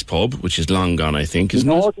Gainey's pub, which is long gone, I think, isn't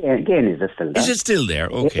it? Gainey's is still there. Is it still there?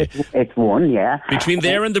 Okay. It's one, yeah. Between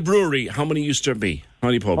there and the brewery, how many used to be? How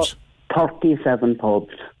many pubs? 37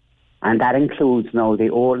 pubs. And that includes now the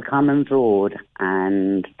Old Commons Road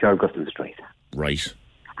and Jurguston Street. Right.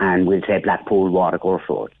 And we'll say Blackpool Watercourse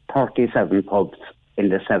Road. 37 pubs in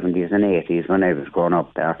the 70s and 80s when I was growing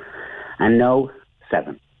up there. And now,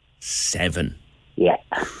 7. 7? Yeah.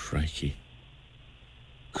 Crikey.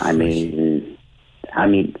 I mean,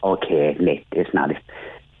 okay, Nick, it's not.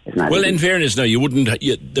 Well, in fairness, now there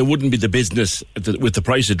wouldn't be the business with the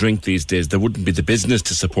price of drink these days. There wouldn't be the business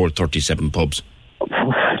to support 37 pubs.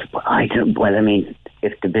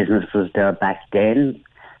 If the business was there back then,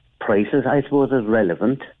 prices, I suppose, is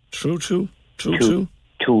relevant. True. To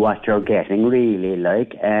what you're getting, really,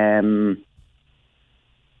 like,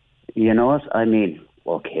 you know what I mean?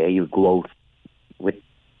 Okay, you go out with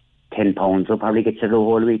 £10, it'll probably get you the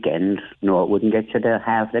whole weekend. No, it wouldn't get you the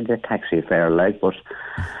half of the taxi fare, like, but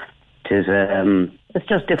it's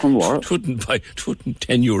just different work. It wouldn't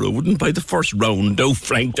 €10, wouldn't buy the first round, though,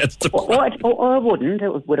 Frank. That's the point. I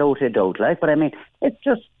wouldn't, without a doubt, like, but I mean, it's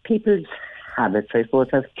just people's habits, I suppose,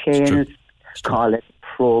 have changed. Call it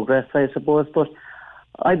progress, I suppose, but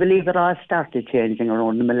I believe it all started changing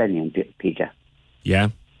around the millennium, PJ. Yeah?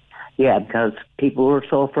 Yeah, because people were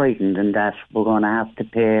so frightened and that we're going to have to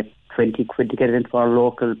pay 20 quid to get into our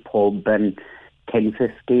local pub and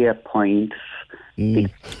 10.50 a pint.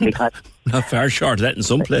 Because not far short of that in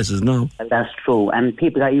some places, no. That's true. And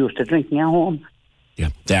people got used to drinking at home. Yeah,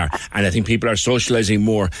 they are. And I think people are socialising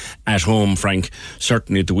more at home, Frank.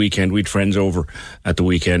 Certainly at the weekend. We'd friends over at the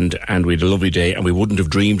weekend and we had a lovely day and we wouldn't have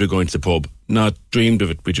dreamed of going to the pub. Not dreamed of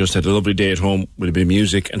it. We just had a lovely day at home with a bit of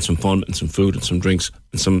music and some fun and some food and some drinks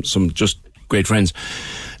and some just great friends.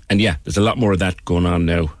 And yeah, there's a lot more of that going on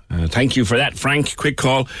now. Thank you for that, Frank. Quick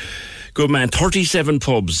call. Good man. 37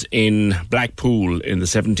 pubs in Blackpool in the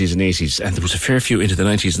 70s and 80s. And there was a fair few into the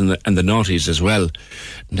 90s and the noughties as well.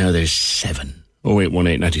 Now there's 7.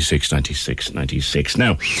 0818 96 96 96.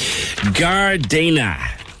 Now, Gardena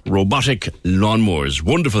robotic lawnmowers.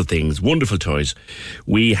 Wonderful things, wonderful toys.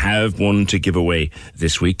 We have one to give away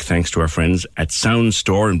this week thanks to our friends at Sound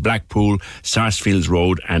Store in Blackpool, Sarsfields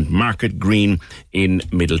Road and Market Green in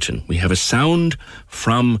Middleton. We have a sound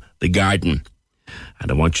from the garden and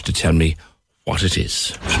I want you to tell me what it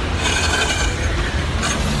is.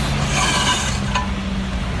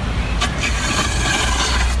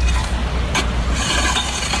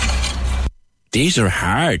 These are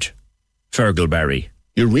hard, Fergal Barry.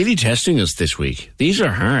 You're really testing us this week. These are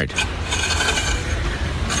hard.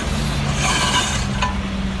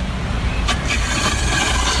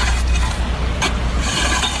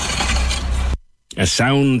 A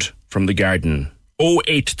sound from the garden.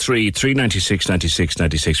 083 396 96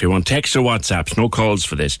 96. We want texts or WhatsApps, no calls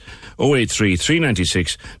for this. 083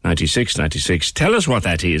 396 96 96. Tell us what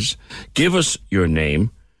that is. Give us your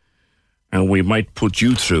name. And we might put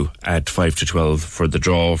you through at 5 to 12 for the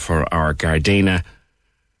draw for our Gardena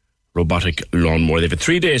robotic lawnmower. They have a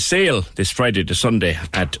 3-day sale this Friday to Sunday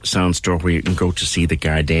at Sound Store where you can go to see the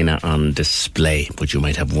Gardena on display. But you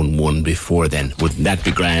might have won before then. Wouldn't that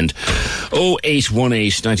be grand?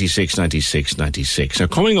 0818 96 96 96. Now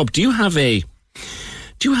coming up, do you have a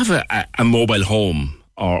mobile home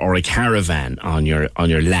or a caravan on your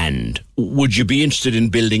land? Would you be interested in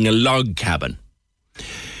building a log cabin?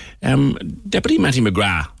 Deputy Matty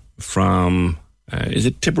McGrath from, is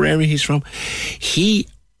it Tipperary he's from? He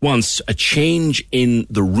wants a change in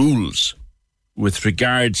the rules with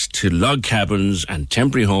regards to log cabins and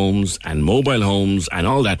temporary homes and mobile homes and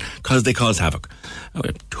all that because they cause havoc.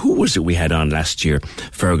 Who was it we had on last year,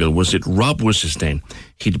 Fergal? Was it Rob was his name?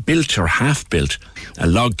 He'd built or half built a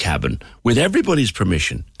log cabin with everybody's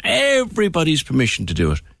permission to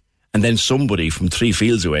do it. And then somebody from 3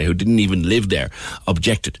 fields away who didn't even live there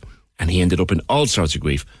objected. And he ended up in all sorts of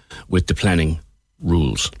grief with the planning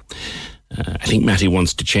rules. I think Matty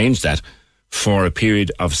wants to change that for a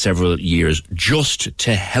period of several years just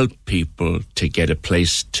to help people to get a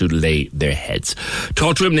place to lay their heads.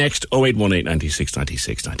 Talk to him next, 0818 96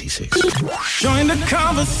 96 96. Join the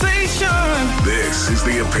conversation. This is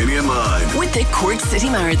the Opinion Line. With the Cork City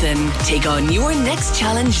Marathon, take on your next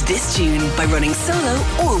challenge this June by running solo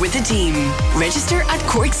or with a team. Register at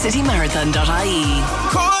corkcitymarathon.ie.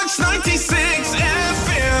 Cork's 96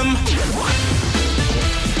 FM.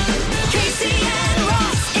 Casey and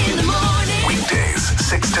Ross in the morning. Weekdays,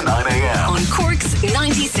 6 to 9 a.m. On Cork's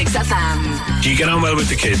 96 FM. Do you get on well with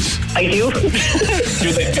the kids? I do.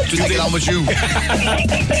 Do they get on with you?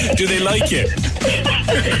 Do they like you?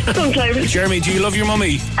 Sometimes. Jeremy, do you love your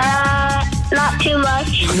mummy? Not too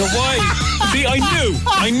much. You know why? See, I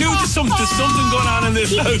knew there's something going on in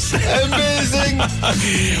this house. Amazing.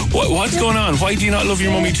 What's going on? Why do you not love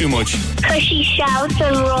your mummy too much? Because she shouts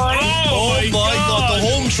and roars. Oh my God, the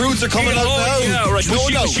home truths are coming out now. Yeah, right.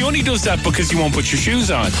 No. She only does that because you won't put your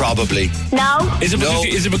shoes on. Probably. No. Is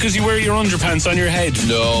it because you wear your underpants on your head?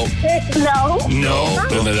 No. No.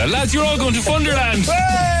 Lads, you're all going to Funderland.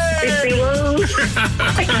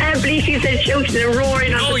 I can't believe you said shouting and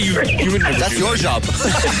roaring. Oh, you would never. That's your job.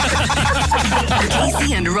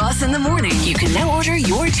 Casey and Ross in the morning. You can now order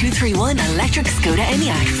your 231 electric Skoda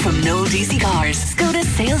Enyaq from Noel DC Cars. Skoda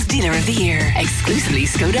Sales Dealer of the Year. Exclusively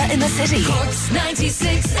Skoda in the city. Cork's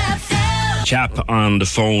 96 FM. Chap on the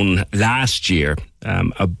phone last year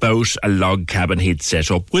about a log cabin he'd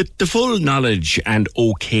set up with the full knowledge and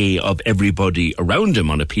okay of everybody around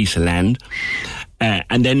him on a piece of land.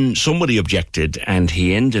 And then somebody objected and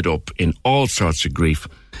he ended up in all sorts of grief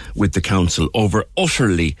with the council over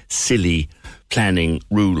utterly silly planning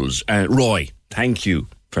rules. Roy, thank you,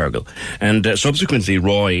 Fergal. And subsequently,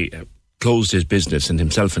 Roy closed his business and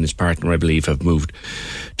himself and his partner, I believe, have moved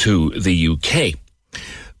to the UK.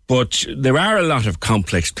 But there are a lot of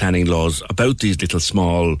complex planning laws about these little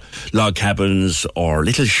small log cabins or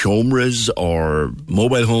little shomras or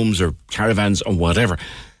mobile homes or caravans or whatever.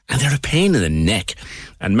 And they're a pain in the neck.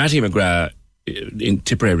 And Matty McGrath, in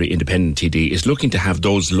Tipperary Independent TD, is looking to have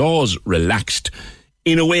those laws relaxed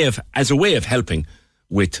as a way of helping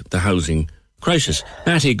with the housing crisis.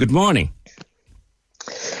 Matty, good morning.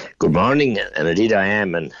 Good morning, and indeed I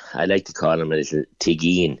am, and I like to call him a little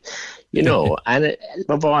Tigeen, and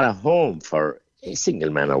we bought a home for a single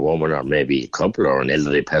man or woman, or maybe a couple, or an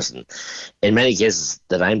elderly person. In many cases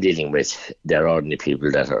that I'm dealing with, they're ordinary people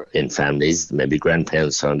that are in families, maybe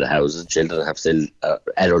grandparents are in the houses, children have still,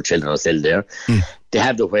 adult children are still there. They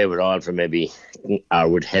have the wherewithal for maybe, or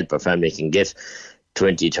would help a family can get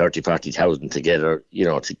 20, 30, 40,000 together,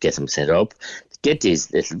 to get them set up. Get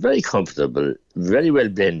these little, very comfortable, very well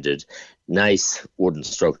blended, nice wooden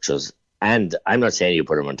structures. And I'm not saying you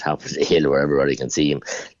put them on top of the hill where everybody can see them.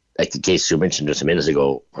 Like the case you mentioned just a minute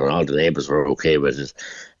ago, where all the neighbours were okay with it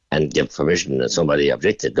and gave permission and somebody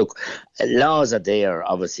objected. Look, laws are there,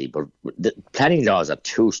 obviously, but the planning laws are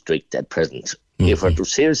too strict at present. If we're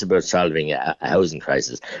serious about solving a housing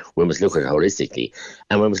crisis, we must look at it holistically.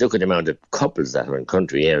 And we must look at the amount of couples that are in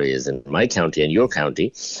country areas in my county and your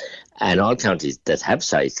county, and all counties that have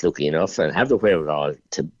sites, lucky enough, and have the wherewithal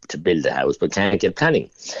to build a house, but can't get planning.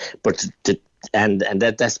 But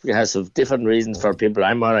that's because of different reasons for people.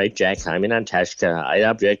 I'm all right, Jack. I'm in Antashka. I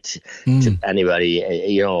object to anybody,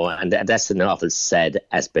 and that's an awful sad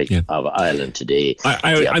aspect of Ireland today.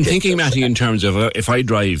 I'm thinking, Matty, in terms of if I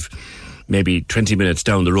drive maybe 20 minutes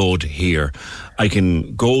down the road here, I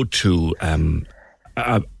can go to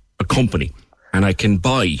a company and I can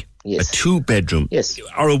buy a 2-bedroom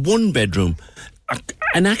or a 1-bedroom,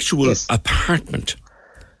 an actual apartment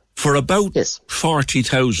for about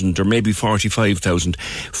 40,000 or maybe 45,000,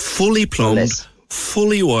 fully plumbed,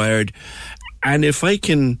 fully wired. And if I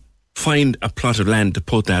can find a plot of land to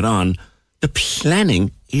put that on, the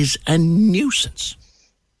planning is a nuisance.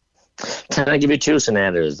 Can I give you 2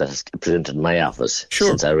 scenarios that has presented in my office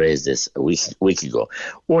since I raised this a week ago?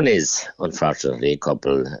 One is, unfortunately, a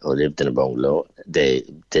couple who lived in a bungalow.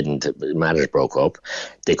 Marriage broke up.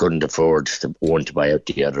 They couldn't afford one to buy out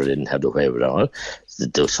the other, didn't have the wherewithal.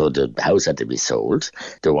 So the house had to be sold.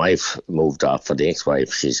 The wife moved off for the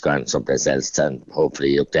ex-wife. She's gone someplace else and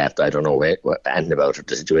hopefully looked after. I don't know anything about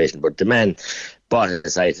the situation, but the man bought a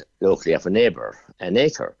site locally off a neighbour, an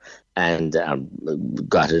acre, and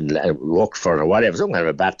got it, worked for it or whatever, some kind of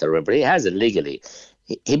a battle, but he has it legally.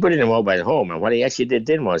 He put in a mobile home, and what he actually did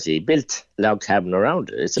then was he built a log cabin around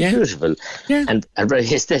it. It's beautiful and very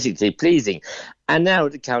aesthetically pleasing. And now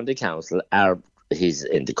the county council he's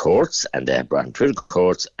in the courts, and they have brought him through the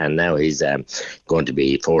courts, and now he's going to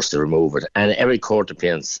be forced to remove it. And every court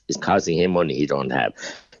appearance is costing him money he don't have.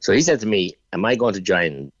 So he said to me, am I going to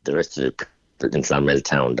join the rest of the in Clonmel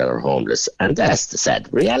town that are homeless, and that's the sad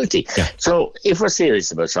reality. So if we're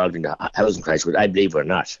serious about solving the housing crisis, which I believe we're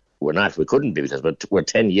not, we couldn't be, because we're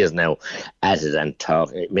 10 years now at it, and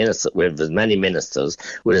with as many ministers,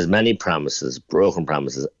 with as many promises, broken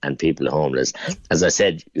promises, and people homeless. As I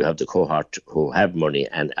said, you have the cohort who have money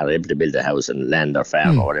and are able to build a house and land or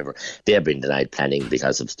farm or whatever. They're being denied planning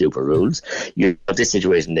because of stupid rules. You have this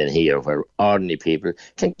situation then here where ordinary people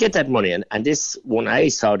can get that money. And this one, I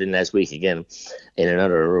saw it in last week again, in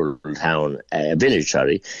another rural town, village,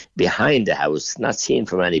 behind the house, not seen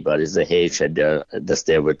from anybody. There's a hay shed there that's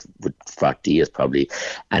there with 40 years probably,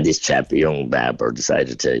 and this chap, a young barber,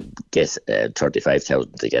 decided to get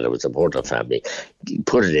 35,000 together with support of family,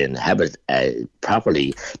 put it in, have it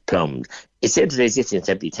properly plumbed. It's into the existing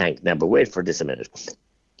septic tank now, but wait for this a minute.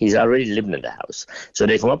 He's already living in the house. So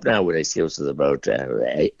they come up now with excuses about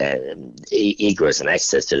egress and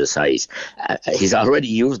access to the site. He's already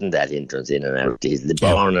using that entrance in and out. He's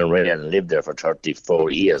born and raised and lived there for 34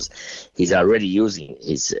 years. He's already using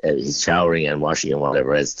his showering and washing and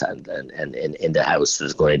whatever else and in the house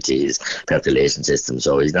that's going into his percolation system.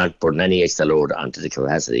 So he's not putting any extra load onto the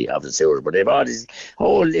capacity of the sewers. But they've got this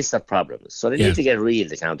whole list of problems. So they need to get real,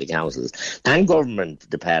 the county councils and government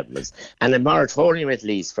departments, and a moratorium at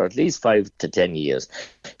least for at least 5 to 10 years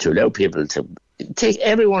to allow people to take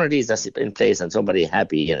every one of these that's in place and somebody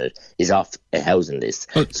happy in it is off a housing list.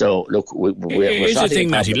 So look, we're here's the thing,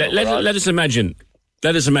 Matty. Let us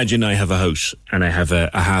imagine I have a house and I have a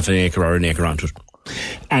half an acre or an acre onto it,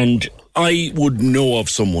 and I would know of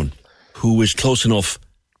someone who is close enough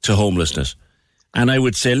to homelessness, and I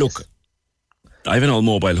would say, look, I have an old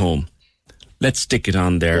mobile home, let's stick it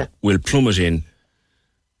on there, we'll plumb it in.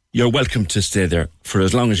 You're welcome to stay there for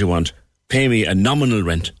as long as you want. Pay me a nominal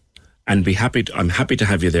rent and be happy. I'm happy to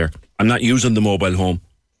have you there. I'm not using the mobile home.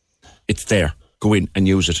 It's there. Go in and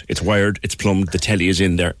use it. It's wired. It's plumbed. The telly is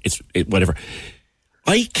in there. Whatever.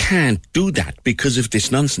 I can't do that because of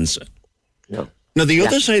this nonsense. No. Now, the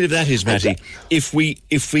other side of that is, Matty, if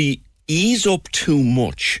we ease up too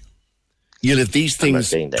much, you'll have these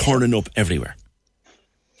things turning up everywhere.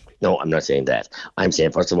 No, I'm not saying that. I'm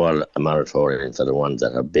saying, first of all, a moratorium for the ones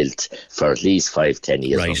that are built for at least 5-10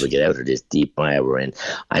 years once we get out of this deep mire we're in.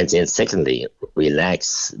 I'm saying, secondly,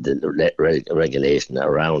 relax the regulation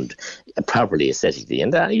around properly aesthetically.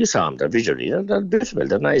 And you saw them, they're visually, they're beautiful,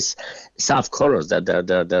 they're nice, soft colours,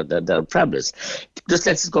 they're fabulous. Just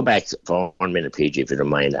let's go back for 1 minute, PG, if you don't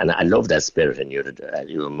mind. And I love that spirit in you, that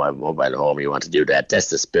you in my mobile home, you want to do that.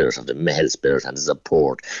 That's the spirit of the male spirit and the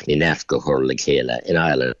support in Africa, Hurla, in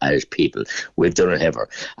Ireland, Irish people. We've done it ever.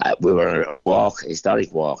 We were on a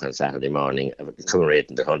historic walk on Saturday morning,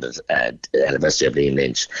 commemorating the 100th anniversary of Liam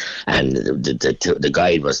Lynch, and the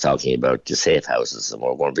guide was talking about the safe houses, and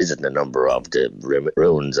we're going to visit a number of the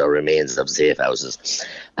ruins or remains of safe houses,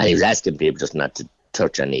 and he was asking people just not to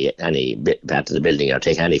touch any part of the building or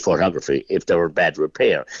take any photography if they were bad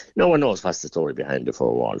repair. No one knows what's the story behind the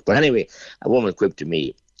four walls. But anyway, a woman quipped to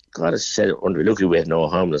me, God has said, luckily we had no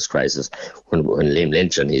homeless crisis when Liam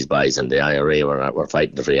Lynch and his boys and the IRA were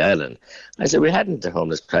fighting the Free Island. I said, we hadn't the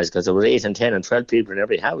homeless crisis because there were 8 and 10 and 12 people in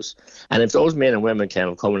every house. And if those men and women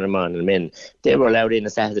came coming on and men, they were allowed in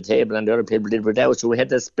and sat at the table and the other people did without. So we had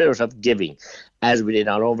the spirit of giving, as we did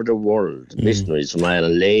all over the world. Missionaries from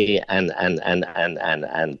Ireland, lay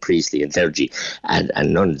and priestly and clergy and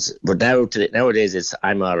nuns. But nowadays it's,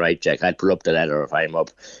 I'm all right, Jack, I'd pull up the ladder if I'm up.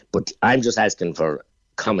 But I'm just asking for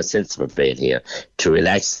common sense prevail here to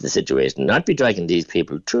relax the situation, not be dragging these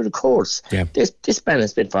people through the courts. This man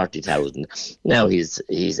has spent 40,000. Now he's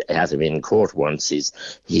hasn't been in court once. He's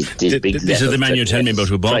did big. This is the man you're telling me about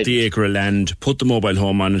who bought the acre of land, put the mobile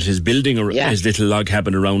home on it, his building his little log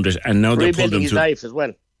cabin around it, and now they're pulled him his life as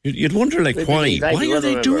well. You'd wonder, like, why? Why are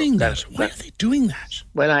they doing that? Why are they doing that?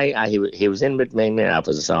 Well, he was in with my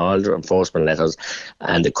office, saw all the enforcement letters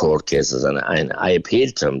and the court cases, and I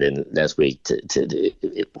appealed to him then last week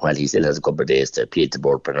while he still has a couple of days to appeal to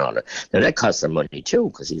Board Penala. Now that costs some money too,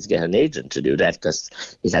 because he's getting an agent to do that, because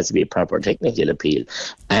it has to be a proper technical appeal,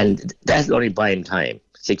 and that'll only buy him time.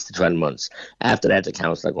 6 to 12 months. After that, the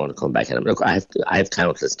council are going to come back and look. I have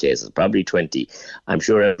countless cases, probably 20. I'm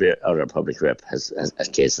sure every other public rep has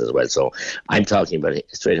cases as well. So I'm talking about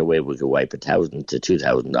straight away we could wipe 1,000 to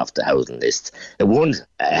 2,000 off the housing list at one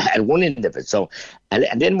end of it. So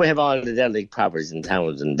and then we have all the derelict properties in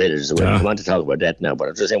towns and villages. We want to talk about that now, but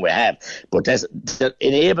I'm just saying we have. But they're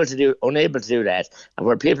unable to do that, and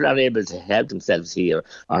where people are able to help themselves here,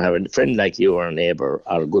 or have a friend like you or a neighbour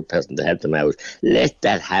or a good person to help them out, let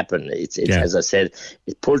that happen. It's as I said,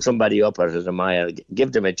 pull somebody up out of the mire,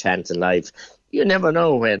 give them a chance in life. you never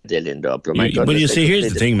know where they'll end up. But you see,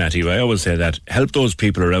 here's the thing, Matty. I always say that. Help those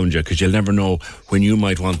people around you, because you'll never know when you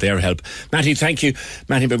might want their help. Matty, thank you.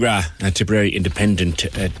 Matty McGrath, Tipperary Independent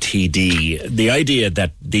TD. The idea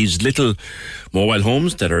that these little mobile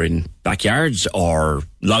homes that are in backyards or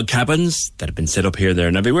log cabins that have been set up here, there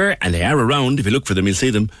and everywhere, and they are around, if you look for them, you'll see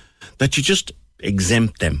them, that you just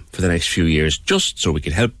exempt them for the next few years, just so we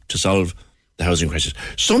can help to solve the housing crisis.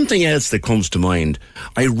 Something else that comes to mind,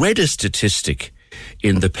 I read a statistic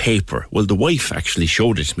in the paper. Well, the wife actually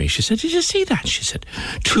showed it to me. She said, did you see that? She said,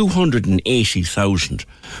 280,000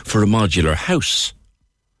 for a modular house.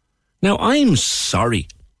 Now, I'm sorry,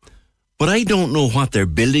 but I don't know what they're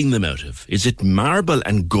building them out of. Is it marble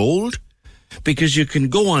and gold? Because you can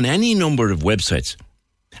go on any number of websites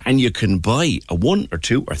and you can buy a 1 or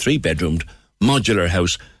 2 or 3 bedroomed modular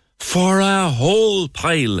house for a whole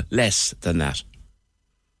pile less than that.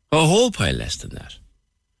 A whole pile less than that.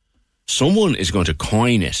 Someone is going to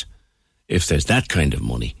coin it if there's that kind of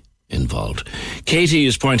money involved. Katie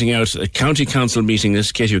is pointing out a county council meeting. This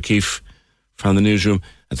is Katie O'Keefe from the newsroom.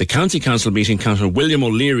 At the county council meeting, Councillor William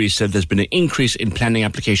O'Leary said there's been an increase in planning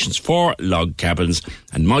applications for log cabins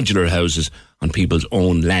and modular houses on people's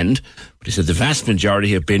own land. But he said the vast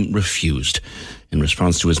majority have been refused. In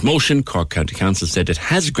response to his motion, Cork County Council said it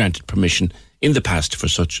has granted permission in the past for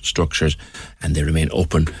such structures and they remain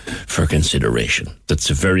open for consideration. That's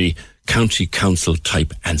a very county council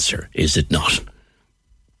type answer, is it not?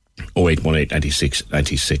 0818 96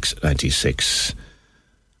 96 96.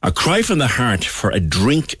 A cry from the heart for a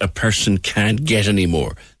drink a person can't get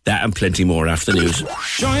anymore. That and plenty more after the news.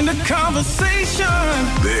 Join the conversation.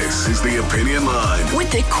 This is the Opinion Line. With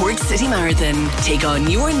the Cork City Marathon, take on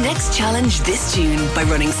your next challenge this June by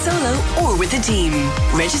running solo or with a team.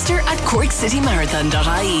 Register at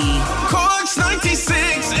corkcitymarathon.ie. Cork's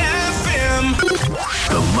 96 FM.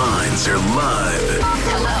 The lines are live.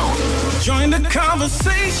 Hello. Join the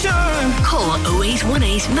conversation. Call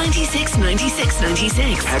 0818 96 96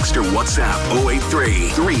 96. Text or WhatsApp 083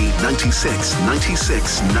 396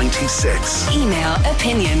 96 96. Email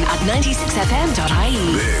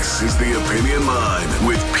opinion@96fm.ie. This is the Opinion Line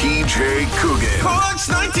with PJ Coogan. Cork's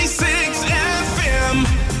 96 FM.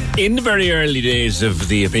 In the very early days of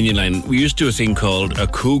the Opinion Line, we used to do a thing called a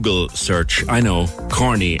Google search. I know,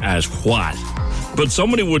 corny as what? But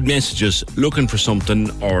somebody would message us looking for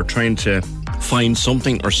something or trying to find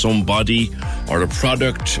something or somebody or a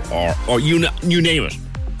product or you name it.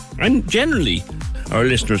 And generally, our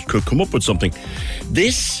listeners could come up with something.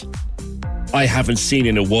 This, I haven't seen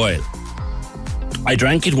in a while. I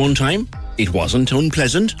drank it one time. It wasn't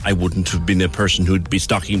unpleasant. I wouldn't have been a person who'd be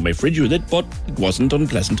stocking my fridge with it, but it wasn't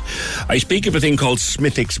unpleasant. I speak of a thing called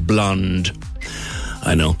Smithwick's Blonde.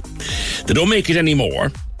 I know. They don't make it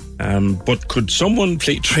anymore. But could someone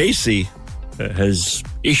please... Tracy has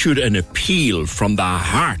issued an appeal from the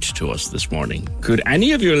heart to us this morning. Could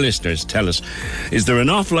any of your listeners tell us, is there an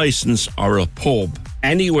off-licence or a pub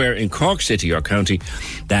anywhere in Cork City or County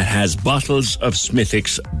that has bottles of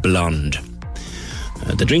Smithwick's Blonde?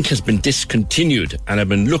 The drink has been discontinued and I've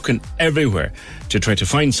been looking everywhere to try to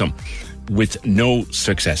find some with no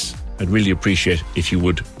success. I'd really appreciate if you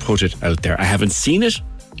would put it out there. I haven't seen it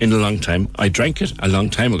in a long time. I drank it a long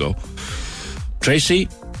time ago. Tracy,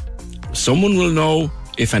 someone will know,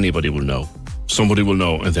 if anybody will know. Somebody will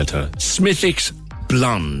know and they'll tell us. Smithwick's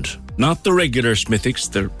Blonde. Not the regular Smithwick's,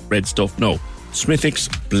 the red stuff. No. Smithwick's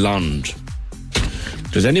Blonde.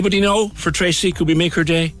 Does anybody know for Tracy? Could we make her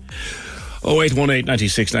day? 0818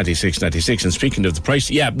 96 96 96. And speaking of the price,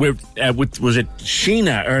 yeah, we're was it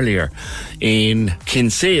Sheena earlier in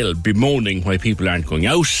Kinsale bemoaning why people aren't going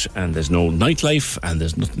out and there's no nightlife and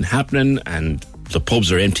there's nothing happening and the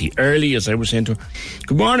pubs are empty early, as I was saying to her.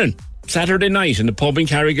 Good morning. Saturday night in the pub in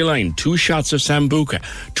Carrigaline, 2 shots of Sambuca,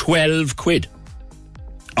 12 quid.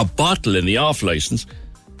 A bottle in the off licence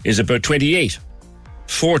is about 28.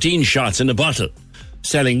 14 shots in a bottle.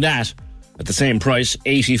 Selling that at the same price,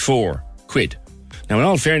 84 quid. Now, in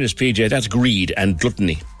all fairness, PJ, that's greed and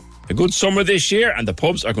gluttony. A good summer this year and the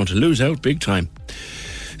pubs are going to lose out big time.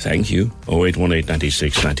 Thank you. 0818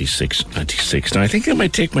 96 96 96. Now, I think I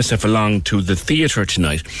might take myself along to the theatre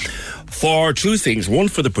tonight for 2 things. 1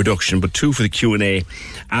 for the production, but 2 for the Q&A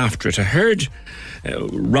after it. I heard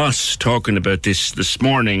Ross talking about this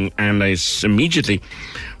morning and I immediately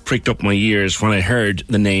pricked up my ears when I heard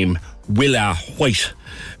the name Willa White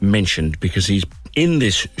mentioned, because he's in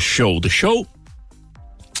this show. The show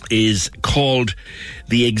is called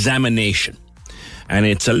The Examination, and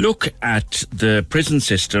it's a look at the prison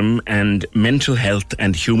system and mental health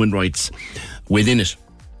and human rights within it.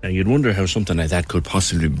 Now, you'd wonder how something like that could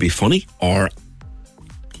possibly be funny or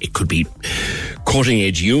It could be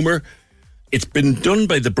cutting-edge humour. It's been done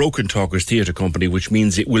by the Broken Talkers Theatre Company, which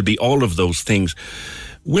means it will be all of those things.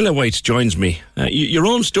 Willa White joins me. Your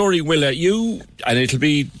own story, Willa. And it'll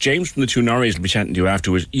be James from the Two Norries will be chatting to you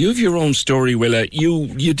afterwards. You have your own story, Willa.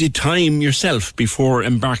 You did time yourself before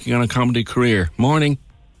embarking on a comedy career. Morning.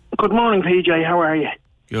 Good morning, PJ. How are you?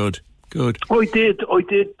 Good. I did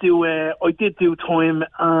do time,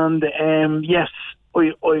 and yes,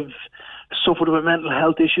 I've suffered with mental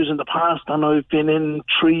health issues in the past, and I've been in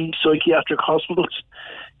 3 psychiatric hospitals.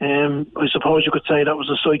 I suppose you could say that was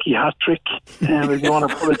a psyche hat trick, if you want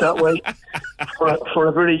to put it that way, for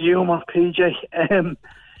a bit of humour, PJ.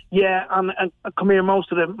 Yeah, and come here,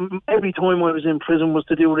 most of them, every time I was in prison was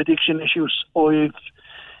to do with addiction issues. I've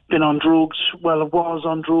been on drugs, I was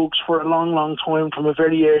on drugs for a long, long time from a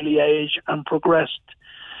very early age, and progressed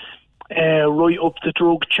right up the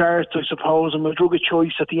drug charts, I suppose. And my drug of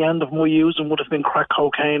choice at the end of my using would have been crack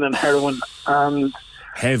cocaine and heroin. And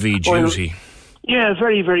heavy duty. Yeah,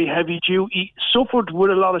 very, very heavy duty. Suffered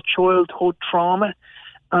with a lot of childhood trauma,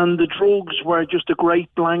 and the drugs were just a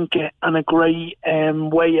great blanket and a great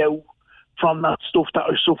way out from that stuff that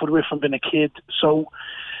I suffered with from being a kid. So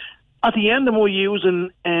at the end of my using,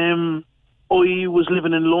 I was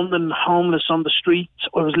living in London, homeless on the streets.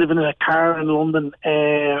 I was living in a car in London,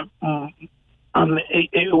 and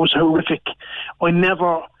it was horrific. I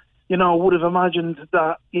never, would have imagined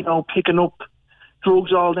that, picking up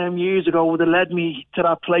drugs all them years ago would have led me to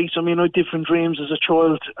that place. I mean, I had different dreams as a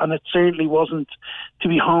child, and it certainly wasn't to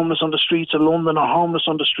be homeless on the streets of London or homeless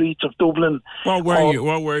on the streets of Dublin. What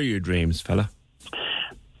were your dreams, fella?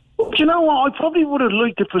 Do you know what? I probably would have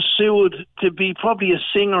liked to pursue it to be probably a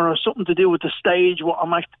singer or something to do with the stage, what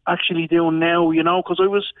I'm actually doing now, because I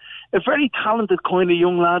was a very talented kind of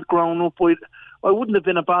young lad growing up. I wouldn't have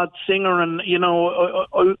been a bad singer, and,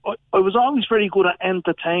 I was always very good at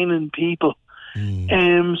entertaining people.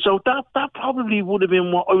 So that probably would have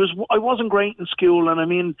been what I wasn't great in school, and I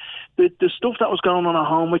mean the stuff that was going on at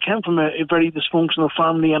home. I came from a very dysfunctional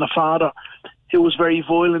family and a father who was very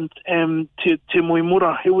violent to my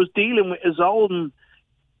mother, who was dealing with his own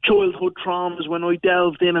childhood traumas when I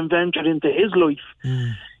delved in and ventured into his life.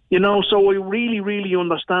 So I really, really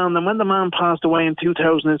understand. And when the man passed away in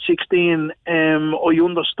 2016, I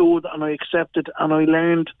understood and I accepted and I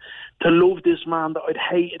learned to love this man that I'd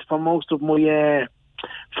hated for most of my young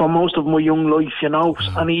life,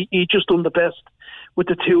 And he just done the best with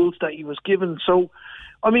the tools that he was given. So,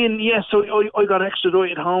 I mean, yes, so I got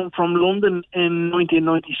extradited home from London in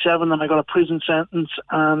 1997, and I got a prison sentence,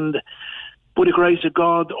 and by the grace of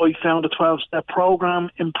God, I found a 12-step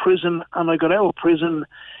program in prison, and I got out of prison.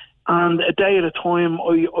 And a day at a time,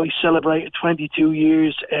 I celebrated 22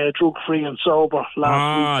 years drug-free and sober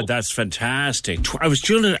last week. That's fantastic. I was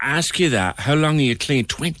trying to ask you that. How long are you clean?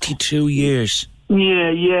 22 years.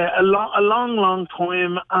 Yeah, a long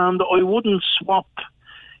time. And I wouldn't swap,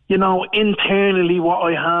 internally what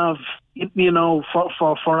I have,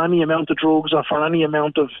 for any amount of drugs or for any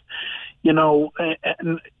amount of,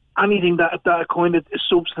 anything that kind of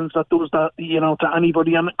substance that does that, to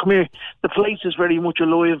anybody. And come here, the place is very much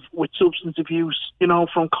alive with substance abuse,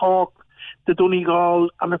 from Cork to Donegal,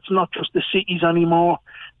 and it's not just the cities anymore.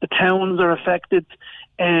 The towns are affected.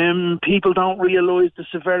 People don't realise the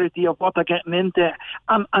severity of what they're getting into.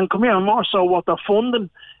 And come here, more so what they're funding.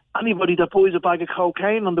 Anybody that buys a bag of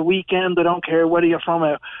cocaine on the weekend, I don't care whether you're from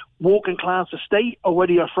a working class estate or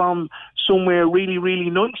whether you're from somewhere really, really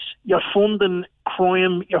nice, you're funding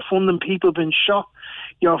crime, you're funding people being shot,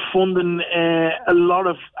 you're funding a lot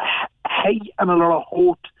of hate and a lot of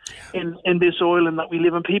hate in this island that we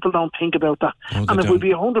live in. People don't think about that. And if we'll be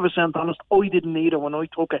 100% honest, I didn't either when I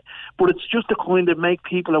took it. But it's just to kind of make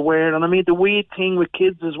people aware. And I mean, the weird thing with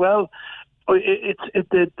kids as well, it's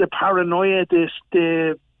the paranoia,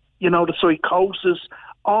 the psychosis,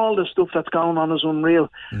 all the stuff that's going on is unreal.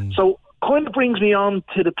 So kind of brings me on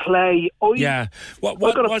to the play. Before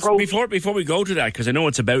we go to that, because I know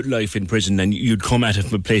it's about life in prison and you'd come at it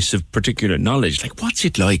from a place of particular knowledge, like what's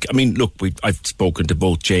it like? I mean, look, I've spoken to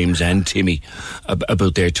both James and Timmy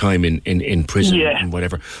about their time in prison and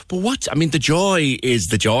whatever. But the joy is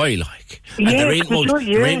the joy, like. And there ain't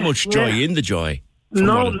much joy in the joy.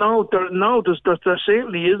 No, there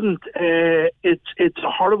certainly isn't. It's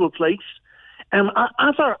a horrible place.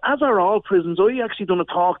 As are all prisons. I actually done a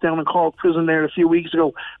talk down in Cork Prison there a few weeks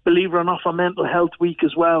ago, believe it or not, for Mental Health Week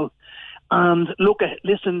as well. And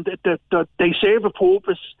listen, they serve a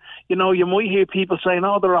purpose. You might hear people saying,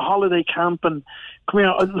 they're a holiday camp, and come here,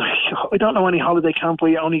 I don't know any holiday camp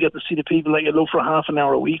where you only get to see the people that you love for half an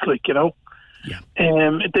hour a week, Yeah.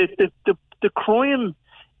 The crime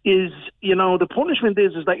is, the punishment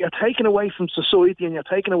is that you're taken away from society and you're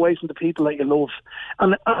taken away from the people that you love.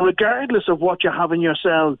 And regardless of what you have in your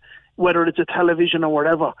cell, whether it's a television or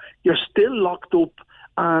whatever, you're still locked up.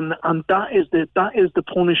 And that is the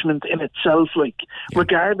punishment in itself,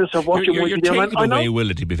 regardless of what you might be doing. You're taken away,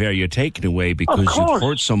 Will it, to be fair? You're taken away because you've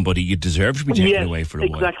hurt somebody. You deserve to be taken away for a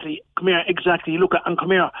while. Exactly. Come here, exactly. Look,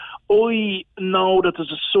 come here. I know that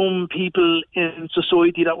there's some people in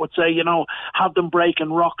society that would say, have them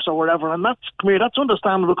breaking rocks or whatever, and that's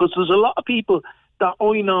understandable, because there's a lot of people that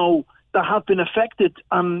I know that have been affected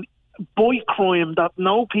by crime, that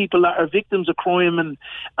know people that are victims of crime, and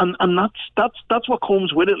that's what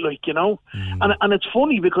comes with it, and it's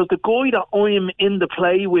funny because the guy that I'm in the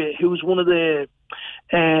play with, who's one of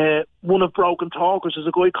Broken Talkers, is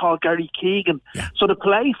a guy called Gary Keegan. So the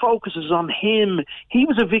play focuses on him. He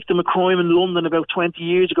was a victim of crime in London about 20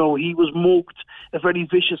 years ago. He was mugged, a very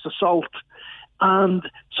vicious assault. And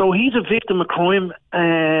so he's a victim of crime,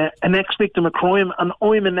 an ex-victim of crime, and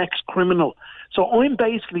I'm an ex-criminal. So I'm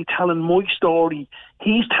basically telling my story.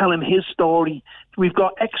 He's telling his story. We've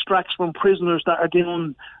got extracts from prisoners that are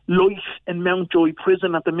doing life in Mountjoy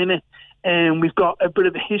prison at the minute. And we've got a bit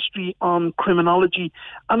of a history on criminology.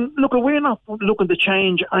 And look, we're not looking to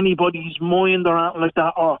change anybody's mind or anything like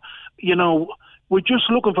that. Or, we're just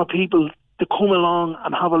looking for people to come along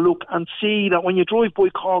and have a look and see that when you drive by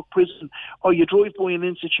Cork Prison or you drive by an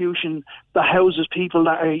institution that houses people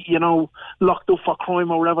that are, locked up for crime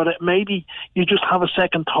or whatever, that maybe you just have a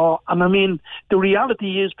second thought. And I mean, the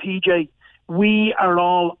reality is, PJ, we are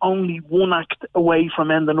all only one act away from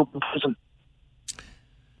ending up in prison.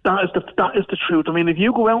 That is the truth. I mean, if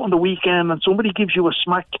you go out on the weekend and somebody gives you a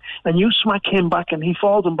smack and you smack him back and he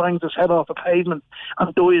falls and bangs his head off the pavement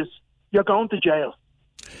and dies, you're going to jail.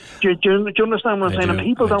 Do you understand what I'm saying? And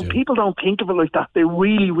people don't think of it like that. They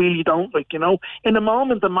really, really don't. In a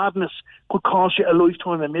moment, the madness could cost you a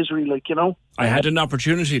lifetime of misery. I had an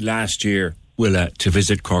opportunity last year, Willa, to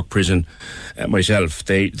visit Cork Prison myself.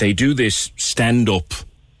 They do this stand-up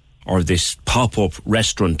or this pop-up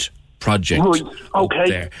restaurant project up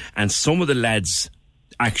there, and some of the lads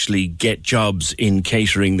actually get jobs in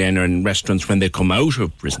catering then or in restaurants when they come out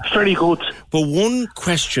of prison. Very good. But one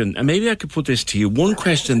question, and maybe I could put this to you, one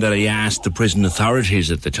question that I asked the prison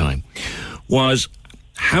authorities at the time was,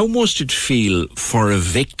 how must it feel for a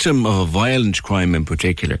victim of a violent crime in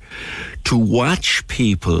particular to watch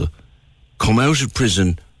people come out of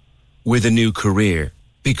prison with a new career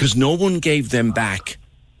because no one gave them back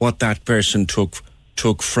what that person took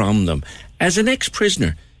from them? As an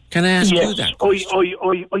ex-prisoner, can I ask you that question?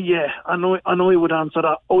 Yeah, I know I would answer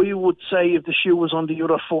that. I would say if the shoe was on the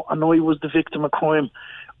other foot and I was the victim of crime,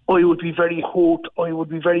 I would be very hurt, I would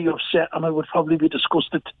be very upset, and I would probably be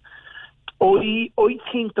disgusted. I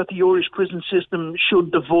think that the Irish prison system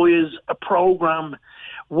should devise a programme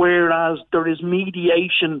whereas there is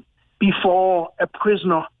mediation before a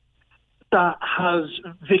prisoner that has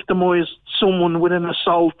victimised someone with an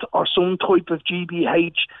assault or some type of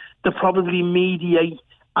GBH to probably mediate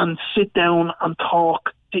and sit down and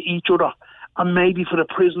talk to each other, and maybe for the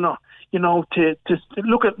prisoner, to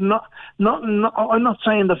look at I'm not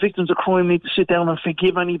saying the victims of crime need to sit down and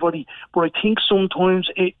forgive anybody, but I think sometimes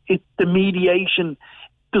the mediation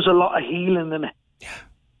does a lot of healing in it.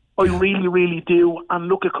 I really, really do. And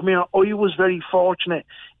look, come here, I was very fortunate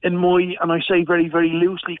in my, and I say very, very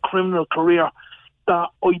loosely, criminal career, that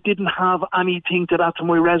I didn't have anything to add to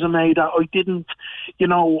my resume, that I didn't,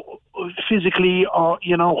 physically or,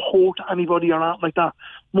 hurt anybody or anything like that.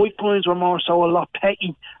 My crimes were more so a lot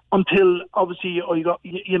petty until, obviously, I got,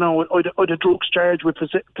 I had a drugs charge with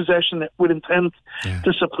possession with intent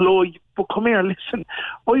to supply. But come here, listen,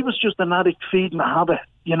 I was just an addict feeding a habit.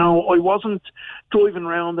 I wasn't driving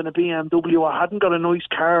around in a BMW. I hadn't got a nice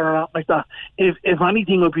car or anything like that. If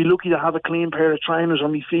anything, I'd be lucky to have a clean pair of trainers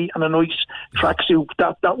on my feet and a nice tracksuit.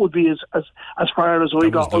 That would be as far as I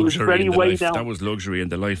got. I was very way down. That was luxury in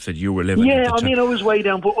the life that you were living. Yeah, I mean, I was way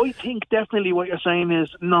down. But I think definitely what you're saying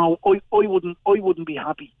is, no, I wouldn't be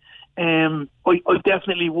happy. I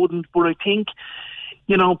definitely wouldn't. But I think,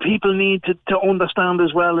 people need to understand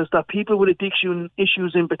as well is that people with addiction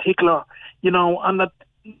issues in particular, and that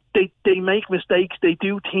they make mistakes, they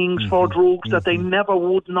do things for drugs that they never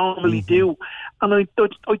would normally do. And I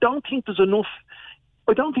don't think there's enough.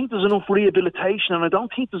 I don't think there's enough rehabilitation, and I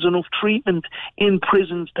don't think there's enough treatment in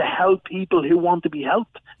prisons to help people who want to be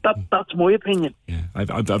helped. That's my opinion. Yeah,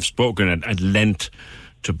 I've spoken at length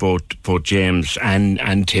to both James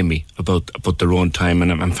and Timmy about their own time,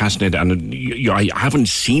 and I'm fascinated. And I haven't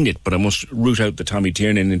seen it, but I must root out the Tommy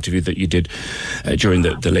Tiernan interview that you did during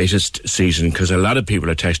the latest season, because a lot of people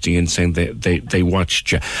are texting in saying they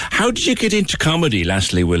watched you. How did you get into comedy?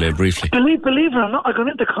 Lastly, Willa, briefly. Believe it or not, I got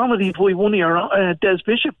into comedy by one year. Des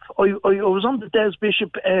Bishop. I was on the Des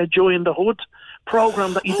Bishop Joy in the Hood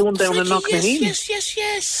programme that he done down in Knocknaheeny.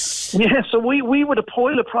 Yes. Yeah, so we were the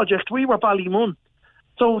pilot project. We were Ballymun.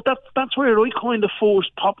 So that's where I kind of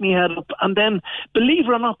first popped my head up. And then, believe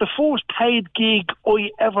it or not, the first paid gig I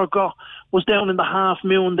ever got was down in the Half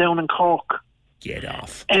Moon down in Cork. Get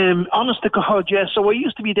off. Honest to God, yeah. So I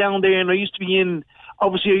used to be down there, and I used to be in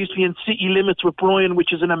City Limits with Brian,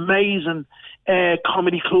 which is an amazing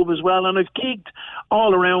comedy club as well. And I've gigged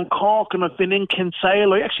all around Cork, and I've been in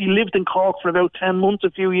Kinsale. I actually lived in Cork for about 10 months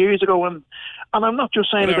a few years ago, and I'm not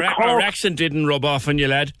just saying well, our accent didn't rub off on you,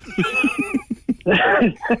 lad.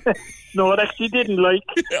 No, it actually didn't, like.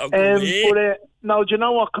 No, do you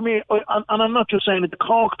know what? Come here, and I'm not just saying it. The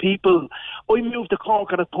Cork people, I moved to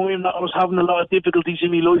Cork at a time that I was having a lot of difficulties in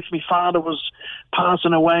my life. My father was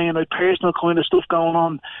passing away, and I had personal kind of stuff going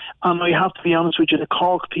on. And I have to be honest with you, the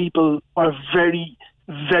Cork people are very,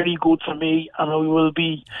 very good for me, and I will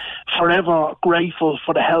be forever grateful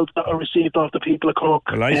for the help that I received off the people of Cork.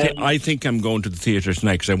 Well, I think I'm going to the theatre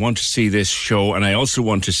tonight because I want to see this show, and I also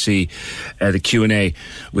want to see the Q&A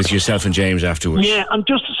with yourself and James afterwards. Yeah, and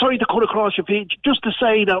just sorry to cut across your page, just to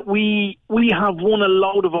say that we have won a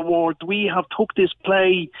load of awards. We have took this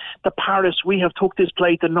play to Paris, we have took this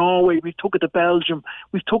play to Norway, we took it to Belgium,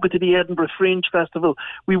 we've took it to the Edinburgh Fringe Festival.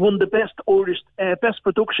 We won the Best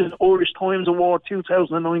Production Irish Times Award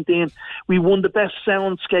 2019. We won the Best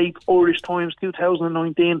Soundscape Irish Times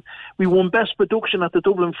 2019. We won Best Production at the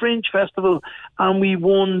Dublin Fringe Festival, and we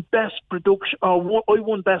won Best Production. I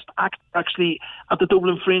won Best Act actually at the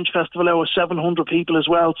Dublin Fringe Festival out of 700 people as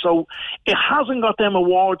well. So it hasn't got them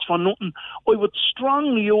awards for nothing. I would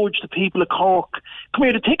strongly urge the people of Cork. Come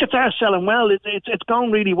here, the tickets are selling well. It's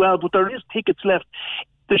gone really well, but there is tickets left.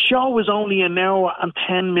 The show is only an hour and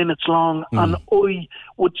 10 minutes long, and I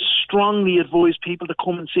would strongly advise people to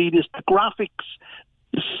come and see this. The graphics,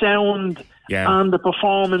 the sound, and the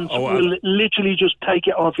performance will literally just take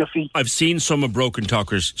you off your feet. I've seen some of Broken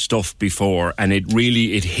Talkers' stuff before, and it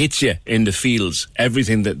hits you in the feels,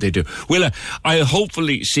 everything that they do. Willa, I'll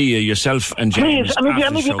hopefully see you yourself and James. Please,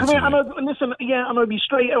 and if you come here, and I'll be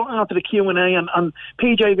straight out after the Q&A, and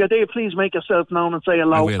PJ, if you're there, please make yourself known and say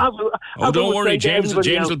hello. I will. Don't worry, James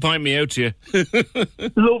will point me out to you.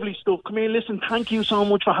 Lovely stuff. Come here, listen, thank you so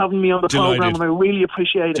much for having me on the programme, and I really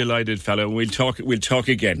appreciate it. Delighted, fellow. We'll talk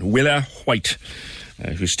again. Willa White,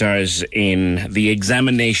 who stars in The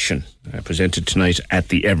Examination, presented tonight at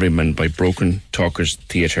the Everyman by Broken Talkers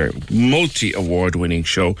Theatre. Multi-award winning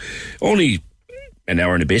show. Only an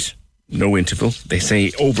hour and a bit. No interval. They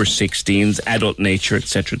say over 16s, adult nature,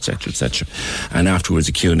 etc., etc., etc. And afterwards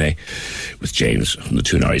a Q&A with James from the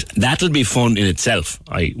Two Norries. That'll be fun in itself,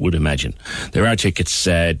 I would imagine. There are tickets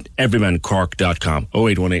at everymancork.com.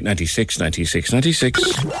 0818 96 96 96.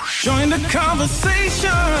 Join the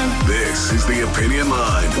conversation. This is the Opinion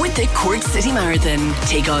Line. With the Cork City Marathon,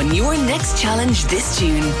 take on your next challenge this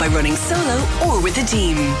June by running solo or with a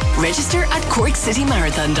team. Register at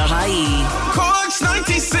corkcitymarathon.ie. Cork's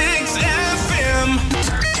 96 FM.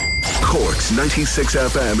 Cork's 96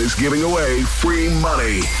 FM is giving away free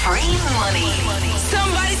money. Free money.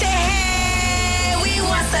 Somebody say, hey, we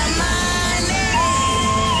want some money.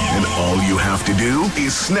 And all you have to do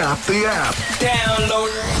is snap the app. Download.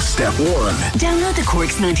 Step 1. Download the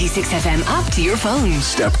Cork's 96 FM app to your phone.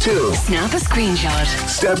 Step 2. Snap a screenshot.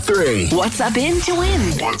 Step 3. WhatsApp in to win.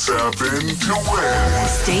 WhatsApp in to win.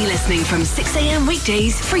 Stay listening from 6 a.m.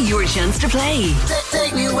 weekdays for your chance to play.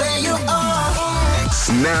 Take me where you are.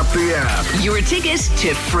 Snap the app. Your ticket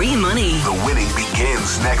to free money. The winning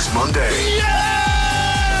begins next Monday.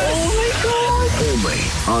 Oh my God. Only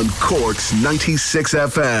on Cork's 96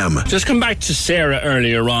 FM. Just come back to Sarah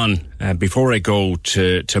earlier on. Before I go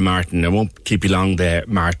to Martin, I won't keep you long there,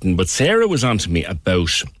 Martin, but Sarah was on to me about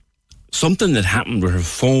something that happened with her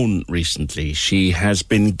phone recently. She has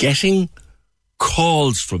been getting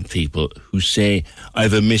calls from people who say, I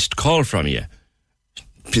have a missed call from you.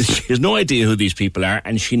 She has no idea who these people are,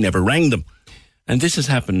 and she never rang them. And this has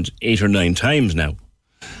happened 8 or 9 times now.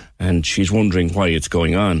 And she's wondering why it's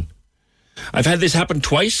going on. I've had this happen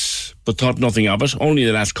twice, but thought nothing of it. Only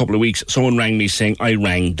the last couple of weeks, someone rang me saying I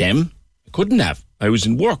rang them. I couldn't have. I was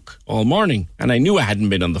in work all morning, and I knew I hadn't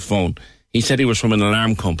been on the phone. He said he was from an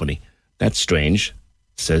alarm company. That's strange,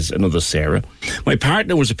 says another Sarah. My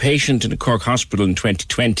partner was a patient in a Cork hospital in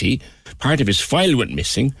 2020, Part of his file went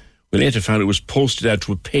missing. We later found it was posted out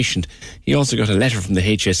to a patient. He also got a letter from the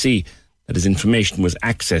HSE that his information was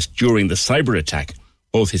accessed during the cyber attack.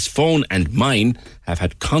 Both his phone and mine have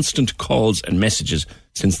had constant calls and messages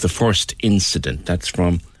since the first incident. That's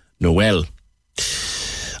from Noel.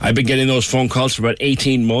 I've been getting those phone calls for about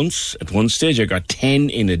 18 months. At one stage, I got 10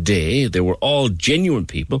 in a day. They were all genuine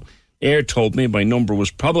people. Air told me my number was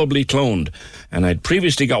probably cloned, and I'd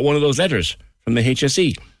previously got one of those letters from the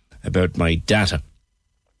HSE about my data.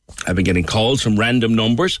 I've been getting calls from random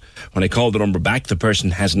numbers. When I call the number back, the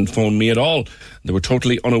person hasn't phoned me at all. They were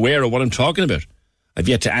totally unaware of what I'm talking about. I've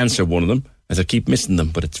yet to answer one of them, as I keep missing them,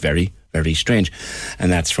 but it's very, very strange.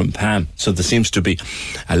 And that's from Pam. So there seems to be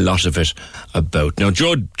a lot of it about. Now,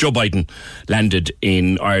 Joe Biden landed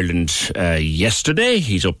in Ireland yesterday.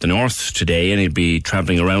 He's up the north today, and he'll be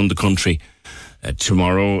travelling around the country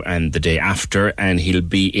tomorrow and the day after, and he'll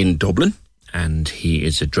be in Dublin, and he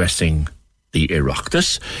is addressing the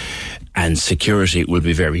Oireachtas, and security will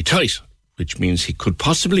be very tight, which means he could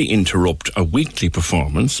possibly interrupt a weekly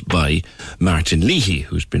performance by Martin Leahy,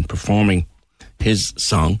 who's been performing his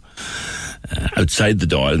song outside the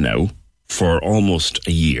Dáil now for almost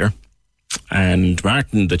a year. And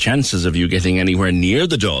Martin, the chances of you getting anywhere near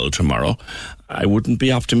the Dáil tomorrow, I wouldn't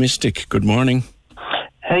be optimistic. Good morning.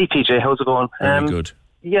 Hey PJ, how's it going? Very good.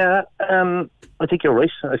 Yeah, I think you're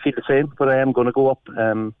right. I feel the same, but I am going to go up.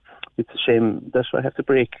 It's a shame that I have to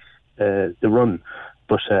break the run,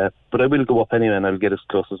 but I will go up anyway, and I'll get as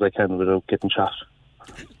close as I can without getting shot.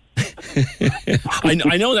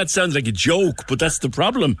 I know that sounds like a joke, but that's the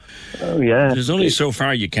problem. Oh yeah, there's only so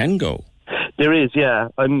far you can go. There is, yeah.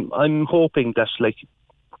 I'm hoping that like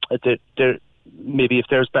there maybe if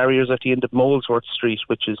there's barriers at the end of Molesworth Street,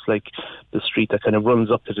 which is like the street that kind of runs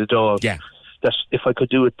up to the Dáil. Yeah. That if I could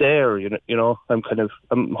do it there, you know, I'm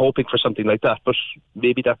hoping for something like that, but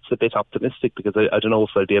maybe that's a bit optimistic because I don't know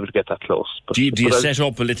if I'll be able to get that close. But, do you set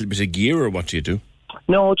up a little bit of gear, or what do you do?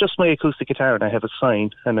 No, just my acoustic guitar, and I have a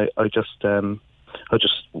sign, and I just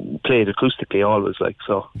play it acoustically always, like,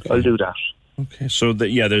 so okay. I'll do that. Okay, so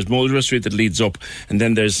there's Molesworth Street that leads up, and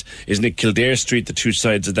then isn't it Kildare Street, the two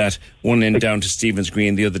sides of that, one end down to Stephen's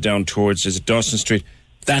Green, the other down towards, is it Dawson Street?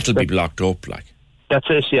 That'll be blocked up, like. That's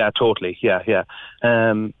it, yeah, totally, yeah.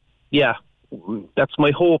 That's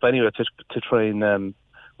my hope anyway, to try and,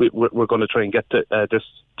 we're going to try and get there's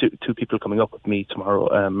two people coming up with me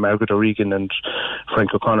tomorrow, Margaret O'Regan and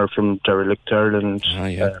Frank O'Connor from Derelict Ireland.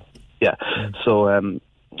 So,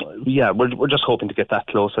 we're just hoping to get that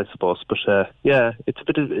close, I suppose, but, it's a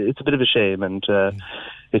bit of a shame, and,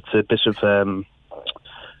 it's a bit of,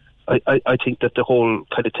 I think that the whole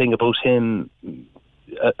kind of thing about him,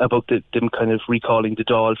 about them kind of recalling the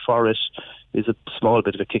Dáil for it is a small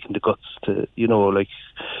bit of a kick in the guts to, you know, like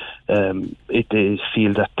they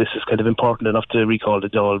feel that this is kind of important enough to recall the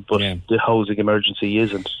Dáil, but the housing emergency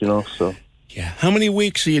isn't, you know, so. Yeah. How many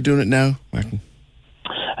weeks are you doing it now, Martin?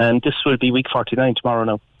 And this will be week 49 tomorrow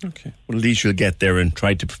now. Okay. Well, at least you'll get there and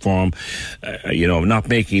try to perform, not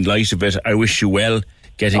making light of it. I wish you well.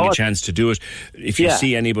 Getting a chance to do it. If you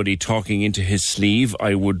see anybody talking into his sleeve,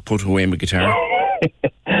 I would put away my guitar.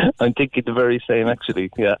 I'm thinking the very same,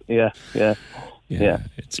 actually. Yeah.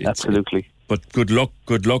 It's absolutely. But good luck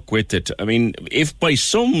with it. I mean, if by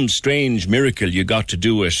some strange miracle you got to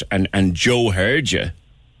do it and Joe heard you,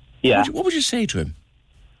 what would you say to him?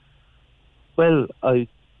 Well, I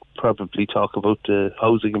probably talk about the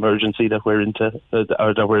housing emergency that we're into,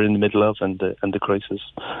 or that we're in the middle of, and the crisis,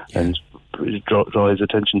 and draw his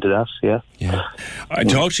attention to that. Yeah. I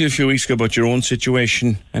talked to you a few weeks ago about your own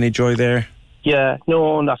situation. Any joy there? Yeah,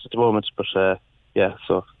 no, not at the moment, but so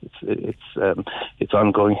it's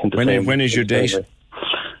ongoing. When is your date?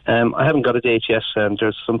 I haven't got a date yet.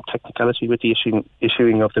 There's some technicality with the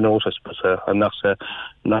issuing of the notice, but I'm not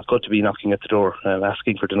going to be knocking at the door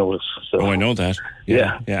asking for the notice. So. I know that.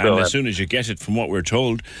 Yeah. So, and as soon as you get it, from what we're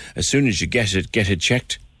told, as soon as you get it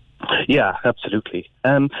checked. Yeah, absolutely.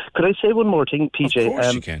 Could I say one more thing, PJ? Of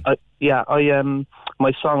course you can.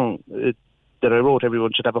 My song that I wrote,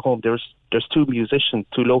 Everyone Should Have a Home. There's two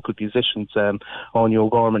local musicians, Anya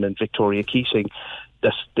O'Gorman and Victoria Keating,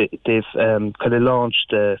 that they've kind of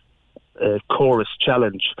launched a chorus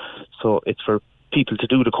challenge. So it's for people to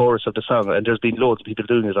do the chorus of the song, and there's been loads of people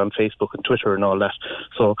doing it on Facebook and Twitter and all that.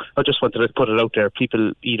 So I just wanted to put it out there.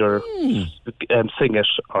 People either sing it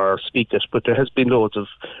or speak it, but there has been loads of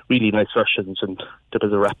really nice versions, and there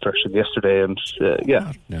was a rap version yesterday, and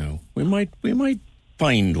No, we might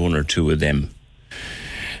find one or two of them.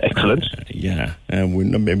 Excellent.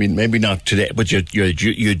 Maybe not today, but you're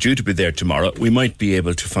due to be there tomorrow. We might be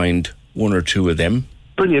able to find one or two of them.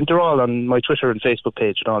 Brilliant. They're all on my Twitter and Facebook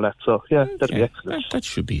page and all that. So, yeah, that'd be excellent. That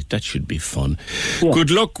should be fun. Yeah.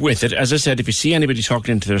 Good luck with it. As I said, if you see anybody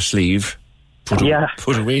talking into their sleeve,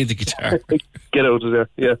 put away the guitar. Get out of there.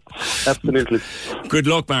 Yeah, absolutely. Good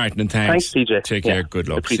luck, Martin, and thanks. Thanks, PJ. Take care. Good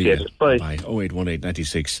luck. Appreciate See you. it. Bye. 0818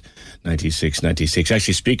 96 96 96.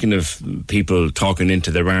 Actually, speaking of people talking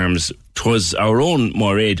into their arms, 'twas our own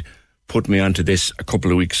Moraid put me onto this a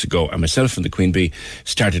couple of weeks ago, and myself and the Queen Bee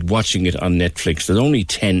started watching it on Netflix. There's only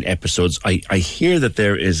 10 episodes. I hear that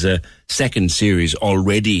there is a second series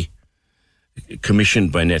already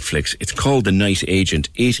commissioned by Netflix. It's called The Night Agent.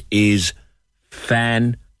 It is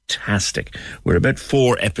fantastic. We're about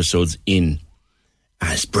 4 episodes in.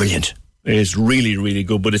 And it's brilliant. It's really, really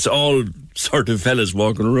good, but it's all sort of fellas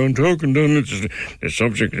walking around talking down the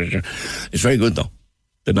subject. It's very good, though.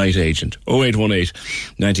 The Night Agent. 0818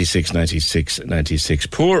 96 96 96.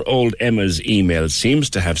 Poor old Emma's email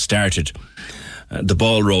seems to have started the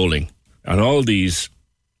ball rolling on all these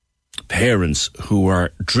parents who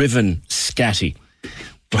are driven scatty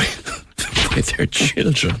by their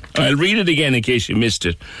children. I'll read it again in case you missed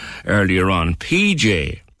it earlier on.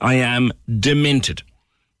 PJ, I am demented.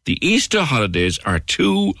 The Easter holidays are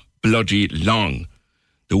too bloody long.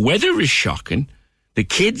 The weather is shocking. The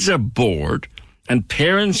kids are bored. And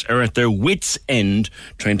parents are at their wits' end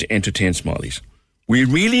trying to entertain smallies. We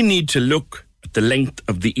really need to look at the length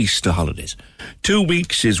of the Easter holidays. 2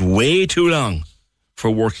 weeks is way too long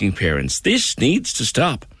for working parents. This needs to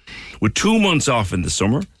stop. With 2 months off in the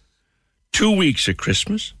summer, 2 weeks at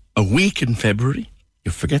Christmas, a week in February.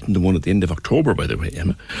 You're forgetting the one at the end of October, by the way,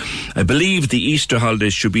 Emma. I believe the Easter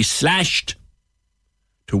holidays should be slashed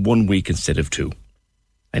to 1 week instead of 2.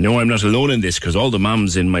 I know I'm not alone in this because all the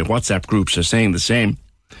mums in my WhatsApp groups are saying the same.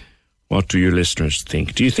 What do your listeners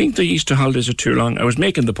think? Do you think the Easter holidays are too long? I was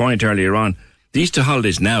making the point earlier on. The Easter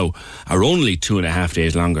holidays now are only 2.5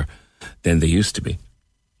 days longer than they used to be.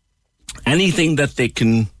 Any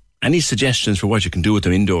suggestions for what you can do with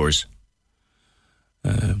them indoors?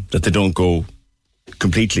 That they don't go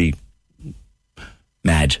completely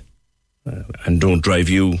mad and don't drive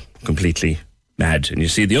you completely mad. And you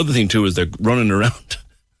see, the other thing too is they're running around.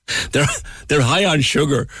 They're high on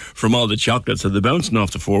sugar from all the chocolates, and they're bouncing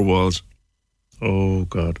off the 4 walls. Oh,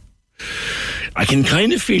 God. I can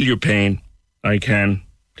kind of feel your pain. I can.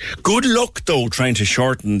 Good luck, though, trying to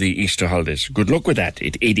shorten the Easter holidays. Good luck with that.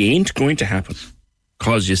 It ain't going to happen.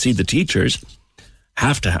 Because, you see, the teachers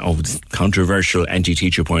have to controversial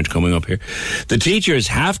anti-teacher point coming up here. The teachers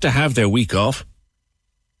have to have their week off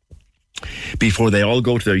before they all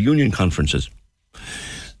go to their union conferences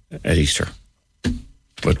at Easter.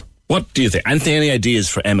 But what do you think? Any ideas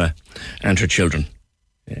for Emma and her children?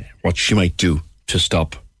 What she might do to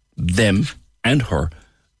stop them and her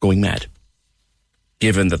going mad,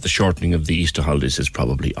 given that the shortening of the Easter holidays is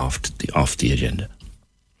probably off the agenda.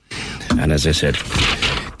 And as I said,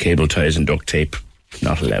 cable ties and duct tape,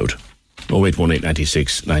 not allowed. 0818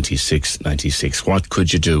 96 96 96. What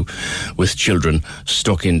could you do with children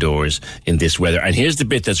stuck indoors in this weather? And here's the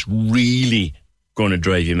bit that's really going to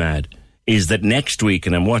drive you mad. Is that next week,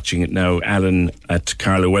 and I'm watching it now, Alan at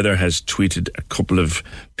Carla Weather has tweeted a couple of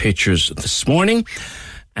pictures this morning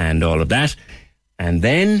and all of that. And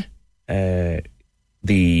then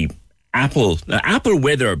the Apple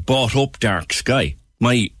Weather bought up Dark Sky.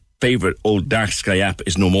 My favourite old Dark Sky app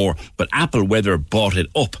is no more, but Apple Weather bought it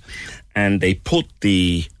up and they put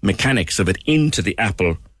the mechanics of it into the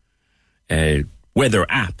Apple Weather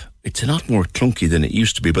app. It's a lot more clunky than it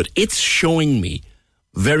used to be, but it's showing me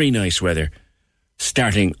very nice weather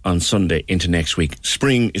starting on Sunday into next week.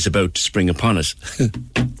 Spring is about to spring upon us.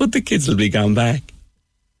 But the kids will be gone back.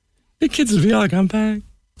 The kids will be all gone back.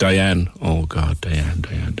 Diane. Oh, God, Diane.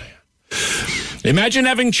 Imagine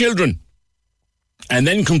having children and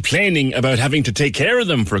then complaining about having to take care of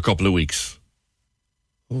them for a couple of weeks.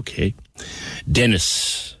 Okay.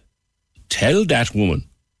 Dennis, tell that woman,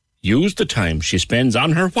 use the time she spends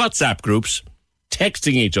on her WhatsApp groups,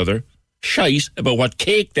 texting each other, shite about what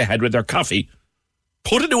cake they had with their coffee.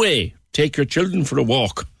 Put it away. Take your children for a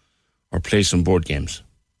walk or play some board games.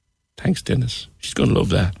 Thanks, Dennis. She's going to love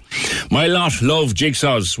that. My lot love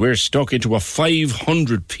jigsaws. We're stuck into a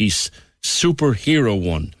 500-piece superhero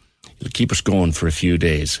one. It'll keep us going for a few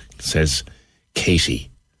days, says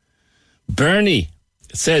Katie. Bernie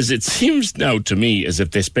says, it seems now to me as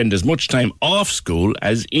if they spend as much time off school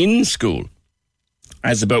as in school.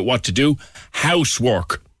 As about what to do,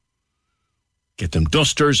 housework. Get them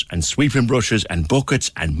dusters and sweeping brushes and buckets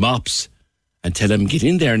and mops and tell them get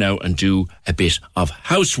in there now and do a bit of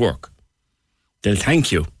housework. They'll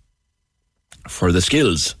thank you for the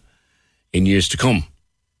skills in years to come.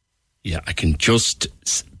 Yeah, I can just...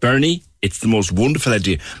 Bernie, it's the most wonderful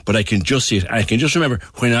idea, but I can just see it. I can just remember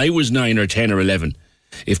when I was 9 or 10 or 11,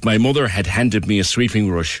 if my mother had handed me a sweeping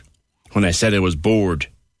brush when I said I was bored,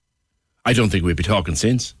 I don't think we'd be talking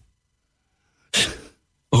since.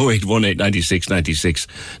 0818 96 96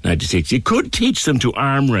 96. You could teach them to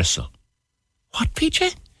arm wrestle. What,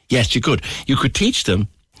 PJ? Yes, you could. You could teach them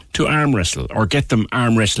to arm wrestle or get them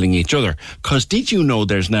arm wrestling each other. Because did you know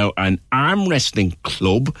there's now an arm wrestling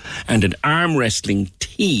club and an arm wrestling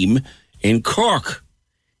team in Cork?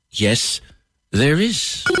 Yes, there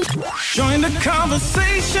is. Join the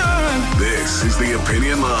conversation. This is the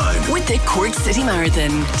Opinion Line. With the Cork City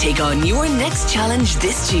Marathon, take on your next challenge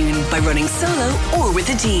this June by running solo or with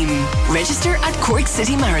a team. Register at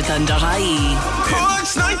corkcitymarathon.ie.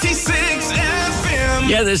 Cork's 96 FM.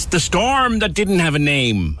 Yeah, there's the storm that didn't have a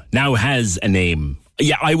name now has a name.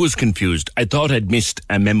 Yeah, I was confused. I thought I'd missed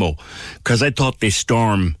a memo because I thought this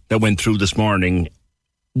storm that went through this morning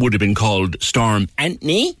would have been called Storm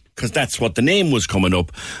Anthony, because that's what the name was coming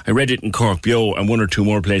up. I read it in Cork Bio and one or two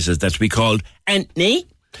more places that's to be called Anthony.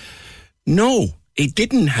 No, it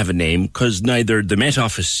didn't have a name because neither the Met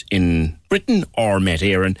Office in Britain or Met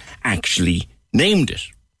Éireann actually named it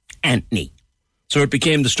Anthony. So it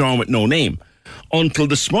became the storm with no name. Until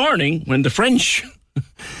this morning when the French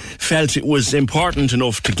felt it was important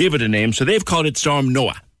enough to give it a name, so they've called it Storm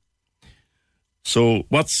Noah. So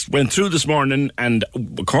what's went through this morning, and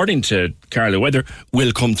according to Carlo Weather,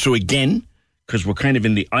 will come through again, because we're kind of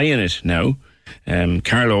in the eye in it now.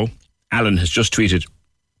 Carlo Allen has just tweeted,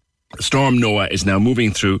 Storm Noah is now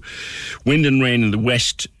moving through. Wind and rain in the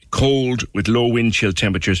west, cold with low wind chill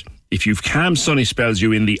temperatures. If you've calm sunny spells,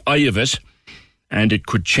 you're in the eye of it, and it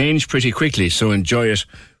could change pretty quickly, so enjoy it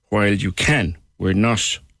while you can. We're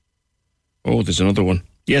not... Oh, there's another one.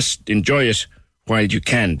 Yes, enjoy it while you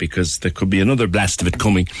can, because there could be another blast of it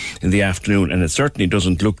coming in the afternoon, and it certainly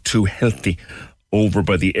doesn't look too healthy over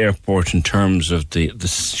by the airport in terms of the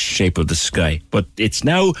shape of the sky. But it's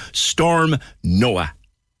now Storm Noah.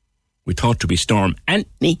 We thought to be Storm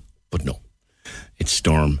Anthony, but no, it's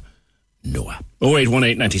Storm Noah.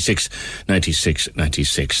 0818 96 96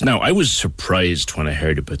 96. Now, I was surprised when I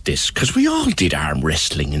heard about this, because we all did arm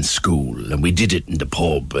wrestling in school, and we did it in the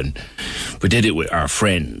pub, and we did it with our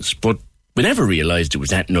friends, but we never realised it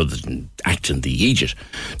was anything other than acting the Aegis.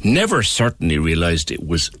 Never certainly realised it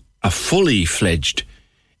was a fully fledged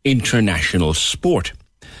international sport.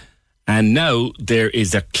 And now there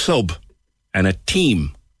is a club and a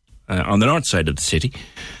team on the north side of the city,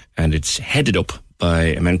 and it's headed up by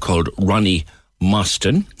a man called Ronnie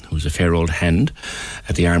Moston, who's a fair old hand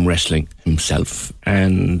at the arm wrestling himself.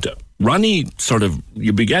 And Ronnie,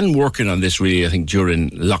 you began working on this really, I think, during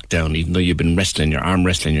lockdown, even though you've been arm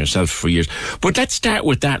wrestling yourself for years. But let's start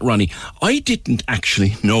with that, Ronnie. I didn't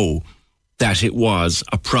actually know that it was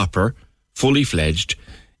a proper, fully fledged,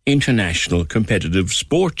 international competitive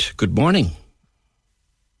sport. Good morning.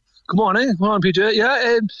 Good morning, PJ.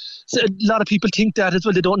 Yeah, so a lot of people think that as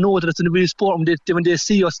well. They don't know that it's a real sport. When they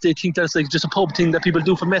see us, they think that it's like just a pub thing that people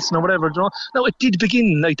do for messing or whatever. You know? No, it did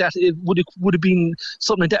begin like that. It would have been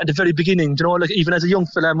something like that at the very beginning. You know, like even as a young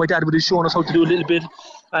fella, my dad would have shown us how to do a little bit,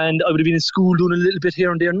 and I would have been in school doing a little bit here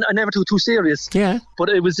and there. I never took it too serious. Yeah. But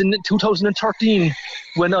it was in 2013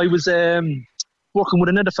 when I was working with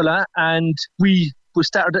another fella, and we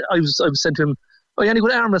started. I was sent to him. Oh, yeah, you go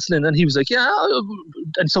to arm wrestling, and he was like, yeah,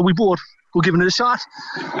 and so we both were giving it a shot,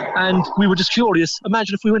 and we were just curious.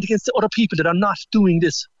 Imagine if we went against other people that are not doing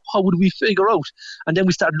this, how would we figure out? And then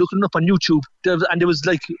we started looking up on YouTube, and there was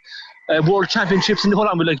like world championships and the whole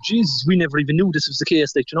lot. And we're like, Jesus, we never even knew this was the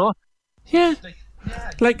case, like, you know? Yeah.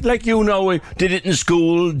 Like you know, did it in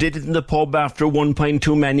school, did it in the pub after one pint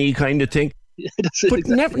too many kind of thing. But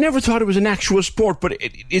exactly. never thought it was an actual sport. But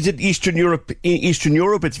is it Eastern Europe? Eastern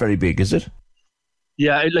Europe, it's very big, is it?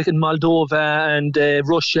 Yeah, like in Moldova and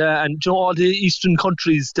Russia and all the eastern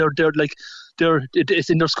countries, it's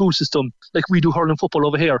in their school system. Like we do hurling football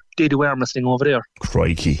over here, they do arm wrestling over there.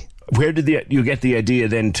 Crikey! Where did you get the idea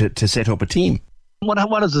then to set up a team? What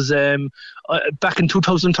was back in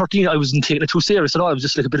 2013, I wasn't taking it too serious at all. It was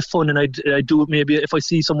just like a bit of fun, and I'd do it maybe if I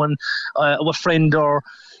see someone, a friend, or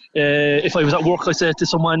if I was at work, I said to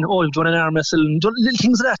someone, "Oh, you've done an arm wrestle," and little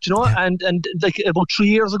things like that, you know. Yeah. And like about 3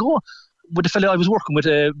 years ago, with the fella I was working with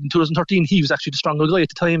in 2013, he was actually the stronger guy at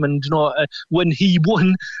the time, and you know, when he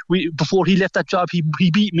won, before he left that job, he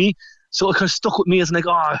beat me. So it kind of stuck with me as like,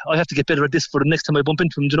 I have to get better at this for the next time I bump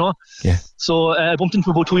into him, you know? Yeah. So I bumped into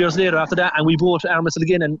him about 2 years later after that, and we both arm wrestled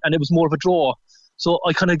again, and it was more of a draw. So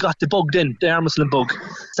I kind of got the bug then, the arm wrestling bug.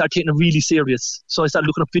 Started taking it really serious. So I started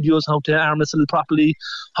looking up videos how to arm wrestle properly,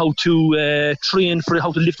 how to train for it,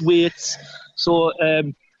 how to lift weights. So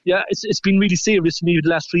it's been really serious for me the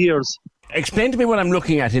last 3 years. Explain to me what I'm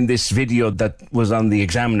looking at in this video that was on the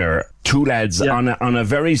Examiner. Two lads on a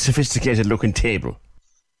very sophisticated looking table.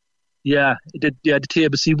 Yeah, the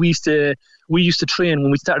table. See, we used to train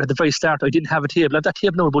when we started at the very start. I didn't have a table. I have that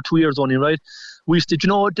table now about 2 years only, right? We used to, do you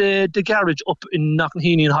know the garage up in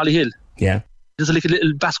Knocknaheeny in Holly Hill? Yeah. There's like a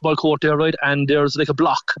little basketball court there, right? And there's like a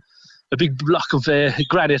big block of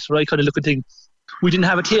granite, right? Kind of looking thing. We didn't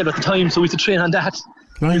have a table at the time, so we used to train on that.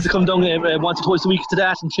 Right. We used to come down once or twice a week to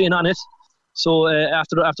that and train on it. So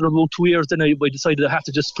after about 2 years, then I decided I have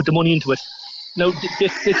to just put the money into it. Now,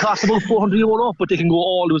 they cost about €400, but they can go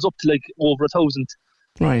all the way up to like over 1,000.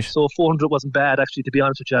 Right. So 400 wasn't bad, actually, to be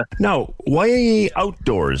honest with you. Now, why are you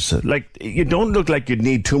outdoors? Like, you don't look like you'd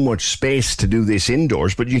need too much space to do this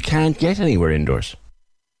indoors, but you can't get anywhere indoors.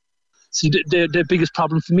 See, the biggest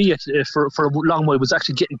problem for me for a long while was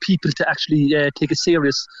actually getting people to actually take it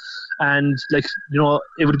serious. And, like, you know,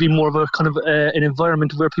 it would be more of a kind of an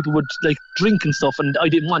environment where people would, like, drink and stuff, and I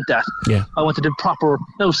didn't want that. Yeah. I wanted a proper,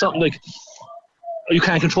 something like... You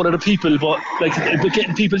can't control other people, but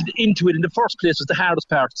getting people into it in the first place was the hardest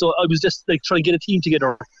part. So I was just like trying to get a team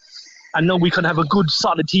together, and now we can have a good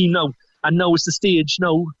solid team now. And now it's the stage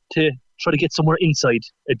now to try to get somewhere inside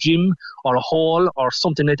a gym or a hall or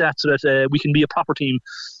something like that, so that we can be a proper team.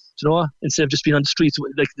 You know, instead of just being on the streets,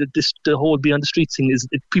 like the whole being on the streets thing is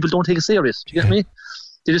people don't take it serious. Do you get me?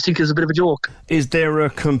 They just think it's a bit of a joke. Is there a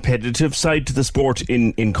competitive side to the sport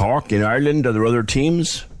in Cork, in Ireland? Are there other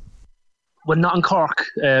teams? Well, not in Cork.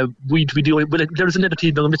 We do. Well, there's another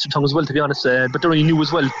team down in Mitchelton as well, to be honest. But they're new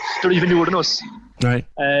as well. They're even newer than us. Right.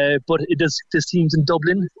 But there's teams in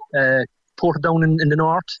Dublin, Portadown in the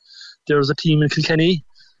north. There's a team in Kilkenny.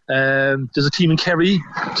 There's a team in Kerry.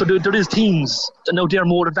 So there is teams. Now they're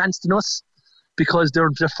more advanced than us because they're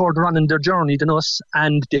further on in their journey than us,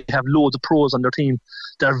 and they have loads of pros on their team.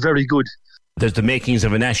 They're very good. There's the makings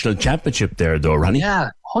of a national championship there, though, Ronnie. Yeah,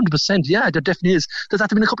 100%. Yeah, there definitely is. There's had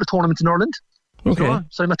to been a couple of tournaments in Ireland. Okay.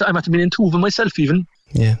 So I'm at to be in two of them myself, even.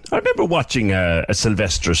 Yeah. I remember watching a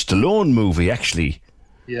Sylvester Stallone movie, actually.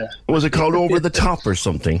 Yeah. Was it called Over the Top or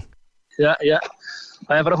something? Yeah.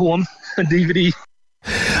 I have it at home, on DVD.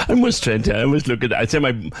 I must look at that. I'd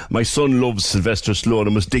say my son loves Sylvester Stallone. I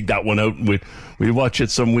must dig that one out and we'll watch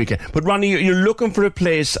it some weekend. But Ronnie, you're looking for a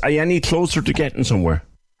place. Are you any closer to getting somewhere?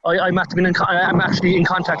 I'm actually in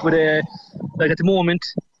contact with like at the moment.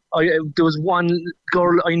 There was one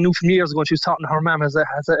girl I knew from years ago, and she was talking to her mum.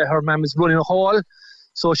 Her mum is running a hall,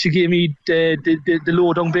 so she gave me the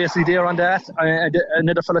lowdown basically there on that.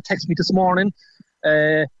 Another fella texted me this morning.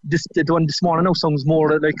 The one this morning now sounds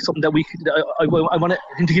more like something that I want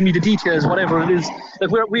him to give me the details, whatever it is. Like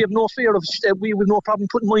we have no fear of we have no problem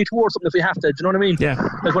putting money towards something if we have to. Do you know what I mean? Yeah.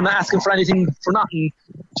 Like we're not asking for anything for nothing.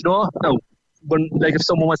 Do you know? No. When, like, if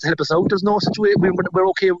someone wants to help us out, there's no situation. We're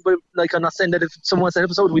okay. Like, I'm not saying that if someone wants to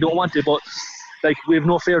help us out, we don't want it, but like, we have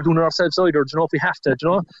no fear doing it ourselves either. Do you know, if we have to, do you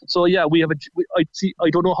know? So yeah, we have I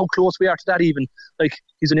don't know how close we are to that even. Like,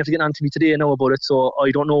 he's only have to get on to me today now about it, so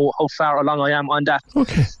I don't know how far along I am on that.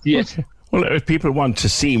 Okay. Yet. Okay. Well, if people want to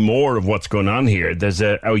see more of what's going on here, there's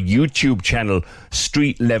a YouTube channel,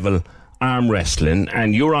 Street Level Arm Wrestling,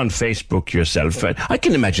 and you're on Facebook yourself. I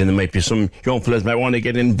can imagine there might be some young fellas might want to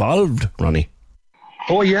get involved, Ronnie.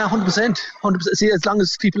 Oh yeah, 100%. See, as long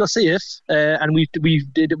as people are safe, and we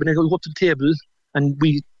did when they go up to the table, and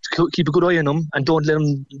we keep a good eye on them and don't let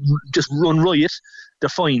them just run riot, they're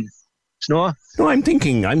fine. You know? No, I'm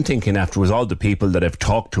thinking afterwards, all the people that I've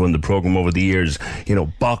talked to on the programme over the years, you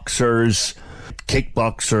know, boxers,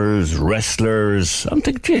 kickboxers, wrestlers. I'm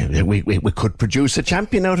thinking, gee, we could produce a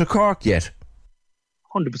champion out of Cork yet.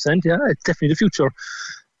 100%, yeah. It's definitely the future.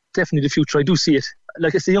 Definitely the future. I do see it.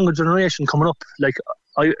 Like, it's the younger generation coming up. Like,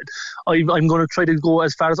 I'm going to try to go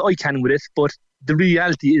as far as I can with it, but the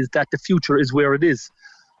reality is that the future is where it is.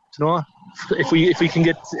 You know, if we can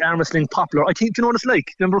get arm wrestling popular, I think, you know what it's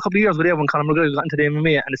like? Remember a couple of years ago when Conor McGregor got into the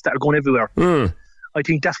MMA and it started going everywhere. I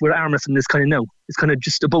think that's where arm wrestling is kind of now. It's kind of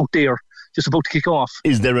just about there, just about to kick off.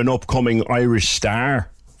 Is there an upcoming Irish star,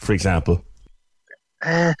 for example?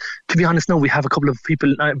 To be honest, no. We have a couple of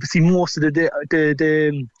people. See, most of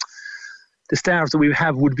the the stars that we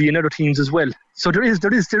have would be in other teams as well. So there is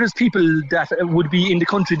people that would be in the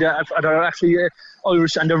country that are actually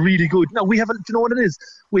Irish and they're really good. Now do you know what it is?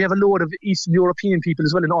 We have a load of Eastern European people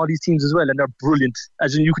as well in all these teams as well, and they're brilliant.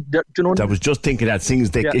 As in, I was just thinking that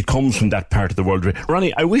it comes from that part of the world.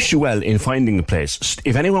 Ronnie, I wish you well in finding the place.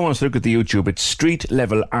 If anyone wants to look at the YouTube, it's Street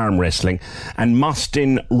Level Arm Wrestling and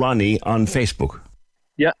Mostin Ronnie on Facebook.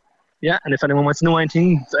 Yeah, and if anyone wants to know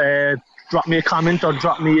anything, drop me a comment or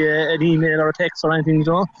drop me an email or a text or anything, you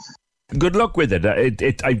know. Good luck with it.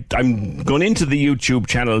 I'm going into the YouTube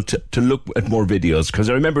channel to look at more videos, because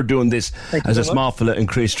I remember doing this as a small fella in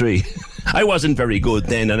Creastree. I wasn't very good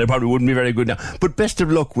then, and I probably wouldn't be very good now. But best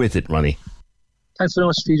of luck with it, Ronnie. Thanks very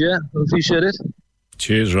much, PJ. I appreciate it.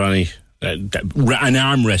 Cheers, Ronnie. An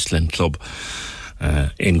arm wrestling club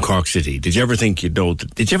in Cork City. Did you ever think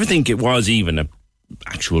it was even a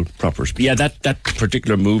actual proper? Yeah, that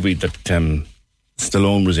particular movie that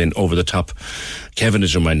Stallone was in, Over the Top. Kevin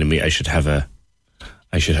is reminding me I should have a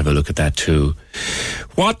look at that too.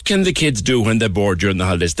 What can the kids do when they're bored during the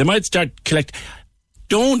holidays? They might start collect.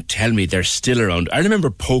 Don't tell me they're still around. I remember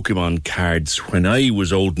Pokemon cards when I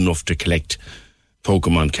was old enough to collect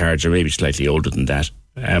Pokemon cards, or maybe slightly older than that.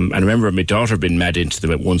 I remember my daughter being mad into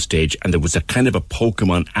them at one stage, and there was a kind of a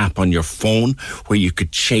Pokemon app on your phone where you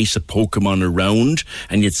could chase a Pokemon around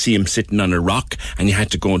and you'd see him sitting on a rock and you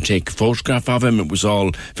had to go and take a photograph of him. It was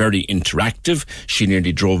all very interactive. She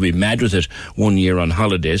nearly drove me mad with it one year on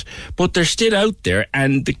holidays. But they're still out there,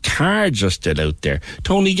 and the cards are still out there.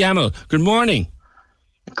 Tony Gamble, good morning.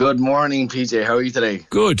 Good morning, PJ. How are you today?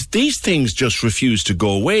 Good. These things just refuse to go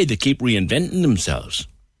away. They keep reinventing themselves.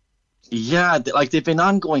 Yeah, they've been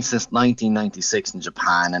ongoing since 1996 in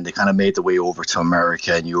Japan, and they kind of made their way over to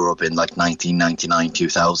America and Europe in 1999,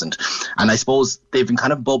 2000. And I suppose they've been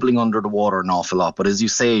kind of bubbling under the water an awful lot. But as you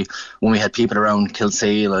say, when we had people around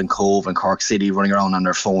Kilsale and Cove and Cork City running around on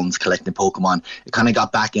their phones collecting Pokemon, it kind of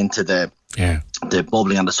got back into the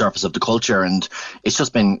bubbling on the surface of the culture, and it's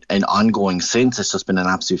just been an ongoing since. It's just been an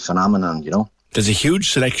absolute phenomenon, you know. There's a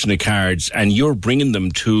huge selection of cards, and you're bringing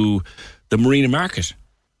them to the Marina Market.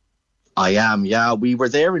 I am, yeah. We were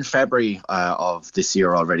there in February of this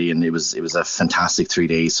year already, and it was a fantastic 3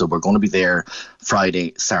 days. So we're going to be there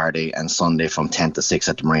Friday, Saturday and Sunday from 10 to 6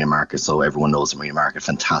 at the Marina Market. So everyone knows the Marina Market,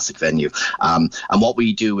 fantastic venue. And what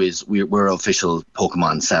we do is we're official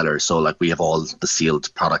Pokemon sellers. So we have all the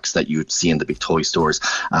sealed products that you'd see in the big toy stores.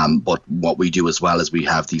 But what we do as well is we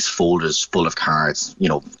have these folders full of cards,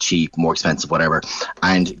 cheap, more expensive, whatever.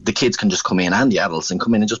 And the kids can just come in, and the adults, and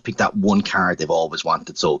come in and just pick that one card they've always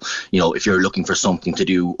wanted. So, if you're looking for something to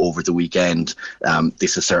do over the weekend,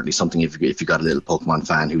 this is certainly something. If you got a little Pokemon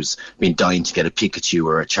fan who's been dying to get a Pikachu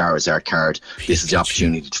or a Charizard card, this is the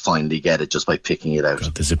opportunity to finally get it just by picking it out.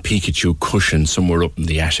 God, there's a Pikachu cushion somewhere up in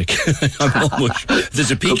the attic. There's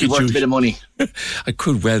a Pikachu. Could be worth a bit of money. I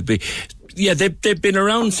could well be. Yeah, they've been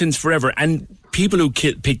around since forever, and people who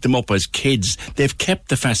picked them up as kids, they've kept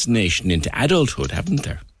the fascination into adulthood, haven't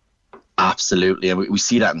they? Absolutely, and we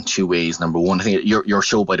see that in two ways. Number one, I think your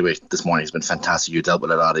show, by the way, this morning has been fantastic. You dealt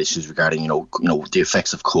with a lot of issues regarding the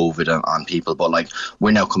effects of COVID on people, but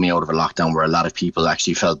we're now coming out of a lockdown where a lot of people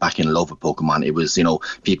actually fell back in love with Pokemon. It was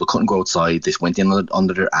people couldn't go outside, they went in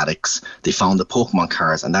under their attics, they found the Pokemon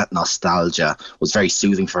cards, and that nostalgia was very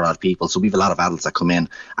soothing for a lot of people. So we have a lot of adults that come in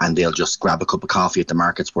and they'll just grab a cup of coffee at the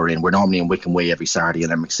markets we're in. We're normally in Wickham Way every Saturday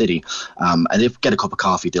in Limerick City, and they get a cup of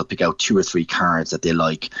coffee, they'll pick out 2 or 3 cards that they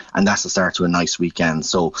like, and that's the start to a nice weekend.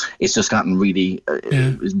 So it's just gotten really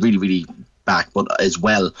back. But as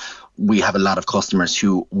well, we have a lot of customers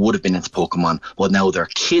who would have been into Pokemon, but now their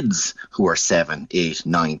kids who are 7, 8,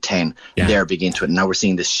 9, 10, they're big into it. And now we're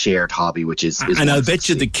seeing this shared hobby, which is and I'll bet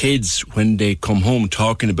you the kids, when they come home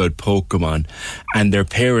talking about Pokemon, and their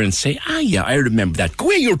parents say, yeah, I remember that. Go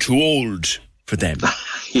away, you're too old for them.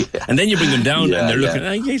 And then you bring them down and they're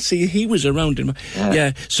looking, see, he was around.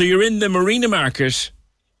 So you're in the Marina Market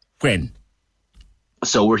when?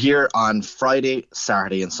 So we're here on Friday,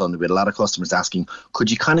 Saturday and Sunday. We had a lot of customers asking,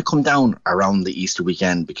 could you kind of come down around the Easter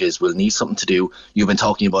weekend, because we'll need something to do. You've been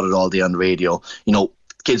talking about it all day on the radio.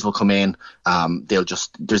 Kids will come in,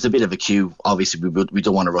 there's a bit of a queue. Obviously we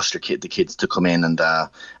don't want to rush the kids to come in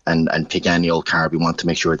and pick any old card. We want to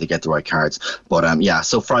make sure they get the right cards. But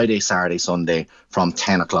so Friday, Saturday, Sunday from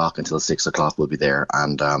 10 o'clock until 6 o'clock we'll be there,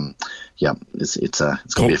 and it's going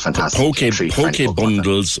to be a fantastic treat. Poke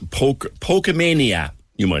bundles, Pokemania,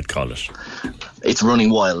 you might call it. It's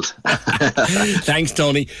running wild. Thanks,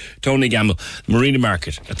 Tony. Tony Gamble, Marina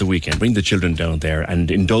Market at the weekend. Bring the children down there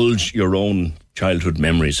and indulge your own childhood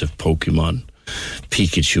memories of Pokemon.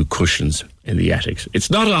 Pikachu cushions in the attics. It's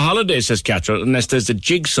not a holiday, says Catherine, unless there's a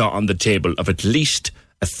jigsaw on the table of at least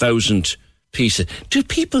 1,000 pieces. Do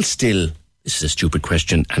people still, this is a stupid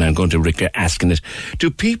question, and I'm going to Rick asking it, do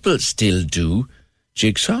people still do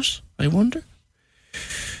jigsaws, I wonder?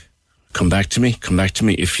 Come back to me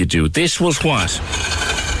if you do. This was what?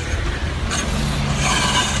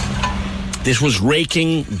 This was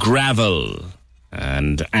raking gravel.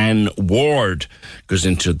 And Anne Ward goes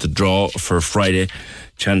into the draw for Friday.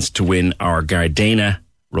 Chance to win our Gardena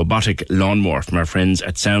robotic lawnmower from our friends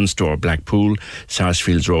at Sound Store, Blackpool,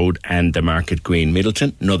 Sarsfields Road and the Market Green,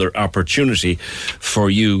 Middleton. Another opportunity for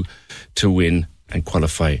you to win and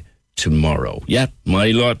qualify tomorrow. Yeah,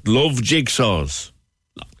 my lot love jigsaws.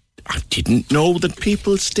 I didn't know that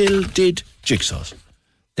people still did jigsaws.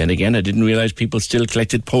 Then again, I didn't realise people still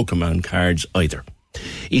collected Pokemon cards either.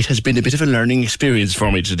 It has been a bit of a learning experience for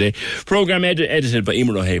me today. Programme edited by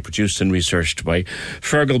Emer O'Hay, produced and researched by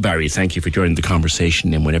Fergal Barry. Thank you for joining the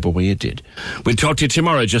conversation in whatever way you did. We'll talk to you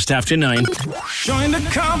tomorrow just after 9. Join the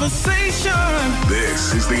conversation.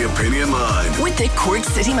 This is the Opinion Line. With the Cork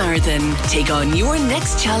City Marathon, take on your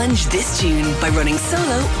next challenge this June by running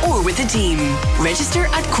solo or with a team. Register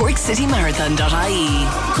at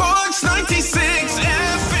corkcitymarathon.ie.